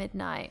past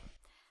midnight,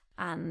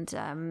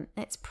 and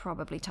it's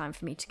probably time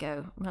for me to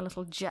go, my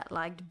little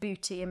jet-lagged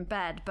booty in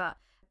bed. But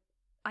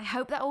I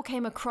hope that all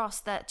came across,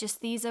 that just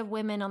these are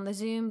women on the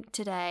Zoom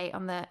today,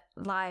 on the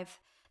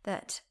live,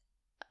 that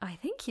I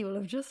think you will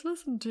have just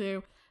listened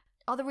to,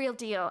 are the real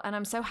deal. And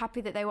I'm so happy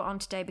that they were on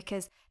today,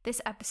 because this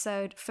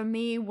episode for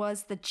me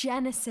was the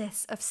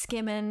genesis of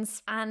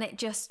Skimmins, and it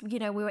just, you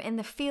know, we were in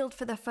the field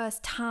for the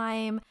first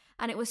time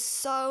and it was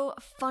so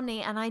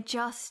funny. And I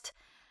just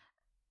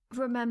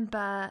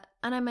remember,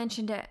 and I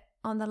mentioned it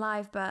on the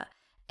live, but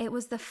it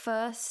was the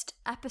first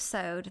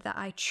episode that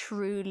I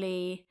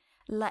truly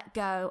let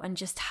go and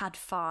just had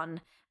fun.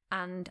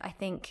 And I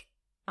think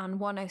on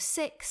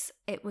 106,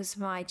 it was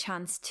my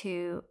chance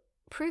to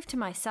prove to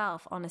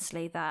myself,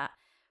 honestly, that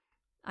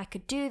I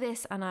could do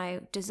this and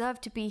I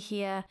deserve to be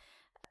here,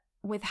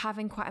 with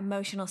having quite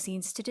emotional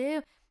scenes to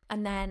do.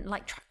 And then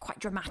like quite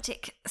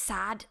dramatic,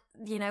 sad,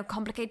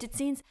 complicated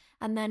scenes.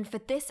 And then for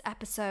this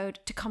episode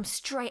to come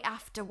straight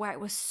after, where it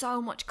was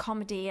so much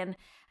comedy, and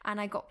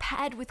I got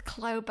paired with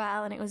Chloe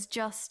Bell, and it was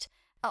just,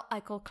 I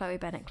call Chloe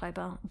Bennett Chloe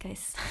Bell in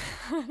case,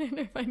 I don't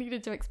know if I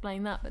needed to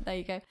explain that, but there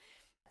you go.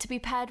 To be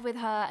paired with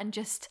her and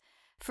just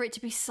for it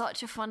to be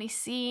such a funny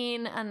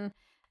scene. And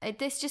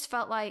this just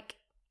felt like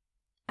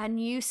a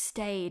new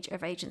stage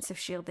of Agents of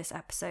S.H.I.E.L.D. this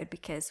episode,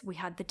 because we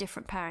had the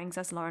different pairings,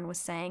 as Lauren was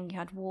saying. You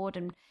had Ward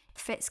and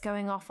Fitz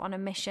going off on a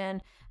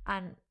mission,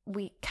 and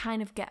we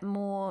kind of get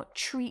more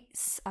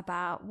treats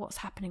about what's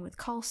happening with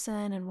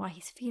Coulson and why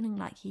he's feeling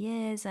like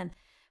he is, and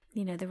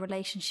the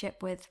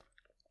relationship with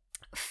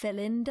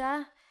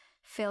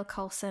Phil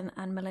Coulson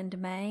and Melinda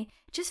May.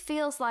 It just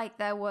feels like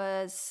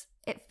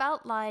it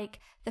felt like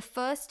the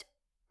first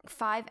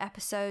 5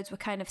 episodes were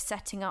kind of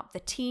setting up the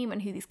team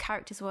and who these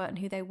characters were and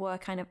who they were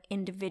kind of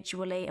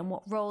individually and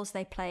what roles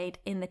they played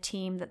in the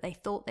team that they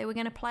thought they were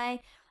going to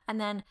play.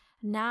 And then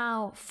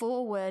now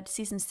forward,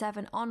 season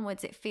 7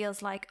 onwards, it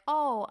feels like,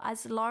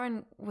 as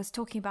Lauren was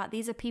talking about,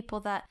 these are people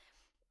that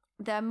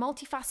they're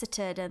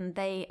multifaceted and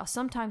they are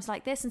sometimes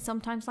like this and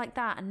sometimes like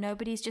that, and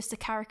nobody's just a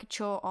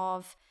caricature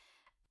of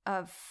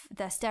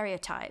their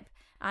stereotype.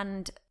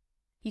 And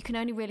you can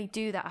only really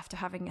do that after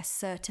having a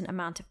certain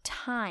amount of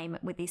time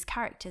with these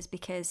characters,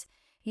 because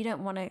you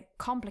don't want to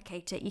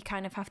complicate it. You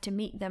kind of have to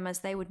meet them as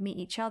they would meet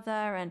each other,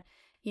 and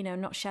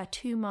not share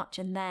too much.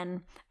 And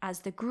then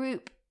as the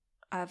group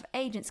of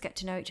agents get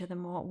to know each other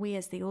more, we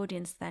as the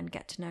audience then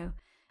get to know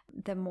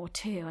them more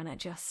too. And I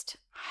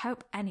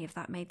hope any of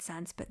that made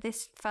sense, but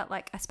this felt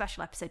like a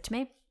special episode to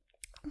me.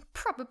 I'll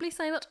probably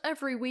say that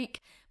every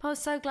week, but I was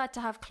so glad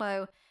to have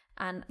Chloe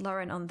and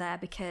Lauren on there,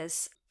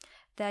 because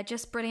they're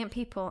just brilliant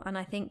people, and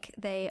I think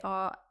they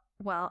are,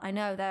 I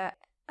know they're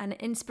an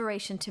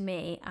inspiration to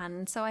me,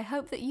 and so I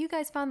hope that you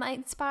guys found that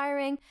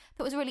inspiring.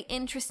 That was really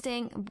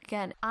interesting.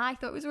 Again, I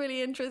thought it was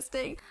really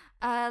interesting.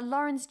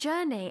 Lauren's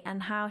journey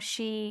and how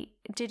she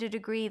did a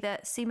degree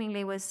that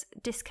seemingly was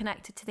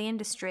disconnected to the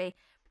industry.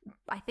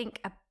 I think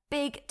a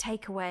big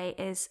takeaway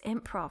is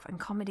improv and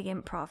comedy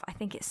improv. I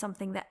think it's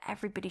something that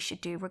everybody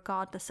should do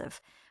regardless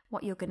of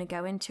what you're going to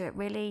go into. It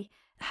really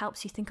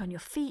helps you think on your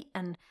feet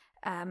and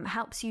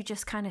helps you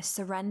just kind of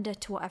surrender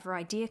to whatever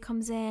idea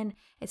comes in.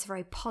 It's a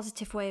very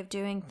positive way of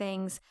doing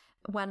things.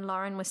 When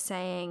Lauren was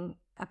saying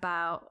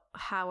about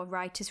how a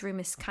writer's room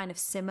is kind of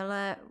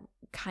similar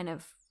kind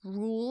of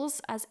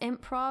rules as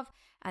improv,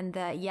 and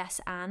the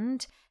yes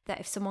and, that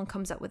if someone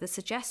comes up with a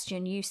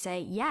suggestion, you say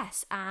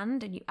yes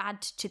and you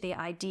add to the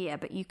idea,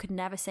 but you could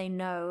never say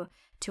no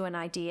to an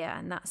idea.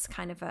 And that's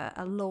kind of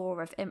a law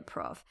of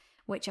improv,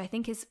 which I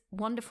think is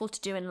wonderful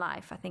to do in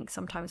life. I think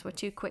sometimes we're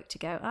too quick to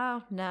go,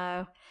 oh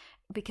no,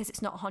 because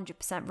it's not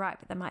 100% right,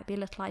 but there might be a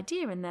little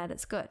idea in there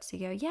that's good. So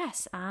you go,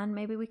 yes, and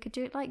maybe we could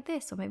do it like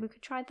this, or maybe we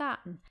could try that.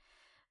 And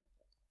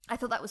I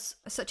thought that was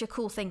such a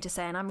cool thing to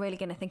say, and I'm really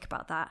going to think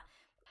about that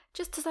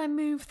just as I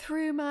move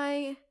through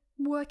my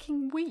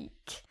working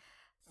week.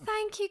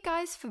 Thank you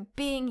guys for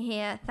being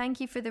here. Thank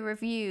you for the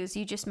reviews.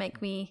 You just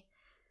make me,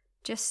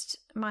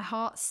 my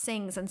heart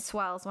sings and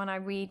swells when I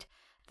read.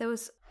 There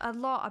was a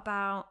lot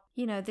about,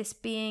 this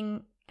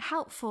being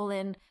helpful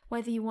in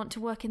whether you want to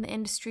work in the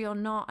industry or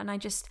not. And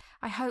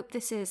I hope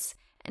this is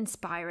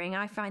inspiring.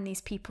 I find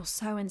these people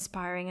so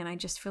inspiring, and I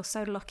just feel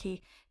so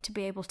lucky to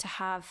be able to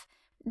have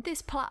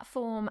this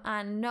platform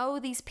and know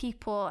these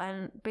people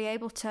and be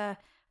able to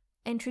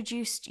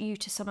introduce you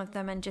to some of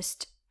them, and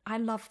I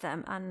love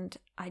them, and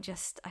I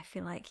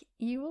feel like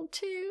you will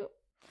too.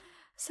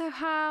 So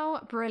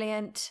how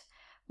brilliant.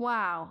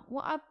 Wow,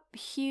 what a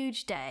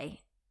huge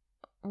day.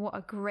 What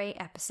a great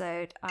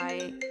episode.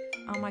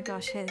 Oh my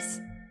gosh,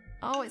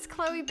 it's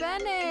Chloe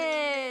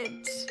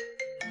Bennett.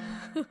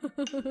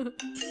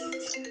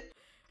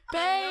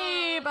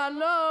 Babe,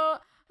 hello.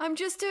 I'm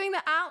just doing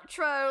the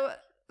outro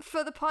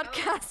for the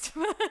podcast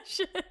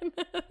version.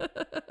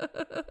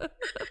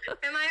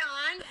 Am I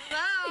on?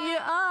 Hello.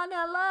 You're on,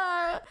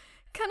 hello.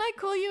 Can I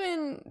call you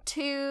in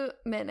 2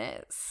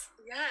 minutes?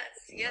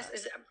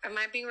 Yes. Am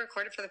I being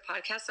recorded for the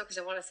podcast? Because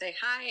I want to say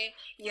hi.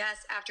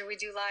 Yes, after we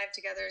do live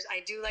together,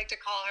 I do like to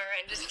call her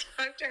and just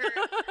talk to her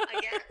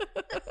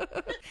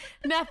again.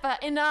 Never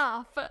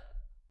enough.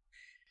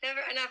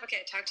 Never enough.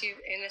 Okay, talk to you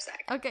in a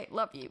sec. Okay,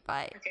 love you.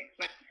 Bye. Okay,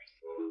 bye.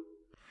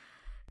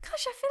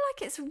 Gosh, I feel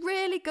like it's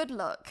really good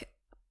luck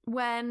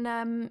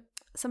when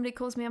somebody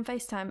calls me on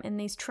FaceTime in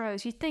these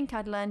tros. You'd think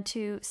I'd learn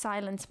to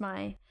silence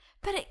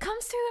but it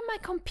comes through in my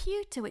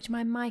computer, which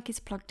my mic is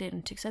plugged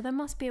into, so there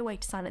must be a way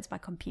to silence my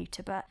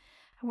computer, but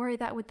I worry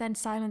that would then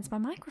silence my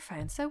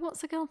microphone. So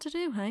what's a girl to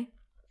do, hey?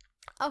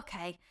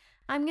 Okay,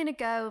 I'm going to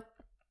go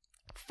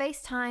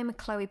FaceTime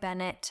Chloe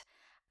Bennett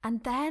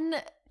and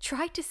then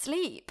try to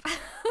sleep.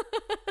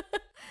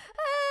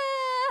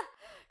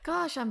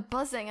 Gosh, I'm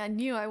buzzing. I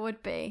knew I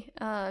would be.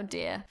 Oh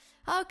dear.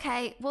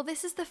 Okay, well,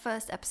 this is the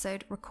first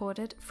episode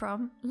recorded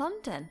from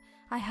London.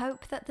 I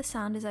hope that the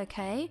sound is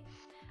okay.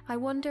 I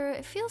wonder,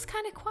 it feels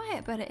kind of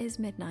quiet, but it is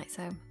midnight,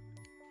 so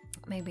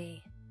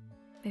maybe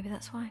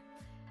that's why.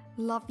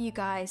 Love you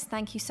guys.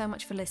 Thank you so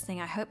much for listening.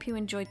 I hope you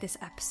enjoyed this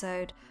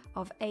episode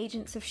of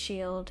Agents of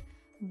S.H.I.E.L.D.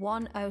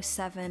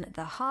 107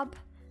 The Hub.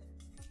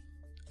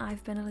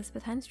 I've been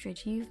Elizabeth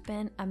Henstridge. You've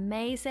been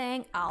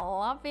amazing. I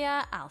love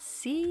ya. I'll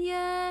see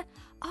ya.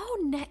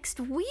 Oh, next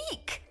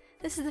week.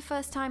 This is the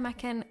first time I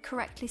can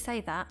correctly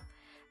say that.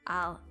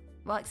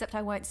 Well, except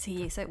I won't see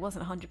you, so it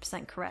wasn't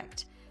 100%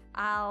 correct.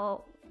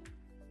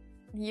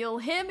 You'll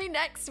hear me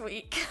next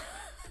week.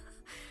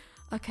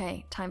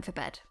 Okay, time for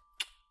bed.